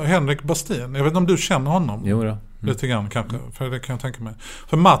som gör Henrik Bastin. Jag vet inte om du känner honom. Jo då. Lite grann kanske, för det kan jag tänka mig.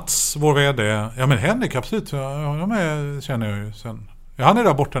 För Mats, vår vd, ja men Henrik absolut, jag känner jag ju sen. Ja, han är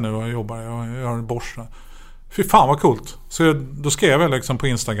där borta nu och jobbar, jag har en Bosch. Fy fan vad coolt. Så då skrev jag liksom på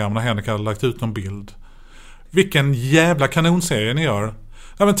Instagram när Henrik hade lagt ut någon bild. Vilken jävla kanonserie ni gör.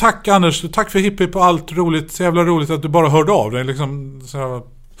 Ja men tack Anders, tack för hipp och allt roligt, så jävla roligt att du bara hörde av dig liksom. Så,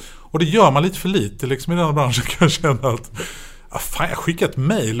 och det gör man lite för lite liksom i den här branschen, kan jag känna att fan, jag skickar ett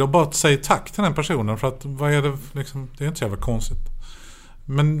mejl och bara säger tack till den personen, för att vad är det liksom, det är inte så jävla konstigt.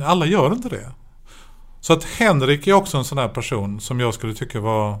 Men alla gör inte det. Så att Henrik är också en sån där person som jag skulle tycka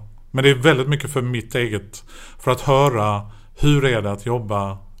var, men det är väldigt mycket för mitt eget, för att höra hur är det att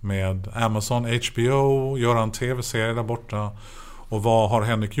jobba med Amazon, HBO, göra en tv-serie där borta, och vad har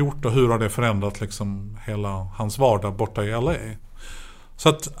Henrik gjort och hur har det förändrat liksom hela hans vardag borta i LA. Så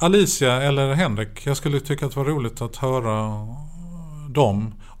att Alicia eller Henrik, jag skulle tycka att det var roligt att höra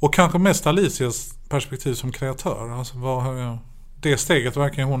dem. Och kanske mest Alicias perspektiv som kreatör. Alltså det steget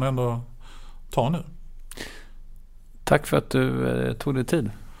verkar hon ändå ta nu. Tack för att du tog dig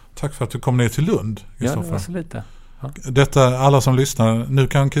tid. Tack för att du kom ner till Lund, Kristoffer. Ja, det var så lite. Ja. Detta, alla som lyssnar, nu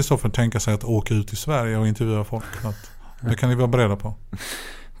kan Kristoffer tänka sig att åka ut i Sverige och intervjua folk. Det kan ni vara beredda på.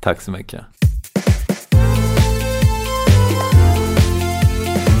 Tack så mycket.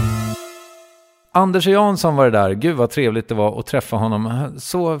 Anders Jansson var det där. Gud vad trevligt det var att träffa honom.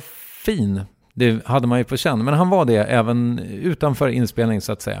 Så fin. Det hade man ju på känn. Men han var det även utanför inspelning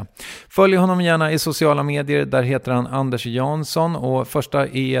så att säga. Följ honom gärna i sociala medier. Där heter han Anders Jansson. Och första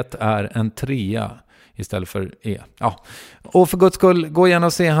E-et är en 3 istället för E. Ja. Och för guds skull, gå gärna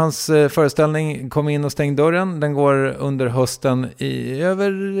och se hans föreställning. Kom in och stäng dörren. Den går under hösten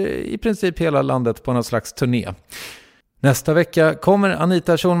över i princip hela landet på någon slags turné. Nästa vecka kommer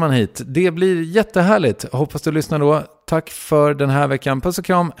Anita Schulman hit. Det blir jättehärligt. Hoppas du lyssnar då. Tack för den här veckan. Puss och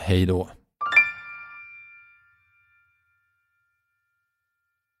kram. Hej då.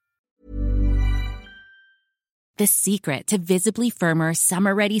 The secret to visibly firmer,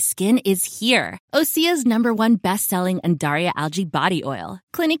 summer-ready skin is here. Osea's #1 best-selling Andaria Algae Body Oil.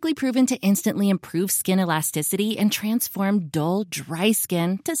 Clinically proven to instantly improve skin elasticity and transform dull, dry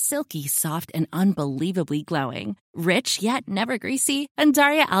skin to silky, soft, and unbelievably glowing. Rich yet never greasy,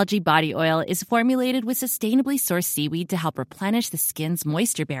 Andaria Algae Body Oil is formulated with sustainably sourced seaweed to help replenish the skin's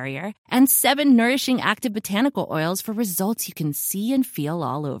moisture barrier and 7 nourishing active botanical oils for results you can see and feel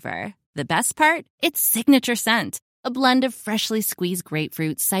all over. The best part? Its signature scent. A blend of freshly squeezed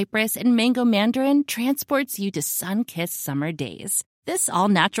grapefruit, cypress, and mango mandarin transports you to sun-kissed summer days. This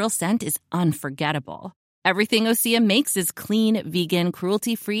all-natural scent is unforgettable. Everything Osea makes is clean, vegan,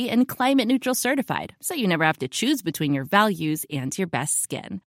 cruelty-free, and climate-neutral certified, so you never have to choose between your values and your best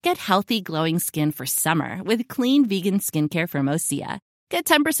skin. Get healthy, glowing skin for summer with clean, vegan skincare from Osea. Get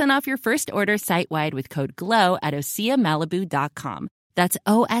 10% off your first order site-wide with code GLOW at OseaMalibu.com. That's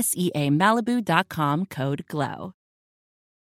OSEAMalibu.com, code GLOW.